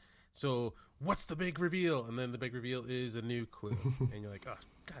memories. So what's the big reveal? And then the big reveal is a new clue, and you're like, oh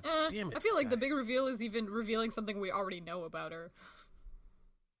god damn it! I feel like the big reveal is even revealing something we already know about her.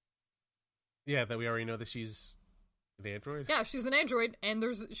 Yeah, that we already know that she's an android. Yeah, she's an android, and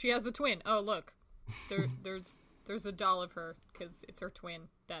she has a twin. Oh, look, there's a doll of her because it's her twin.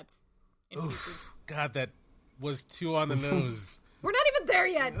 That's in pieces. God, that was too on the nose. We're not even there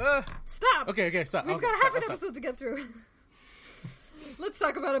yet. Stop. Okay, stop. We've got half an episode to get through. Let's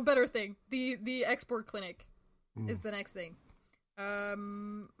talk about a better thing. The export clinic is the next thing.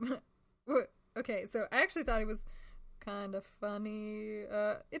 Okay, so I actually thought it was kind of funny.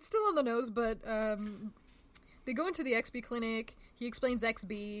 It's still on the nose, but they go into the XB clinic. He explains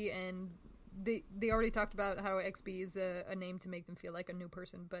XB, and they already talked about how XB is a name to make them feel like a new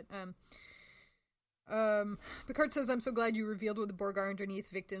person. But Picard says, "I'm so glad you revealed what the Borg are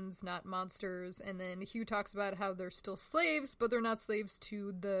underneath, victims, not monsters." And then Hugh talks about how they're still slaves, but they're not slaves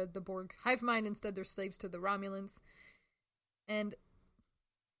to the Borg hive mind. Instead, they're slaves to the Romulans. And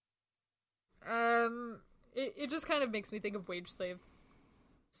it just kind of makes me think of wage slave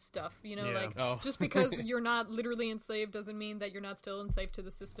stuff, you know, just because you're not literally enslaved doesn't mean that you're not still enslaved to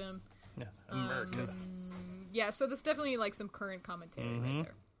the system. Yeah, America. Yeah, so there's definitely like some current commentary right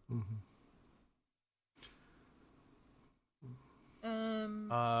there. Mm-hmm.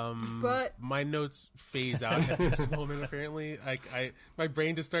 But my notes phase out at this moment. Apparently, my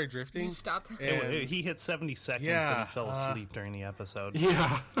brain just started drifting. You stopped. He hit 70 seconds and fell asleep during the episode.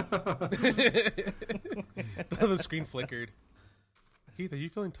 Yeah, the screen flickered. Keith, are you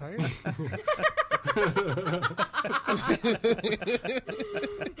feeling tired?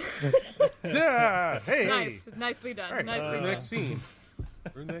 Yeah. Hey. Nicely done. Right, nicely done. Next scene.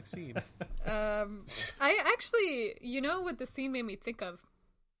 We're in the next scene. I actually, you know what the scene made me think of?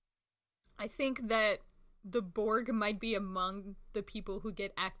 I think that the Borg might be among the people who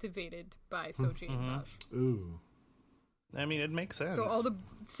get activated by Soji and Dash. Ooh. I mean, it makes sense.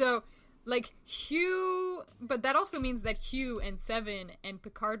 So like Hugh, but that also means that Hugh and Seven and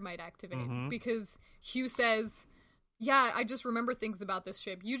Picard might activate because Hugh says, "Yeah, I just remember things about this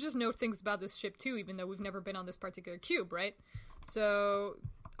ship. You just know things about this ship too, even though we've never been on this particular cube, right?" So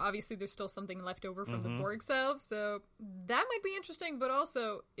obviously there's still something left over from the Borg selves, so that might be interesting. But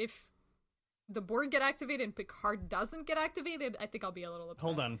also, if the Borg get activated and Picard doesn't get activated, I think I'll be a little upset.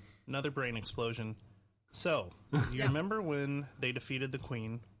 Hold on, another brain explosion. So, you remember when they defeated the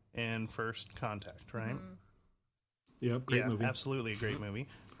Queen in First Contact, right? Yep, great movie. Absolutely a great movie.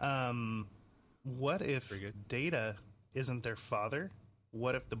 What if Data isn't their father?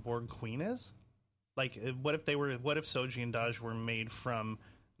 What if the Borg Queen is? Like, what if Soji and Daj were made from,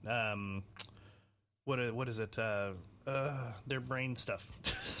 what is it? Their brain stuff,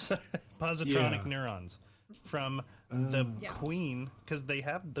 positronic neurons from the Queen, because they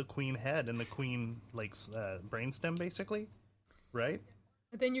have the Queen head and the Queen brainstem, basically, right?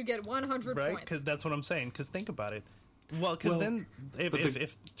 Then you get 100 right? points. Because that's what I'm saying. Because think about it. Well, because then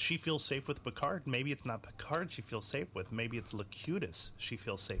if she feels safe with Picard, maybe it's not Picard she feels safe with. Maybe it's Locutus she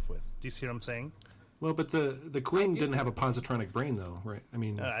feels safe with. Do you see what I'm saying? Well, but the Queen didn't have a positronic brain, though, right? I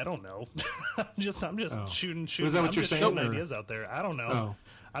mean, I don't know. I'm just shooting. Is that what you're saying? Ideas out there. I don't know.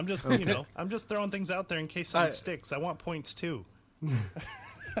 I'm just, I'm just throwing things out there in case something sticks. I want points too.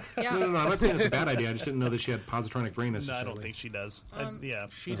 Yeah. No, I'm not saying it's a bad idea. I just didn't know that she had positronic brain No, I necessarily. don't think she does.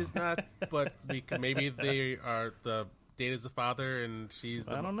 She does not, but maybe they are the Data's the father, and she's.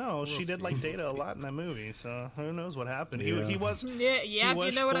 I don't know. She did like Data a lot in that movie, so who knows what happened? Yeah. He was. Yeah, He was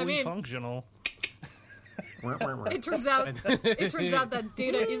you know what I fully mean. functional. It turns out that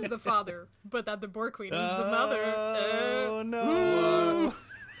Data is the father, but that the Borg Queen is the mother. Oh no!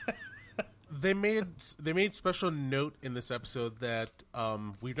 They made special note in this episode that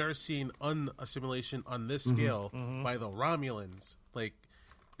we've never seen assimilation on this scale by the Romulans. Like,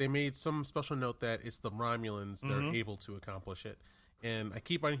 they made some special note that it's the Romulans that are able to accomplish it. And I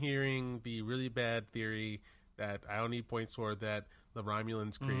keep on hearing the really bad theory that I don't need points for, that the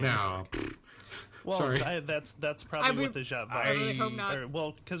Romulans created. No. Well, Sorry. that's probably what the I Javash. really hope not.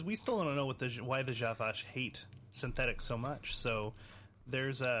 Well, because we still don't know why the Javash hate synthetics so much. So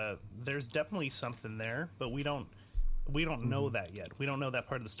there's definitely something there, but we don't know that yet. We don't know that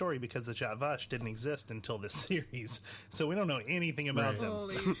part of the story because the Javash didn't exist until this series, so we don't know anything about them.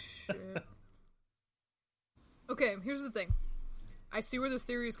 Holy shit. Okay, here's the thing. I see where this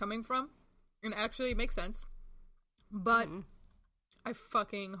theory is coming from, and actually it makes sense. But I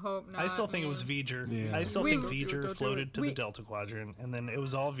fucking hope not. I still think it was man. V'ger. Yeah. I still We- think V'ger don't do floated it. to We- the Delta Quadrant, and then it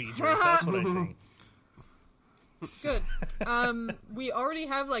was all V'ger. That's what I think. Good. We already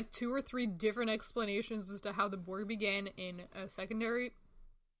have like 2 or 3 different explanations as to how the Borg began in a secondary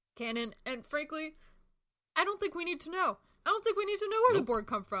canon, and frankly, I don't think we need to know. I don't think we need to know where the Borg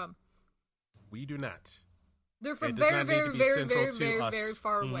come from. We do not. They're from It does very, not need very, to be very, central very, to very, us. very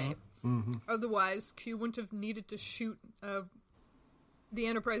far away. Otherwise, Q wouldn't have needed to shoot the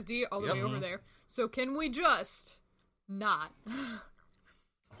Enterprise D all the way over there. So can we just not?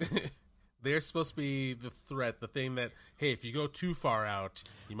 They're supposed to be the threat, the thing that, hey, if you go too far out,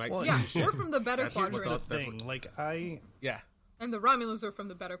 you might see Yeah, some shit. we're from the better That's what quadrant, the- Thing like I and the Romulans are from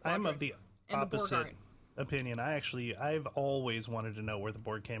the better quadrant. I'm of the and the Borg opposite aren't. opinion. I've always wanted to know where the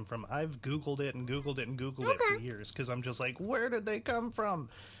Borg came from. I've Googled it and Googled it and Googled it for Okay. years because I'm just like, where did they come from?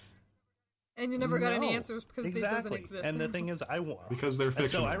 And you never got any No, answers because exactly. it doesn't exist. And the thing is, I want Because they're So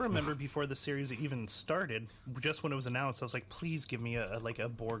fictional. I remember before the series even started, just when it was announced, I was like, please give me a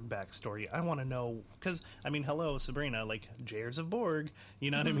Borg backstory. I want to know, because I mean, hello, Sabrina, like Jayers of Borg. You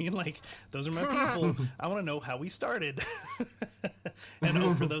know what I mean? Like those are my people. I want to know how we started.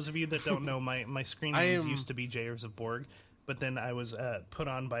 And for those of you that don't know, my screen names used to be Jayers of Borg, but then I was put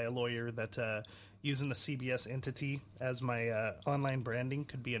on by a lawyer that using the CBS entity as my online branding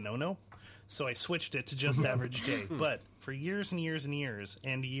could be a no-no. So I switched it to just Average J. But for years and years and years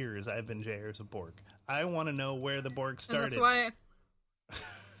and years, I've been Jayers of Borg. I want to know where the Borg And started. that's why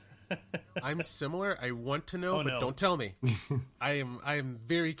I'm similar. I want to know, Oh, but no. don't tell me. I am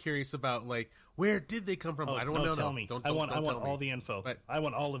very curious about, like, where did they come from? Oh, I don't no, know. tell me. Don't, I want tell all me. the info. But- I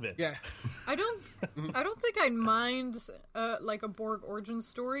want all of it. Yeah. I don't think I'd mind like a Borg origin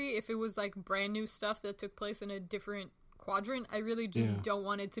story if it was like brand new stuff that took place in a different quadrant. I really just don't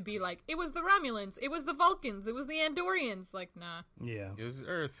want it to be like it was the Romulans, it was the Vulcans, it was the Andorians. Like nah, Yeah. It was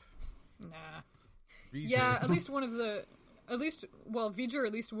Earth. nah. Region. Yeah, at least one of the V'ger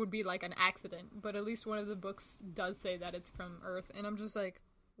at least would be like an accident, but at least one of the books does say that it's from Earth, and I'm just like,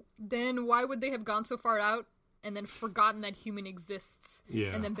 then why would they have gone so far out and then forgotten that human exists,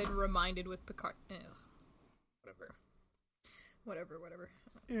 Yeah. and then been reminded with Picard? Whatever.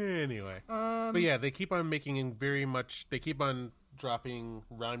 Anyway. But yeah, they keep on making they keep on dropping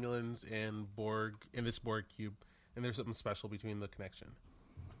Romulans and Borg in this Borg cube, and there's something special between the connection.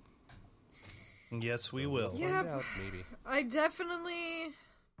 Yes, we will. Yeah. Find out, maybe. I definitely.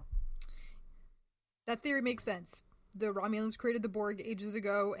 That theory makes sense. The Romulans created the Borg ages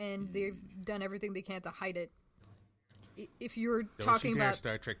ago, and they've done everything they can to hide it. If you're Don't talking you dare, about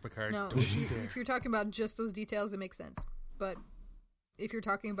Star Trek Picard. no, Don't you dare. if you're talking about just those details, it makes sense. But if you're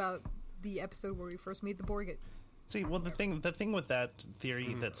talking about the episode where we first meet the Borg, See, well, the thing with that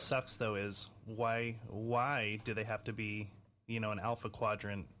theory that sucks though is why do they have to be an Alpha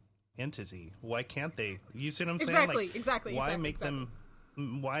Quadrant entity? Why can't they? You see what I'm saying? Exactly. Why make them?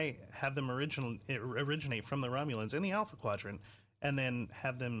 Why have them originate from the Romulans in the Alpha Quadrant, and then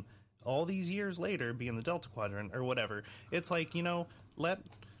have them all these years later be in the Delta Quadrant or whatever? It's like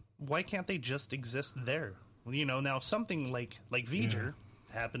why can't they just exist there? Now if something like V'ger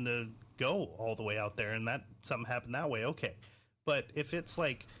happened to go all the way out there, and that something happened that way, okay. But if it's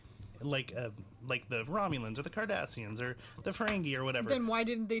like the Romulans or the Cardassians or the Ferengi or whatever, then why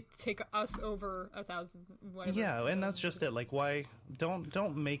didn't they take us over 1,000? Whatever. yeah, and that's just it. Like, why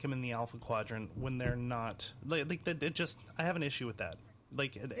don't make them in the Alpha Quadrant when they're not it just? I have an issue with that.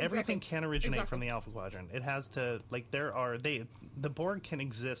 Like everything can originate from Exactly. the Alpha Quadrant. It has to the Borg can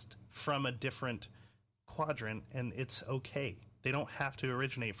exist from a different quadrant, and it's okay. They don't have to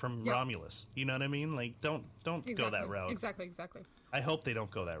originate from Yeah. Romulus. You know what I mean? Like don't go that route. Exactly. I hope they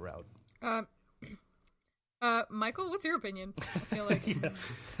don't go that route. Michael, what's your opinion? I feel like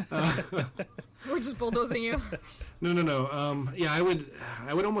we're just bulldozing you. No. Yeah, I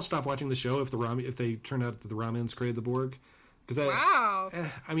would almost stop watching the show if they turned out that the Romulans created the Borg. Because Wow.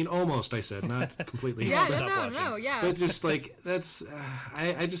 I mean, almost. I said, not completely. Yeah, Stop watching. no, yeah. But just like that's,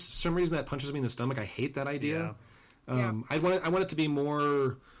 I just for some reason that punches me in the stomach. I hate that idea. Yeah. I want it to be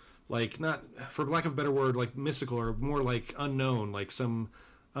more like, not for lack of a better word, like mystical, or more like unknown, like some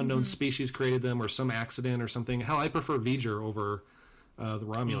unknown species created them, or some accident or something. Hell, I prefer V'ger over the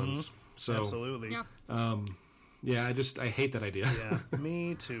Romulans. So Absolutely. Yeah. yeah, I hate that idea. Yeah,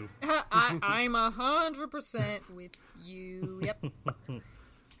 me too. I'm 100% with you. Yep.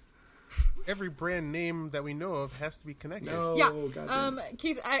 Every brand name that we know of has to be connected. No, Yeah. goddamn.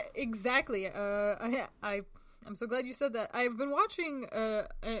 Keith, exactly. I'm so glad you said that. I've been watching,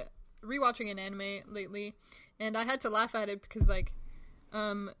 rewatching an anime lately, and I had to laugh at it because, like,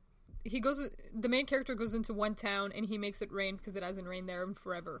 the main character goes into one town and he makes it rain because it hasn't rained there in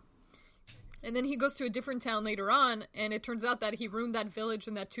forever. And then he goes to a different town later on, and it turns out that he ruined that village,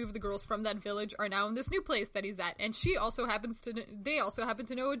 and that two of the girls from that village are now in this new place that he's at. And they also happen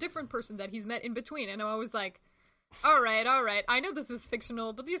to know a different person that he's met in between. And I'm always like, all right. I know this is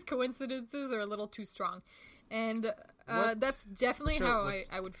fictional, but these coincidences are a little too strong. And that's definitely how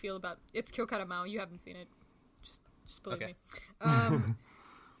I would feel about it's Kyokaramao. You haven't seen it. Just believe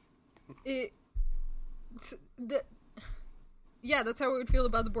me. Yeah, that's how I would feel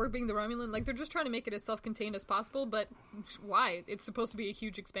about the Borg being the Romulan. Like, they're just trying to make it as self-contained as possible, but why? It's supposed to be a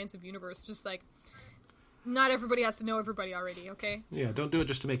huge, expansive universe. Just, like, not everybody has to know everybody already, okay? Yeah, don't do it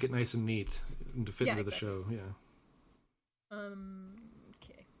just to make it nice and neat and to fit into the exactly. show. Yeah.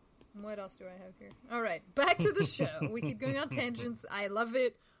 Okay. What else do I have here? All right, back to the show. We keep going on tangents. I love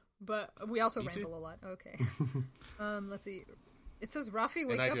it, but we also ramble a lot. Okay. Let's see. It says Rafi,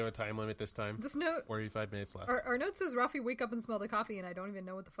 wake And I up. do have a time limit this time. This note, 45 minutes left. our note says Rafi, wake up and smell the coffee, and I don't even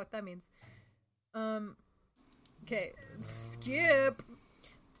know what the fuck that means. Okay, skip.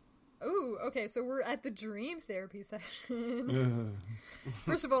 Ooh, okay, so we're at the dream therapy session.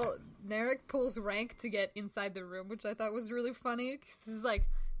 First of all, Narek pulls rank to get inside the room, which I thought was really funny, because he's, like,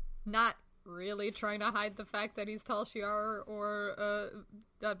 not really trying to hide the fact that he's Tal Shiar or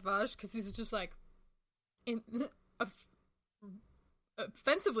Vaj, because he's just, like,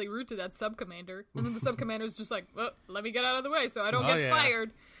 offensively rude to that sub-commander, and then the sub-commander's just like, well, let me get out of the way so I don't get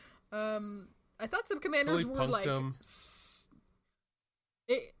fired. I thought sub-commanders Totally were punked like him.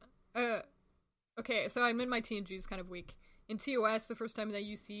 Okay, so I admit my TNG is kind of weak. In TOS, the first time that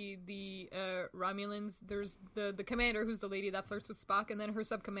you see the Romulans, there's the commander, who's the lady that flirts with Spock, and then her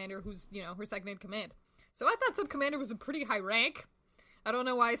sub-commander, who's, you know, her second in command. So I thought sub-commander was a pretty high rank. I don't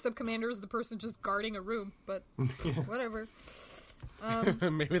know why sub-commander is the person just guarding a room, but whatever.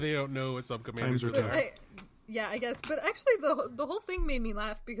 Maybe they don't know what Times sub-commanders are are tough. there. Yeah, I guess. But actually, the whole thing made me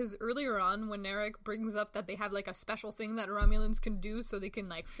laugh, because earlier on, when Narek brings up that they have, like, a special thing that Romulans can do so they can,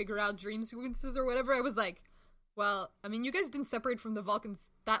 like, figure out dream sequences or whatever, I was like, well, I mean, you guys didn't separate from the Vulcans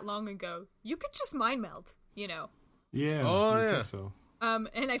that long ago. You could just mind meld, you know? Yeah. Oh, I yeah. think so.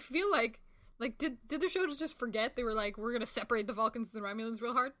 And I feel like, did the show just forget? They were like, we're gonna separate the Vulcans and the Romulans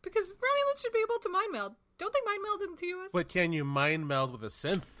real hard? Because Romulans should be able to mind meld. Don't they mind meld in TOS? But can you mind meld with a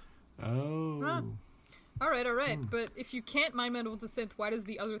synth? Oh. Huh. All right. But if you can't mind meld with the synth, why does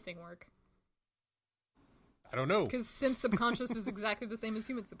the other thing work? I don't know. Because synth subconscious is exactly the same as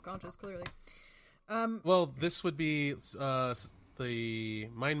human subconscious, clearly. Well, this would be the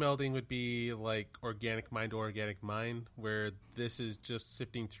mind melding would be like organic mind to organic mind, where this is just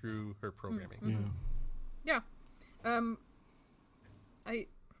sifting through her programming. Yeah.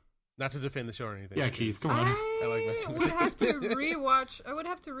 Not to defend the show or anything. Yeah, Keith, come on. I like myself. would have to rewatch. I would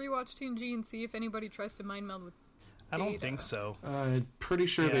have to rewatch TNG and see if anybody tries to mind meld with. I don't Data. think so. Pretty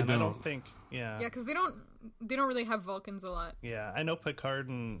sure Yeah, they and don't. I don't think. Yeah. Yeah, because they don't really have Vulcans a lot. Yeah, I know Picard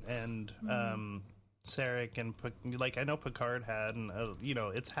and Sarek and like I know Picard had, and you know,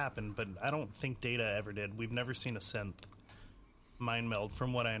 it's happened, but I don't think Data ever did. We've never seen a synth mind meld,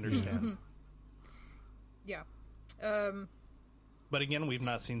 from what I understand. Yeah. But again, we've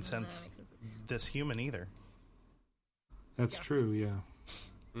not seen that synths makes sense. this human either. That's true, yeah.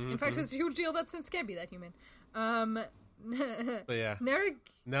 In fact, it's a huge deal that since can't be that human. But yeah, Narek.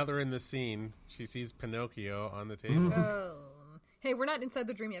 now they're in the scene. She sees Pinocchio on the table. Hey, we're not inside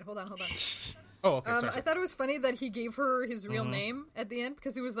the dream yet. Hold on. Oh, okay. Sorry. I thought it was funny that he gave her his real name at the end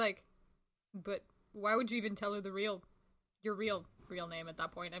because he was like, "But why would you even tell her your real name at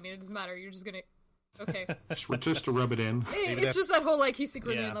that point? I mean, it doesn't matter. You're just gonna." Okay. Just to rub it in. It's just that whole like he's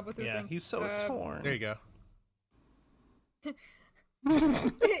secretly in love with her yeah, thing. he's so torn. There you go.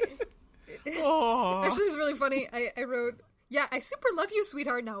 Actually, it's really funny. I wrote, "Yeah, I super love you,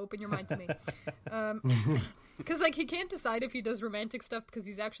 sweetheart. Now open your mind to me." Because like he can't decide if he does romantic stuff because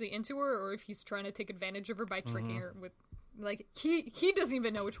he's actually into her or if he's trying to take advantage of her by tricking her with like he doesn't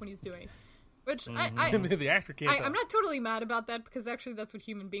even know which one he's doing. Which The actor can't. I'm not totally mad about that because actually that's what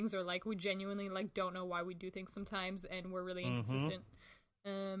human beings are like. We genuinely like don't know why we do things sometimes, and we're really inconsistent.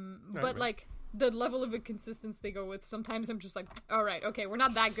 But like the level of inconsistency they go with, sometimes I'm just like, all right, okay, we're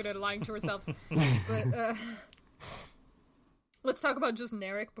not that good at lying to ourselves. But let's talk about just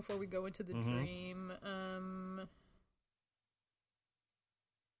Narek before we go into the dream.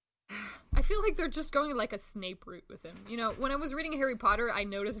 I feel like they're just going like a Snape route with him. You know, when I was reading Harry Potter, I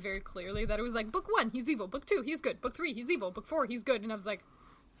noticed very clearly that it was like, book 1, he's evil. Book 2, he's good. Book 3, he's evil. Book 4, he's good. And I was like,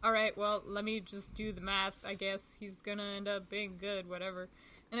 all right, well, let me just do the math. I guess he's gonna end up being good, whatever.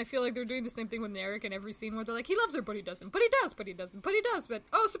 And I feel like they're doing the same thing with Narek in every scene where they're like, he loves her, but he doesn't. But he does, but he doesn't. But he does, but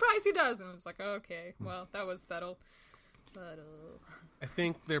oh, surprise, he does. And I was like, okay, well, that was subtle. I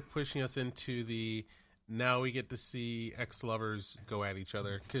think they're pushing us into the now we get to see ex-lovers go at each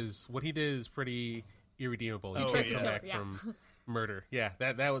other because what he did is pretty irredeemable. He tried to come back from murder. Yeah,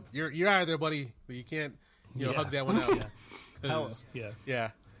 that was you're out of there, buddy. But you can't hug that one out. Yeah.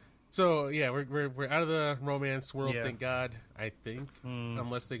 So yeah, we're out of the romance world. Thank God. I think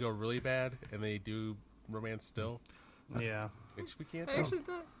unless they go really bad and they do romance still. Yeah, which we can't. I actually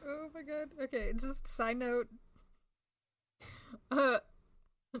thought, oh my god. Okay, just side note.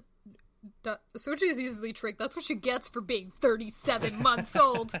 Soji is easily tricked. That's what she gets for being 37 months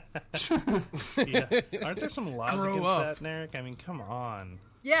old. Yeah. Aren't there some laws against that, Narek? I mean, come on.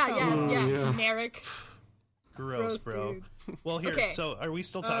 Yeah, Narek. Gross, bro. Dude. Well, here. Okay. So, are we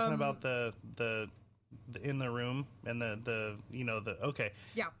still talking about the in the room and the okay?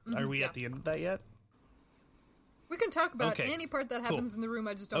 Yeah. Are we at the end of that yet? We can talk about any part that happens in the room.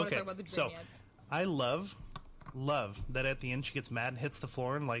 I just don't want to talk about the dream yet. I love that at the end she gets mad and hits the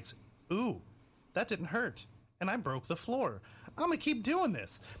floor and likes, ooh, that didn't hurt. And I broke the floor. I'm gonna keep doing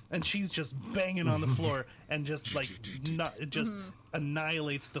this. And she's just banging on the floor and just like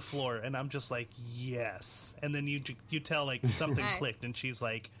annihilates the floor. And I'm just like, yes. And then you tell like something clicked and she's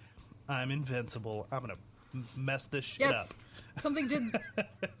like, I'm invincible. I'm gonna mess this shit up. Something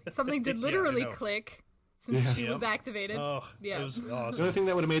did literally click. Since she was activated. Oh, yeah. It was awesome. The only thing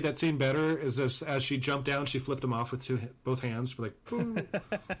that would have made that scene better is as she jumped down, she flipped him off with both hands. Like,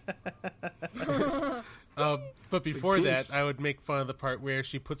 but before that, I would make fun of the part where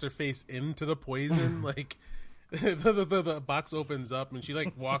she puts her face into the poison. Like, the box opens up and she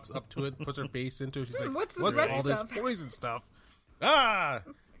like walks up to it, puts her face into it. She's like, what's all this poison stuff? Ah!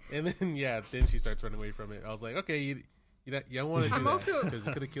 And then, then she starts running away from it. I was like, okay, you don't want to do I'm that also because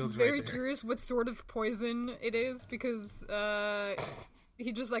it could have killed you very right there. curious what sort of poison it is because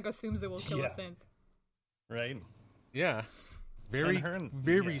he just like assumes it will kill a synth. Right? Yeah.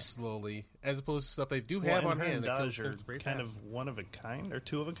 Very slowly, as opposed to stuff they do have on hand that kills synths very kind fast. of one of a kind or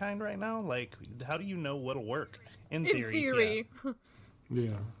two of a kind right now. Like, how do you know what'll work? In theory.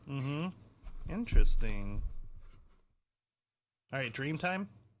 Yeah. Mm-hmm. Interesting. All right, dream time?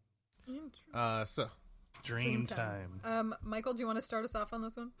 Dream time. Michael, do you want to start us off on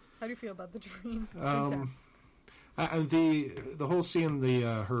this one? How do you feel about the dream? The whole seeing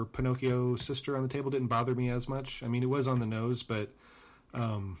her Pinocchio sister on the table didn't bother me as much. I mean, it was on the nose, but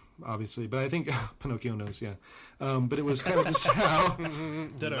obviously, but I think Pinocchio knows, yeah. But it was kind of just how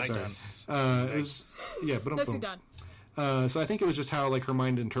nice. It was, but nicely done. So I think it was just how like her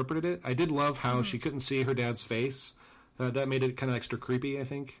mind interpreted it. I did love how she couldn't see her dad's face. That made it kind of extra creepy, I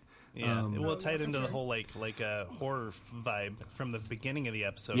think. Yeah, it tied into the whole like a horror vibe from the beginning of the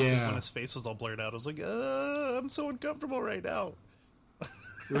episode. Yeah, when his face was all blurred out, I was like, I'm so uncomfortable right now.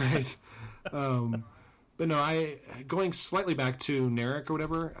 Right. But no, going slightly back to Narek or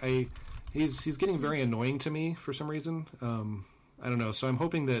whatever. He's getting very annoying to me for some reason. I don't know. So I'm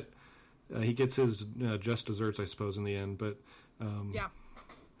hoping that he gets his just desserts, I suppose, in the end. But I don't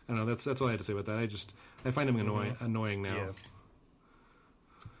know. That's all I had to say about that. I find him annoying now. Yeah.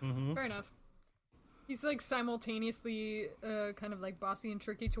 Fair enough. He's like simultaneously kind of like bossy and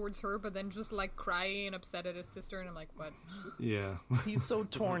tricky towards her, but then just like crying and upset at his sister, and I'm like, what? Yeah. He's so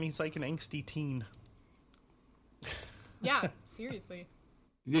torn. He's like an angsty teen. Yeah, seriously.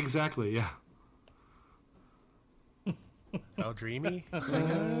 Exactly, yeah. How dreamy?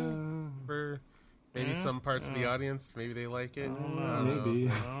 Maybe some parts of the audience, maybe they like it. Maybe.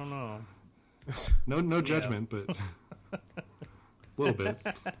 I don't know. No judgment, but a little bit.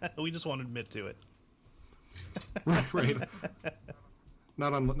 We just won't admit to it. Right.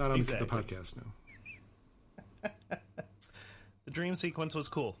 Not on Exactly. the podcast, no. The dream sequence was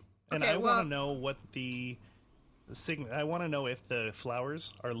cool, and Okay, I well- want to know what I want to know if the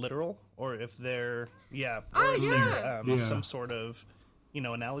flowers are literal or if they're Yeah. some sort of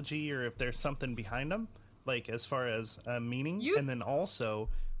analogy, or if there's something behind them, like as far as meaning. And then also,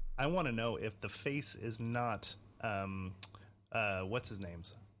 I want to know if the face is not what's his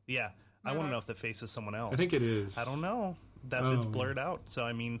name's. Yeah, I want to know if the face is someone else. I think it is. I don't know. It's blurred out. So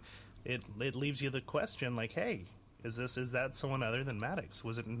I mean, it leaves you the question like, hey, is that someone other than Maddox?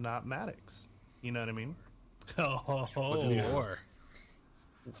 Was it not Maddox? You know what I mean? Or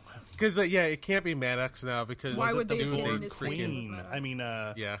because it can't be Maddox now because Why would they dude, have given they his face freaking was Maddox? I mean,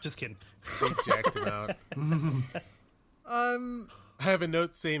 Yeah. just kidding. they jacked him out. I have a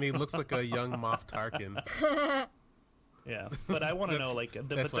note saying he looks like a young Moff Tarkin. Yeah, but I want to know, like, that's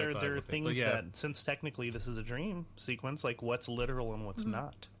but what I there thought are with it. things But yeah. that, since technically this is a dream sequence, like what's literal and what's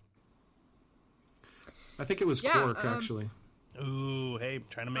not. I think it was Yeah, Quark, actually. Ooh, hey,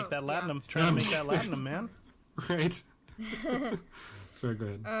 trying to make Oh, that yeah. latinum, trying to make that latinum, man. Right? Sorry, go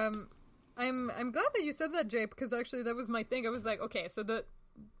ahead. I'm glad that you said that, Jay, because actually that was my thing. I was like, okay, so the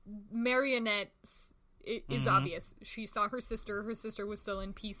marionette is obvious. She saw her sister. Her sister was still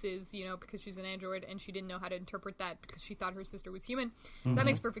in pieces, because she's an android, and she didn't know how to interpret that because she thought her sister was human. That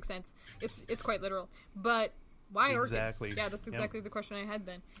makes perfect sense. It's quite literal. But why Exactly. orchids? Yeah, that's exactly the question I had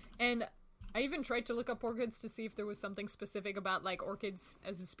then. And I even tried to look up orchids to see if there was something specific about, like, orchids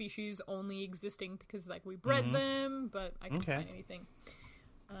as a species only existing because, like, we bred them, but I couldn't find anything.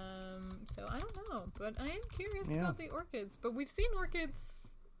 So I don't know, but I am curious about the orchids. But we've seen orchids,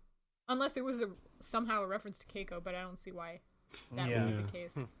 unless it was somehow a reference to Keiko, but I don't see why that would be the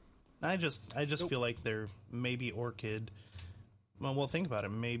case. I just feel like there maybe orchid. Well, think about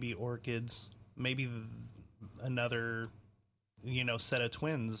it. Maybe orchids. Maybe another, set of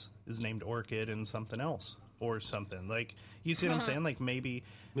twins is named Orchid and something else or something. Like, you see what I'm saying? Like maybe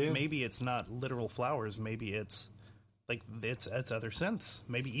it's not literal flowers. Maybe it's like it's other synths.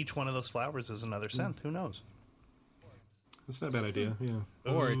 Maybe each one of those flowers is another synth. Who knows? That's not a bad idea, yeah.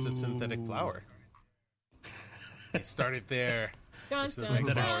 Or it's a synthetic flower. He started there. Dun, This is dun, like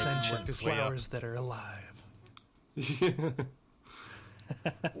That are flowers dun. and sentient worked his way up. flowers that are alive.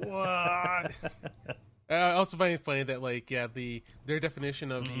 What? I also find it funny that, like, their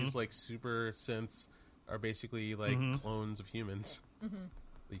definition of these, like, super synths are basically, like, clones of humans.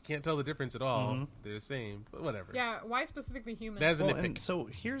 You can't tell the difference at all. They're the same, but whatever. Yeah, why specifically humans? That's a Well, nitpick. and so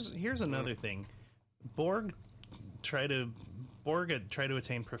here's another thing. Borg try to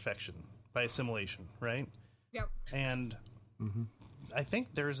attain perfection by assimilation, right? Yep. And I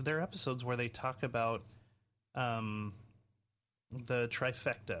think there are episodes where they talk about the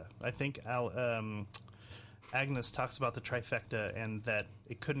trifecta. I think Agnes talks about the trifecta and that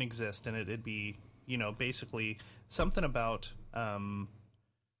it couldn't exist, and it'd be basically something about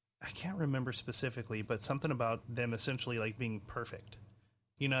I can't remember specifically, but something about them essentially like being perfect.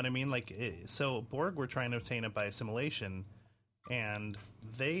 You know what I mean? Like, so Borg were trying to attain it by assimilation, and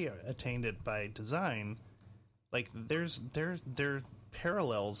they attained it by design. Like, there are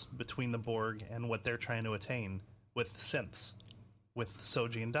parallels between the Borg and what they're trying to attain with synths, with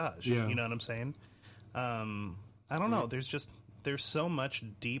Soji and Daj. Yeah. You know what I'm saying? I don't know. There's so much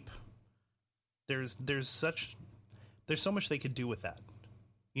deep. There's so much they could do with that.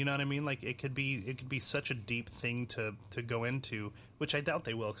 You know what I mean? Like, it could be such a deep thing to go into, which I doubt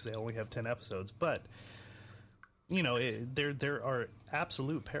they will because they only have 10 episodes. But there are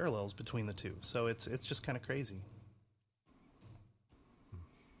absolute parallels between the two, so it's just kind of crazy.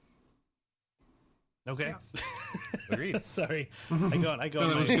 Okay, Agreed. sorry, I go on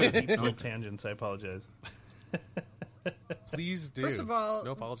my deep little tangents. I apologize. Please do. First of all-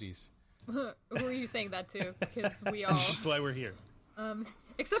 no apologies. Who are you saying that to? Because we all, That's why we're here.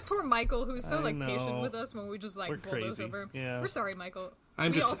 except poor Michael, who's so I patient know. with us when we just We're bulldoze crazy. over him. Yeah. We're sorry, Michael.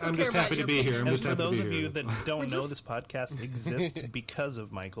 I'm We just also I'm care just about happy to your be here. I'm opinion. And just for happy to those be of here. you that That's don't know, just- this podcast exists because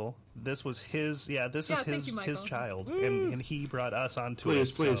of Michael. This was his. Yeah, this Yeah, is thank his you, Michael. his child, and he brought us onto Please,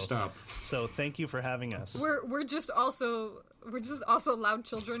 it. please so, stop. So thank you for having us. We're just also loud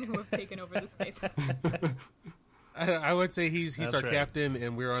children who have taken over the space. I would say he's That's our right. captain,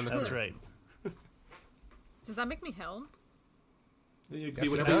 and we're on the That's crew. right. Does that make me hell? You can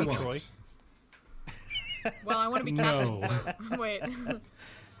Yes, be it whatever you does. want. Troy. Well, I want to be No. captain. So, wait.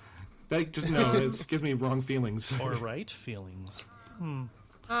 That just no, it gives me wrong feelings. Or right feelings.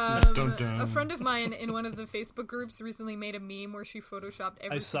 Dun, dun. A friend of mine in one of the Facebook groups recently made a meme where she photoshopped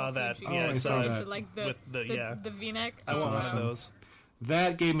every I saw single that. suit Yeah, I she saw put that. into, like the With the V-neck. I want one of awesome. those.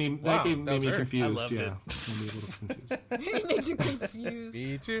 That gave me Wow, made that was me her. confused. I loved yeah, it. made me a little confused. It made you confused.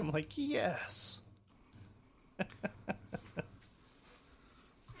 Me too. I'm like, yes.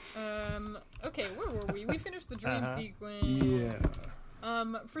 Okay, where were we? We finished the dream sequence.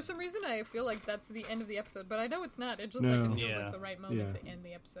 Yeah. For some reason, I feel like that's the end of the episode, but I know it's not. It just like it feels Yeah. like the right moment Yeah. to end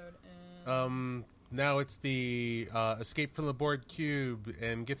the episode. Now it's the escape from the Borg cube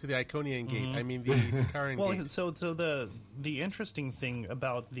and get to the Iconian gate. I mean the Sakaran Well, gate. so the interesting thing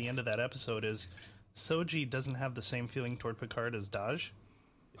about the end of that episode is Soji doesn't have the same feeling toward Picard as Daj,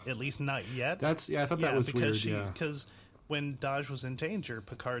 at least not yet. That's I thought that was because weird. because when Daj was in danger,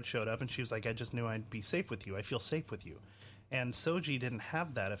 Picard showed up and she was like, "I just knew I'd be safe with you. I feel safe with you." And Soji didn't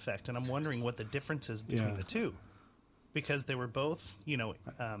have that effect, and I'm wondering what the difference is between Yeah. the two, because they were both,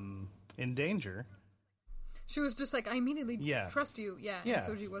 in danger. She was just like, I immediately Yeah. trust you. Yeah, Yeah.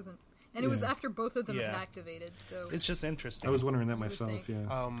 and Soji wasn't. And it was Yeah. after both of them had Yeah. activative, so It's just interesting. I was wondering that You would myself. think.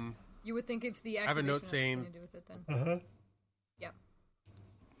 Yeah. you would think if the have a activation note has saying- something to do with it, then. Yeah.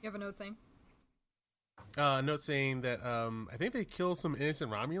 You have a note saying? Note saying that I think they kill some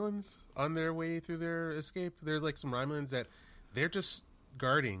innocent Romulans on their way through their escape. There's like some Romulans that they're just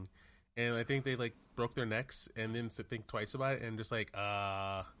guarding, and I think they like broke their necks and didn't think twice about it, and just like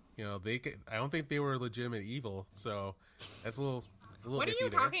I don't think they were legitimate evil. So that's a little. What are iffy you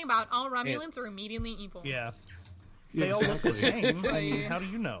there. talking about? All Romulans are immediately evil. Yeah. Yeah, They all look the exactly. same. I mean, how do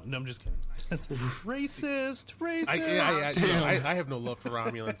you know? No, I'm just kidding. Racist. I have no love for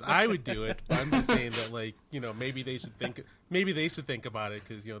Romulans. I would do it, but I'm just saying that, like, maybe they should think about it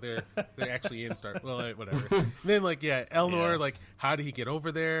because they're actually in Star. Well, whatever. And then Elnor, Yeah. like, how did he get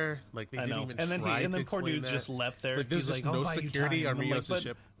over there? Like, they I didn't know. even And then try and to then poor explain dude's that. just left there. Like, there's He's just like, no "Oh, why are you security tying on him?" I'm like, Rios' "But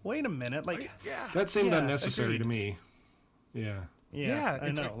ship. Wait a minute, like, That seemed Yeah, unnecessary agreed. to me. Yeah. yeah, I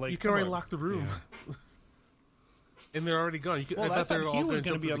it's know. like, Like, you can come already on. look the room. And they're already gone. Well, I they thought were all Hugh was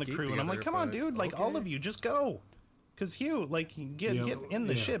gonna going to jump be through on the gate crew, and I'm like, together, come on, but dude, like, all okay. of you, just go. Because Hugh, like, get in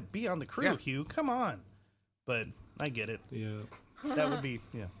the Yeah. ship, be on the crew, Yeah. Hugh, come on. But I get it. Yeah. That would be,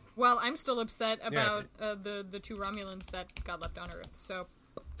 yeah. Well, I'm still upset about the two Romulans that got left on Earth. So,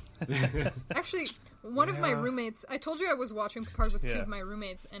 actually, one of my Yeah. roommates. I told you I was watching Picard with two Yeah. of my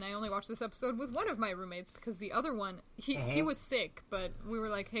roommates, and I only watched this episode with one of my roommates because the other one he was sick. But we were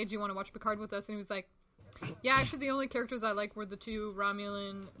like, "Hey, do you want to watch Picard with us?" And he was like, "Yeah, actually, the only characters I like were the two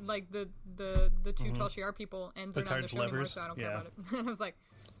Romulan, like the two Tal Shiar people, and they're Picard's not in the show anymore, levers, so I don't yeah. care about it." And I was like,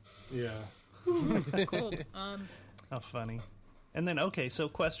 Yeah. "Cold." How funny. And then, okay, so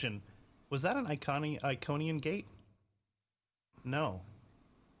question. Was that an Iconian gate? No.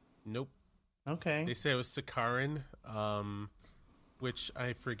 Nope. Okay. They say it was Sakaran, which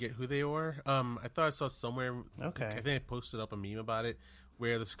I forget who they were. I thought I saw somewhere. Okay. I think I posted up a meme about it,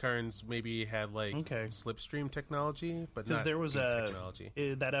 where the Sakarans maybe had like Okay. slipstream technology, but Because not there was deep a technology.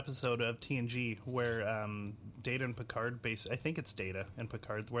 that episode of TNG where Data and Picard I think it's Data and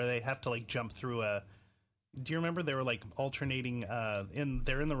Picard where they have to like jump through a. Do you remember they were like alternating?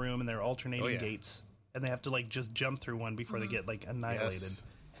 They're in the room and they're alternating Oh, yeah. gates, and they have to like just jump through one before they get like annihilated. Yes.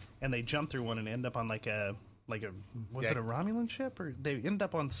 And they jump through one and end up on was Yeah. it a Romulan ship or they end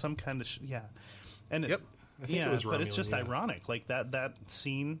up on some kind of yeah. And Yep. I think yeah, it was but it's Romulan, just yeah. ironic, like that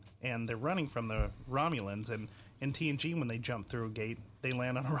scene, and they're running from the Romulans, and in TNG when they jump through a gate, they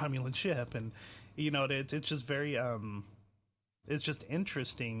land on a Romulan ship, and it's just very it's just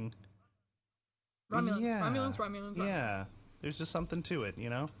interesting. Romulans, Yeah. Romulans. Yeah, there's just something to it,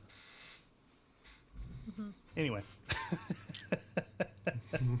 Anyway,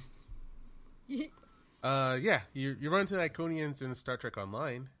 Yeah, you run into the Iconians in Star Trek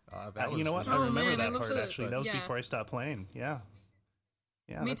Online. That was you know what? I Oh, remember man, I that love part the- actually. That was yeah. before I stopped playing. Yeah,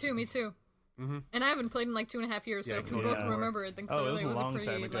 yeah. Me that's- too. Me too. Mm-hmm. And I haven't played in like 2.5 years, so Yeah, if we yeah. both remember it, then Oh, it was clearly a long pretty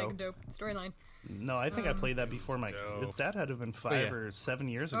time ago. like dope storyline. No, I think I played that before my. dope. That had to have been 5 yeah. or 7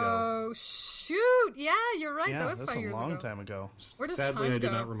 years ago. Oh shoot! Yeah, you're right. yeah, that was that's 5 a years long ago. time ago. Where does Sadly, time I do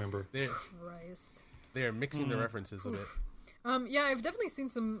go? not remember. Christ. They are mixing the references of it. Yeah, I've definitely seen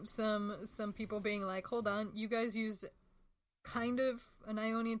some people being like, "Hold on, you guys used kind of an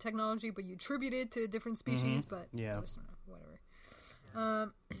Ionian technology, but you attributed to a different species." But Yeah. I just don't know,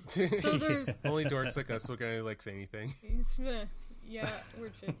 whatever. So there's Only dorks like us will gonna like say anything. yeah,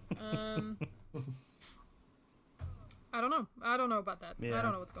 weird shit. I don't know about that. Yeah. I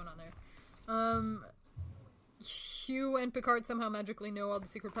don't know what's going on there. Hugh and Picard somehow magically know all the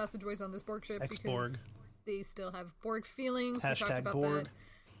secret passageways on this Borg ship Ex-Borg. because they still have Borg feelings. We talked Hashtag about Borg. that.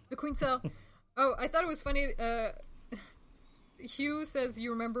 The Queen Cell. Oh, I thought it was funny. Hugh says,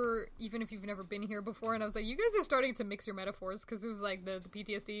 you remember even if you've never been here before, and I was like, you guys are starting to mix your metaphors, because it was like the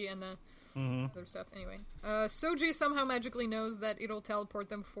PTSD and the other stuff. Anyway, Soji somehow magically knows that it'll teleport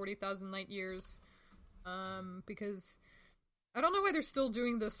them 40,000 light years, because I don't know why they're still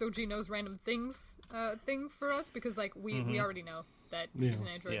doing the Soji knows random things thing for us, because like we already know that she's an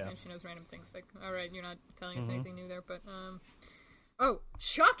android and she knows random things. Like, alright, you're not telling us anything new there, but oh,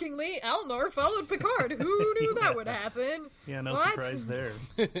 shockingly, Elnor followed Picard. Who knew that would happen? Yeah, no What? surprise there.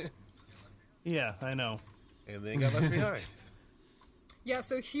 Yeah, I know. And they got left behind. Yeah,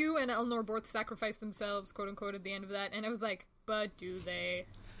 so Hugh and Elnor both sacrificed themselves, quote unquote, at the end of that, and I was like, but do they?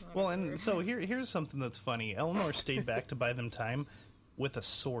 Well, and so here's something that's funny. Elnor stayed back to buy them time with a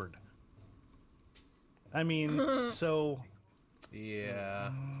sword. I mean, so...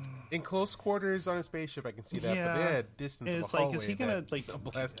 Yeah. In close quarters on a spaceship, I can see that, Yeah. but they had distance of a It's like, hallway is he gonna that like? a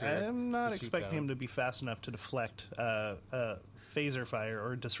blaster I'm not to shoot expecting down. him to be fast enough to deflect phaser fire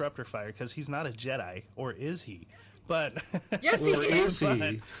or disruptor fire because he's not a Jedi, or is he? But Yes, he Or is. is but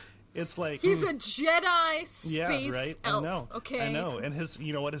he? it's like He's a Jedi space yeah, right. elf. I know. Okay. I know. And his,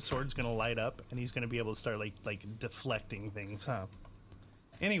 you know what? His sword's gonna light up, and he's gonna be able to start like deflecting things, huh?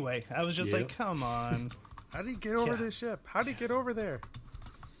 Anyway, I was just Yep. like, come on. How did he get over Yeah. this ship? How did he get over there?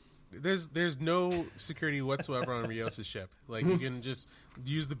 There's no security whatsoever on Rios' ship. Like, you can just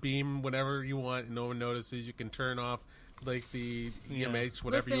use the beam whenever you want, and no one notices. You can turn off like the EMH,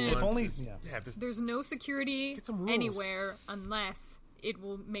 whatever Listen, you If want. only- Just- yeah. just- There's no security Get some rules. anywhere unless it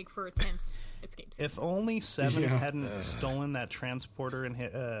will make for a tense escape scene. If only Seven Yeah. hadn't stolen that transporter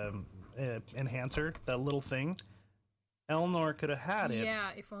enhancer, that little thing, Elnor could have had it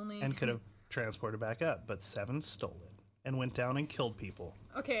Yeah, if only. and could have transported back up. But Seven stole it and went down and killed people.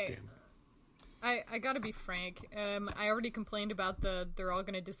 Okay. I gotta be frank. I already complained about they're all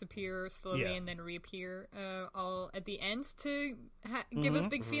gonna disappear slowly Yeah. and then reappear all at the end to give us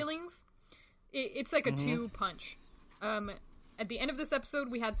big feelings. It's like a two punch. At the end of this episode,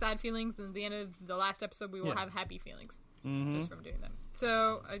 we had sad feelings, and at the end of the last episode, we will Yeah. have happy feelings just from doing them.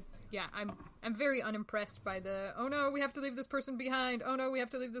 So yeah, I'm very unimpressed by the oh no, we have to leave this person behind. Oh no, we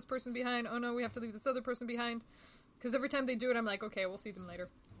have to leave this person behind. Oh no, we have to leave this other person behind. Because every time they do it, I'm like, okay, we'll see them later.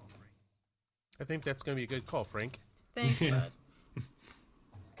 I think that's going to be a good call, Frank. Thanks, bud.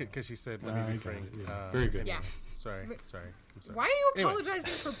 Because she said, let I me be got Frank. it, yeah. Very good. Yeah. Sorry. I'm sorry. Why are you Anyway.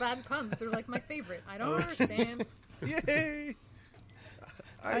 apologizing for bad puns? They're like my favorite. I don't understand. Yay!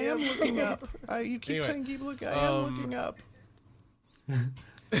 I am looking up. You keep Anyway, saying keep looking. I am looking up.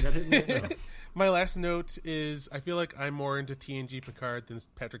 That hit me? No. My last note is I feel like I'm more into TNG Picard than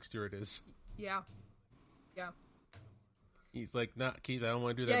Patrick Stewart is. Yeah. Yeah. He's like, not Keith, I don't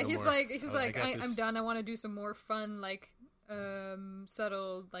want to do that Yeah, no he's more. like, I got I'm this. done. I want to do some more fun, like,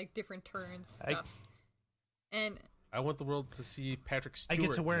 subtle, like, different turns stuff. And I want the world to see Patrick I Stewart.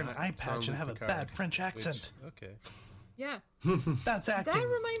 get to wear an not eye patch and Jean-Luc have a Picard, bad French which- accent. okay. yeah, That's acting. that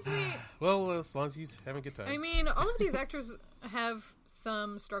reminds me. Well, as long as he's having a good time. I mean, all of these actors have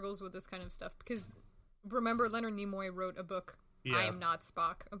some struggles with this kind of stuff because remember, Leonard Nimoy wrote a book. Yeah. I Am Not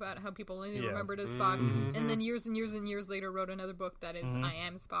Spock, about how people only Yeah. remembered as Spock, and then years and years and years later wrote another book that is I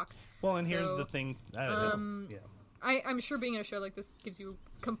Am Spock. Well, and here's So, the thing. I don't know. Yeah. I'm sure being in a show like this gives you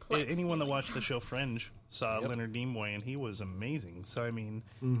complex. Anyone that feelings. watched the show Fringe saw Leonard Nimoy, and he was amazing. So I mean,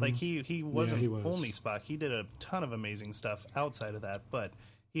 like he wasn't he was. only Spock. He did a ton of amazing stuff outside of that, but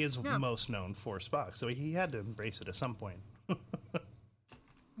he is Yeah. most known for Spock. So he had to embrace it at some point.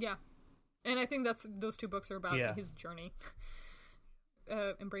 Yeah, and I think those two books are about Yeah. his journey,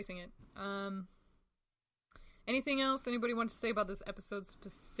 embracing it. Anything else anybody want to say about this episode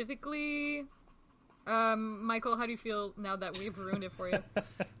specifically? Michael, how do you feel now that we've ruined it for you?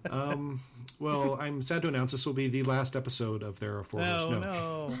 Well, I'm sad to announce this will be the last episode of There Are Four.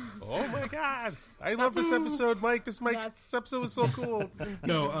 No. oh my god! I love this episode, Mike. This episode was so cool.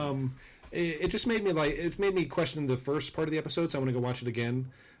 No, it just made me it made me question the first part of the episode, so I want to go watch it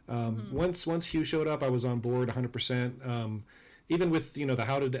again. Once Hugh showed up, I was on board 100%. Even with the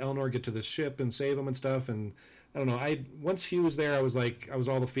how did Elnor get to the ship and save him and stuff, and I don't know. Once Hugh was there, I was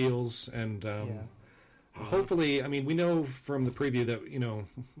all the feels, and hopefully, I mean, we know from the preview that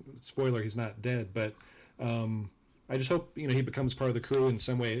spoiler, he's not dead, but I just hope he becomes part of the crew in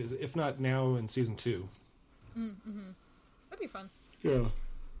some way, if not now in season 2. That'd be fun. Yeah.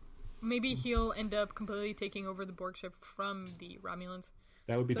 Maybe he'll end up completely taking over the Borg ship from the Romulans.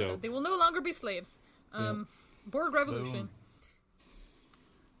 That would be So dope. they will no longer be slaves. Borg Revolution.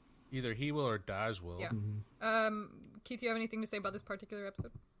 Either he will or Daj will. Yeah. Keith, you have anything to say about this particular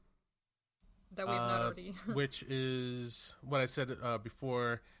episode? that we have not already. Which is what I said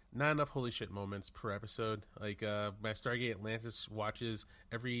before. Not enough holy shit moments per episode. Like my Stargate Atlantis watches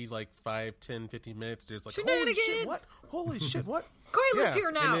every like 5, 10, 15 minutes. There's like holy shit, what? Holy shit, what? Koila's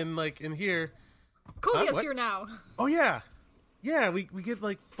here now. And then like in here, Kolya's here now. Oh yeah, yeah. We get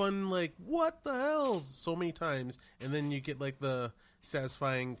like fun like what the hell so many times, and then you get like the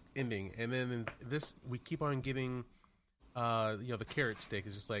satisfying ending, and then in this we keep on getting. The carrot stick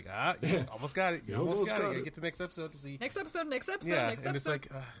is just like you almost got it. You almost got it. You get to the next episode to see. Next episode. Yeah, next and episode. it's like,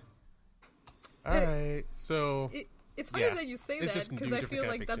 all right. So it's funny that you say it's that just because new I different feel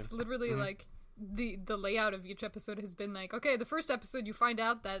kind like of that's fiction. literally like the layout of each episode has been like, okay, the first episode you find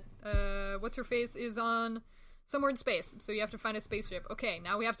out that what's her face is on somewhere in space, so you have to find a spaceship. Okay,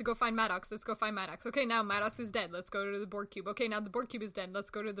 now we have to go find Maddox. Let's go find Maddox. Okay, now Maddox is dead. Let's go to the Borg cube. Okay, now the Borg cube is dead. Let's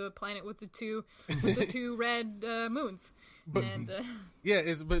go to the planet with the two red moons. But And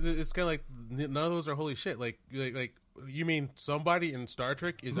it's kind of like none of those are holy shit. Like you mean somebody in Star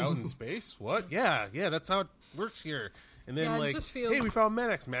Trek is out in space? What? Yeah, that's how it works here. And then Yeah, it like, just feels- hey, we found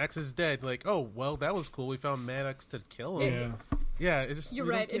Maddox. Maddox is dead. Like, oh well, that was cool. We found Maddox to kill him. Yeah. Yeah, it's just You're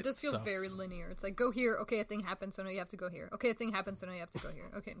we don't right. It get does feel stuff. very linear. It's like, go here. Okay, a thing happens, so now you have to go here. Okay, a thing happens, so now you have to go here.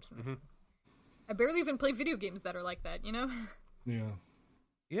 Okay, I barely even play video games that are like that, you know? Yeah.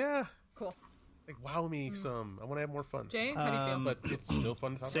 Yeah, Cool. like wow me some. I want to have more fun. Jay, how do you feel? But it's still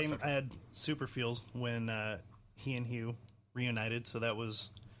fun to talk Same. about. I had super feels when he and Hugh reunited, so that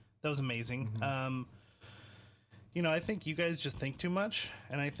was amazing. I think you guys just think too much,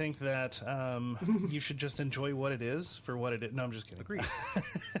 and I think that you should just enjoy what it is for what it is. No, I'm just kidding. Agreed.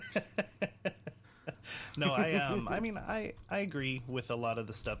 No, I agree with a lot of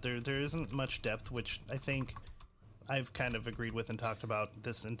the stuff. There isn't much depth, which I think I've kind of agreed with and talked about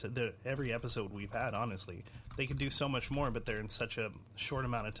this into every episode we've had. Honestly, they could do so much more, but they're in such a short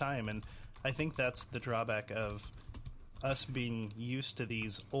amount of time, and I think that's the drawback of us being used to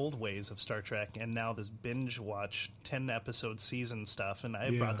these old ways of Star Trek, and now this binge watch 10-episode season stuff. And I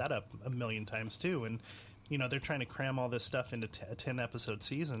brought that up a million times too. And they're trying to cram all this stuff into a 10-episode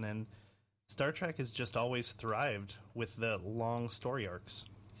season, and Star Trek has just always thrived with the long story arcs.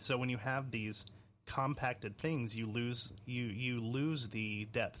 So when you have these compacted things, you lose the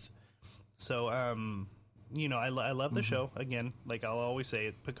depth. So I love the show. Again, like I'll always say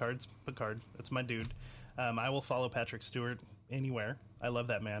it, Picard's Picard. That's my dude. I will follow Patrick Stewart anywhere. I love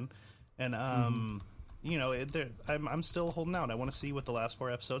that man. And I'm still holding out. I want to see what the last 4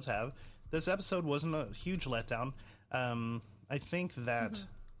 episodes have. This episode wasn't a huge letdown. I think that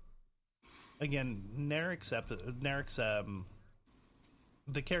again, Narek's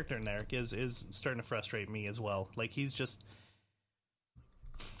the character Narek is starting to frustrate me as well. Like he's just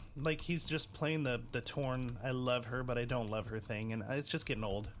playing the torn I love her but I don't love her thing, and it's just getting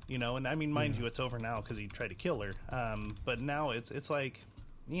old, and I mean, mind you, it's over now because he tried to kill her, but now it's like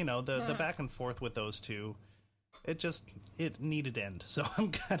the back and forth with those two, it needed to end. So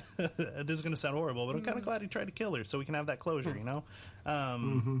I'm kind of this is going to sound horrible, but I'm kind of glad he tried to kill her so we can have that closure.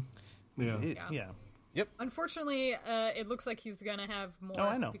 Yep. Unfortunately, it looks like he's gonna have more. Oh,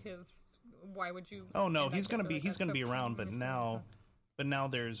 I know. Because why would you? Oh no, end he's up gonna with be like he's that? gonna be So around, but recently. now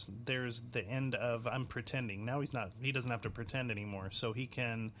there's the end of I'm pretending. Now he doesn't have to pretend anymore, so he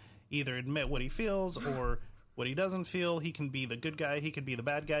can either admit what he feels or what he doesn't feel. He can be the good guy, he could be the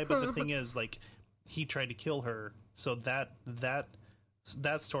bad guy, but the thing is, like, he tried to kill her, so that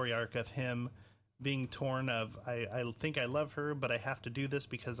story arc of him being torn of I think I love her, but I have to do this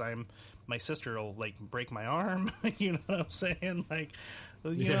because my sister will like break my arm. You know what I'm saying? Like,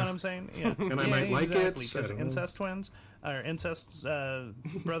 you know what I'm saying? Yeah, And I might like it, exactly, so I because don't know. incest twins or incest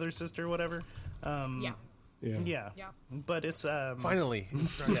brother sister whatever. Yeah. Yeah. Yeah. But it's Finally,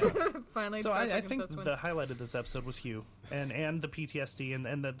 Finally. so Star I Trek think incest the twins. highlight of this episode was Hugh and the PTSD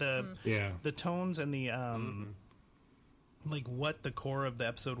and the tones and the like what the core of the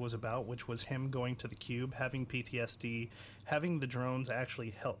episode was about, which was him going to the cube, having PTSD, having the drones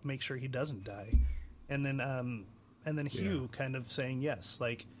actually help make sure he doesn't die, and then Hugh kind of saying yes,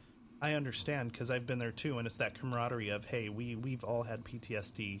 like, I understand because I've been there too, and it's that camaraderie of, hey, we've all had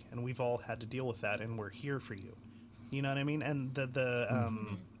PTSD and we've all had to deal with that, and we're here for you. You know what I mean? And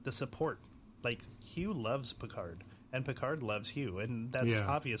the support, like, Hugh loves Picard and Picard loves Hugh, and that's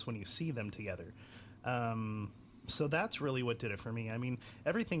obvious when you see them together. So that's really what did it for me. I mean,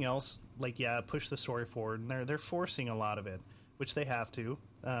 everything else, like, push the story forward, and they're forcing a lot of it, which they have to,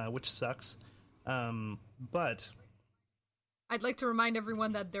 which sucks. But I'd like to remind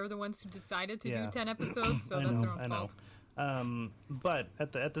everyone that they're the ones who decided to do 10 episodes, so I that's know, their own fault. But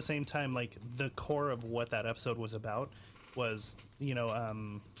at the same time, like, the core of what that episode was about was,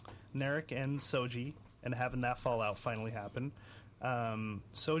 Narek and Soji, and having that fallout finally happen.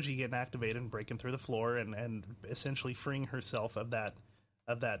 Soji getting activated and breaking through the floor, and essentially freeing herself of that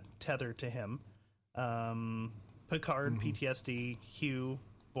tether to him. Picard, PTSD, Hugh,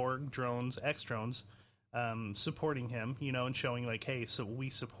 Borg, drones, X-drones, supporting him, and showing like, hey, so we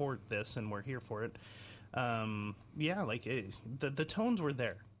support this and we're here for it. The tones were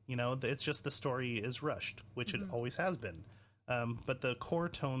there. It's just the story is rushed, which it always has been. But the core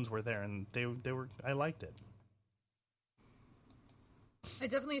tones were there, and they were. I liked it. I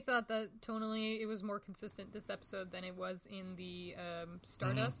definitely thought that tonally it was more consistent this episode than it was in the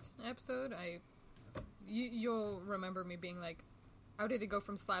Stardust episode. You'll remember me being like, how did it go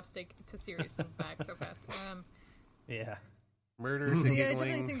from slapstick to serious back so fast? Yeah. Murder. So yeah, I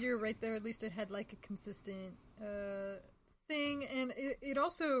definitely think you're right there. At least it had like a consistent thing, and it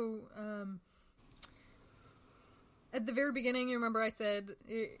also at the very beginning, you remember I said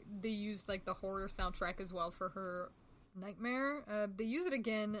they used like the horror soundtrack as well for her nightmare. They use it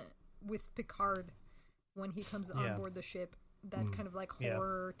again with Picard when he comes on board the ship. That kind of like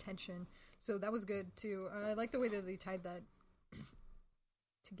horror tension. So that was good too. I like the way that they tied that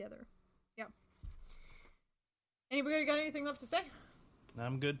together. Yeah. Anybody got anything left to say?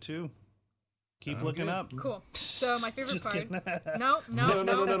 I'm good too. Keep looking good. up. Cool. So my favorite Just part. kidding. No. Hold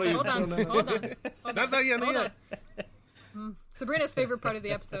on. Not yet. Sabrina's favorite part of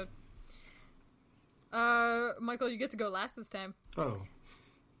the episode. Michael, you get to go last this time. Oh.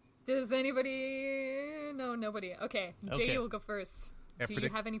 Does anybody? No, nobody. Okay, Jay will go first. Do you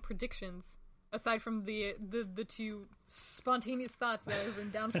have any predictions aside from the two spontaneous thoughts that I've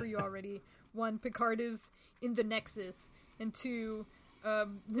written down for you already? One, Picard is in the Nexus, and two,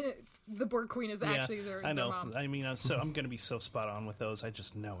 the Borg Queen is actually their mom. I mean, so I'm going to be so spot on with those. I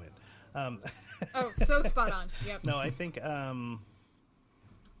just know it. So spot on. Yep. No, I think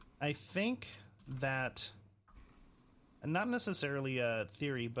that, not necessarily a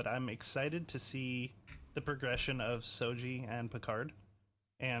theory, but I'm excited to see the progression of Soji and Picard,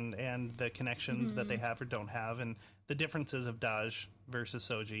 and the connections that they have or don't have, and the differences of Daj versus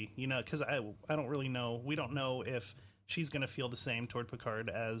Soji. Because I don't really know. We don't know if she's going to feel the same toward Picard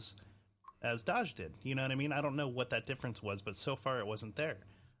as Daj did. You know what I mean? I don't know what that difference was, but so far it wasn't there.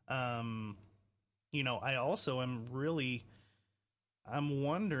 I also I'm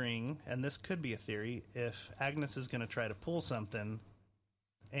wondering, and this could be a theory, if Agnes is going to try to pull something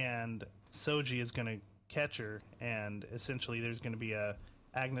and Soji is going to catch her, and essentially there's going to be a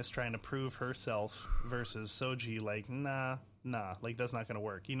Agnes trying to prove herself versus Soji like, nah, like that's not going to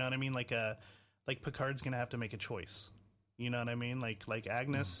work. You know what I mean? Like Picard's going to have to make a choice. You know what I mean? Like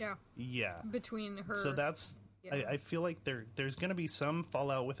Agnes. Yeah. Between her. So that's, I feel like there's going to be some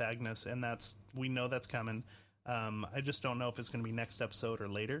fallout with Agnes, and we know that's coming. I just don't know if it's going to be next episode or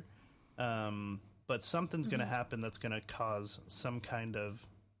later. But something's going to happen that's going to cause some kind of,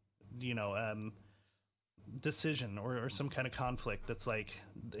 decision or some kind of conflict that's like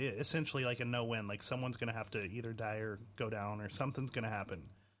essentially like a no-win. Like someone's going to have to either die or go down, or something's going to happen.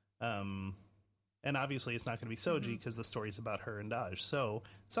 And obviously it's not going to be Soji because the story's about her and Daj. So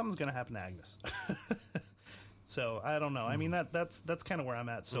something's going to happen to Agnes. So I don't know. I mean, that's kind of where I'm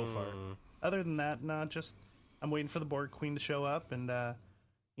at so far. Other than that, just I'm waiting for the Borg Queen to show up and,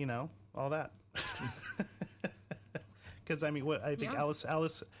 all that. Because, I mean, what I think Alice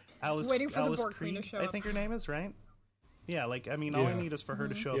waiting for Alice the Borg Creed, Queen to show I up. think her name is, right? Yeah, like, I mean, all I need is for her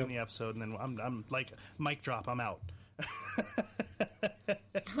to show up in the episode, and then I'm like, mic drop, I'm out.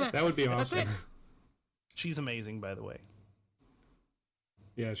 That would be awesome. That's it. She's amazing, by the way.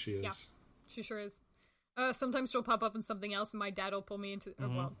 Yeah, she is. Yeah, she sure is. Sometimes she'll pop up in something else, and my dad will pull me into.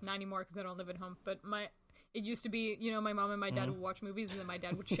 Well, not anymore because I don't live at home. But it used to be, my mom and my dad would watch movies, and then my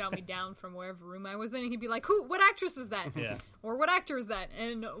dad would shout me down from wherever room I was in, and he'd be like, "What actress is that? Yeah. Or what actor is that?"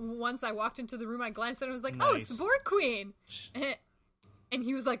 And once I walked into the room, I glanced at it and was like, Nice. "Oh, it's the Borg Queen," and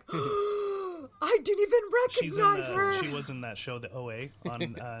he was like, "I didn't even recognize her." She was in that show, The OA,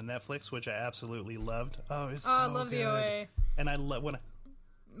 on Netflix, which I absolutely loved. Oh, it's I so love good. the OA. And I love when.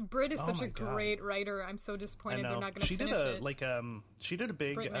 Britt is Oh such my a God. great writer. I'm so disappointed they're not going to She finish did it. she did a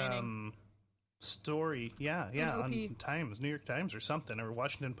big Britt Manning. story, on OP. New York Times or something, or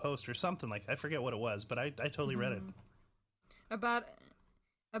Washington Post or something like. I forget what it was, but I totally read it. About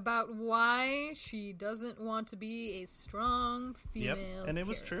why she doesn't want to be a strong female. Yep, and it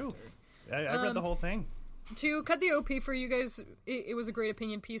was character. true. I read the whole thing. To cut the OP for you guys, it was a great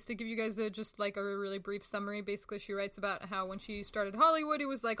opinion piece. To give you guys just like a really brief summary, basically she writes about how when she started Hollywood, it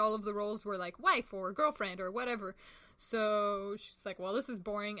was like all of the roles were like wife or girlfriend or whatever. So she's like, well, this is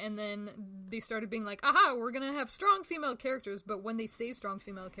boring. And then they started being like, aha, we're going to have strong female characters. But when they say strong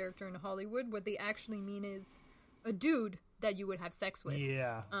female character in Hollywood, what they actually mean is a dude that you would have sex with.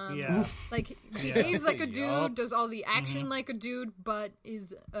 Yeah. Like, he Yeah. behaves like a dude, Yup. does all the action like a dude, but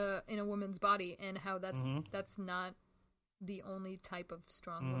is in a woman's body, and how that's not the only type of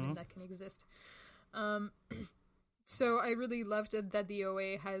strong woman that can exist. So I really loved it that the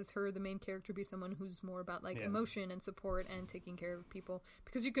OA has her, the main character, be someone who's more about, like, emotion and support and taking care of people,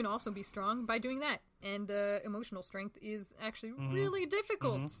 because you can also be strong by doing that, and emotional strength is actually really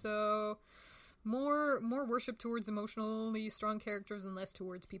difficult, so... More worship towards emotionally strong characters and less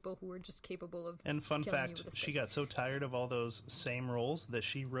towards people who are just capable of. And fun killing you fact, with a she stick. got so tired of all those same roles that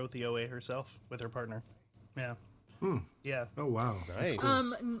she wrote the OA herself with her partner. Yeah. Yeah. Oh wow, Nice.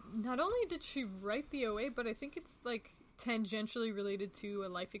 Not only did she write the OA, but I think it's like tangentially related to a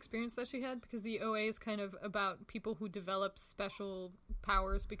life experience that she had, because the OA is kind of about people who develop special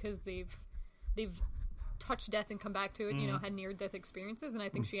powers because they've touched death and come back to it, you know, had near-death experiences, and I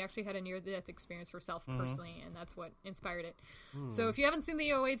think she actually had a near-death experience herself personally, and that's what inspired it. So if you haven't seen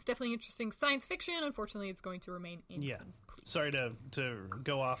the OA, it's definitely interesting science fiction. Unfortunately, it's going to remain incomplete. Sorry to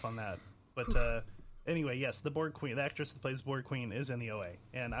go off on that, but anyway, yes, the Borg Queen, the actress that plays Borg Queen, is in the OA,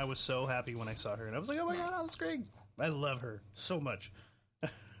 and I was so happy when I saw her, and I was like, oh my god, that's great. I love her so much.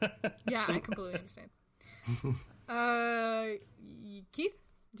 Yeah, I completely understand. Keith,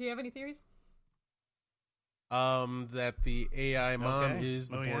 do you have any theories? That the AI mom Okay. is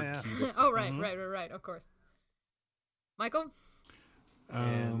the Oh, Borg yeah. cube. Oh, right, of course. Michael?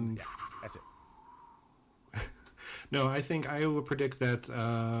 And yeah, that's it. No, I think I will predict that.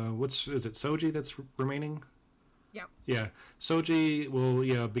 Is it Soji that's remaining? Yeah. Yeah, Soji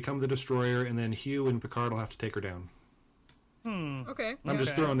will become the destroyer, and then Hugh and Picard will have to take her down. Okay. I'm yeah.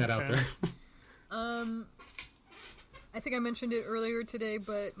 just throwing that out there. I think I mentioned it earlier today,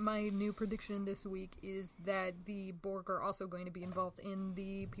 but my new prediction this week is that the Borg are also going to be involved in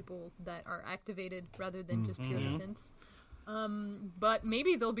the people that are activated rather than just pure synths. But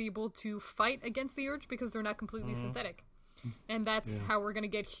maybe they'll be able to fight against the Urge because they're not completely synthetic. And that's how we're going to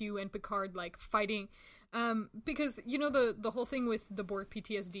get Hugh and Picard, like, fighting. Because, you know, the whole thing with the Borg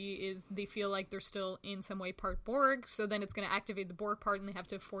PTSD is they feel like they're still in some way part Borg, so then it's going to activate the Borg part and they have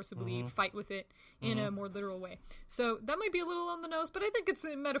to forcibly fight with it in a more literal way. So that might be a little on the nose, but I think it's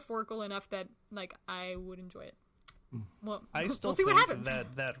metaphorical enough that, like, I would enjoy it. Well, I still we'll see think what happens.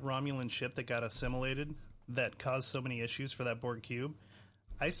 that Romulan ship that got assimilated, that caused so many issues for that Borg cube,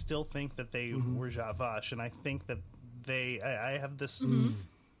 I still think that they were Zhat Vash, and I think that I have this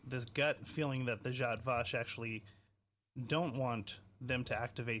this gut feeling that the Zhat Vash actually don't want them to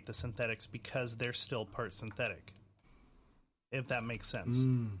activate the synthetics because they're still part synthetic. If that makes sense.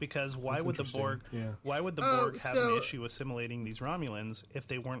 Because why That's would the interesting. Borg Yeah. why would the Borg have an issue assimilating these Romulans if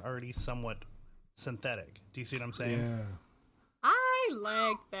they weren't already somewhat synthetic? Do you see what I'm saying? Yeah. I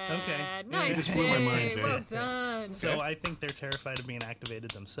like that. Okay. Nice. Just blew my mind, Jay. Jay. Well done. So I think they're terrified of being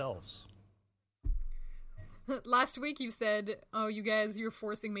activated themselves. Last week you said, "Oh, you guys, you're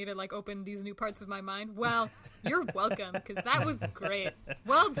forcing me to like open these new parts of my mind." Well, you're welcome because that was great.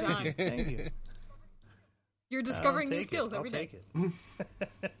 Well done. Thank you. You're discovering I'll new take skills it. every I'll day. take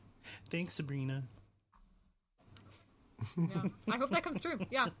it. Thanks, Sabrina. Yeah. I hope that comes true.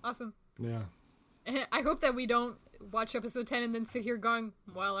 Yeah, awesome. Yeah. I hope that we don't watch episode 10 and then sit here going,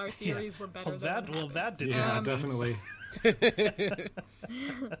 "Well, our theories were better than what happened." that didn't Yeah, happen. definitely.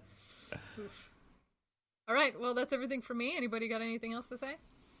 Oof. All right, well, that's everything for me. Anybody got anything else to say?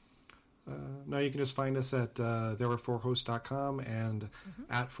 No, you can just find us at therewere4hosts.com and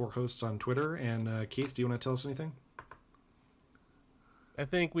at 4hosts on Twitter. And Keith, do you want to tell us anything? I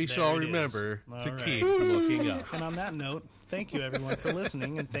think we should There all it is. remember All to right. keep looking up. And on that note, thank you everyone for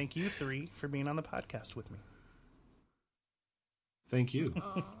listening, and thank you three for being on the podcast with me. Thank you.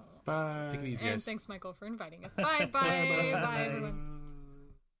 Bye. Take it easy, And guys. thanks, Michael, for inviting us. Bye, bye, bye, everyone.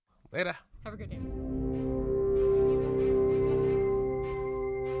 Later. Have a good day.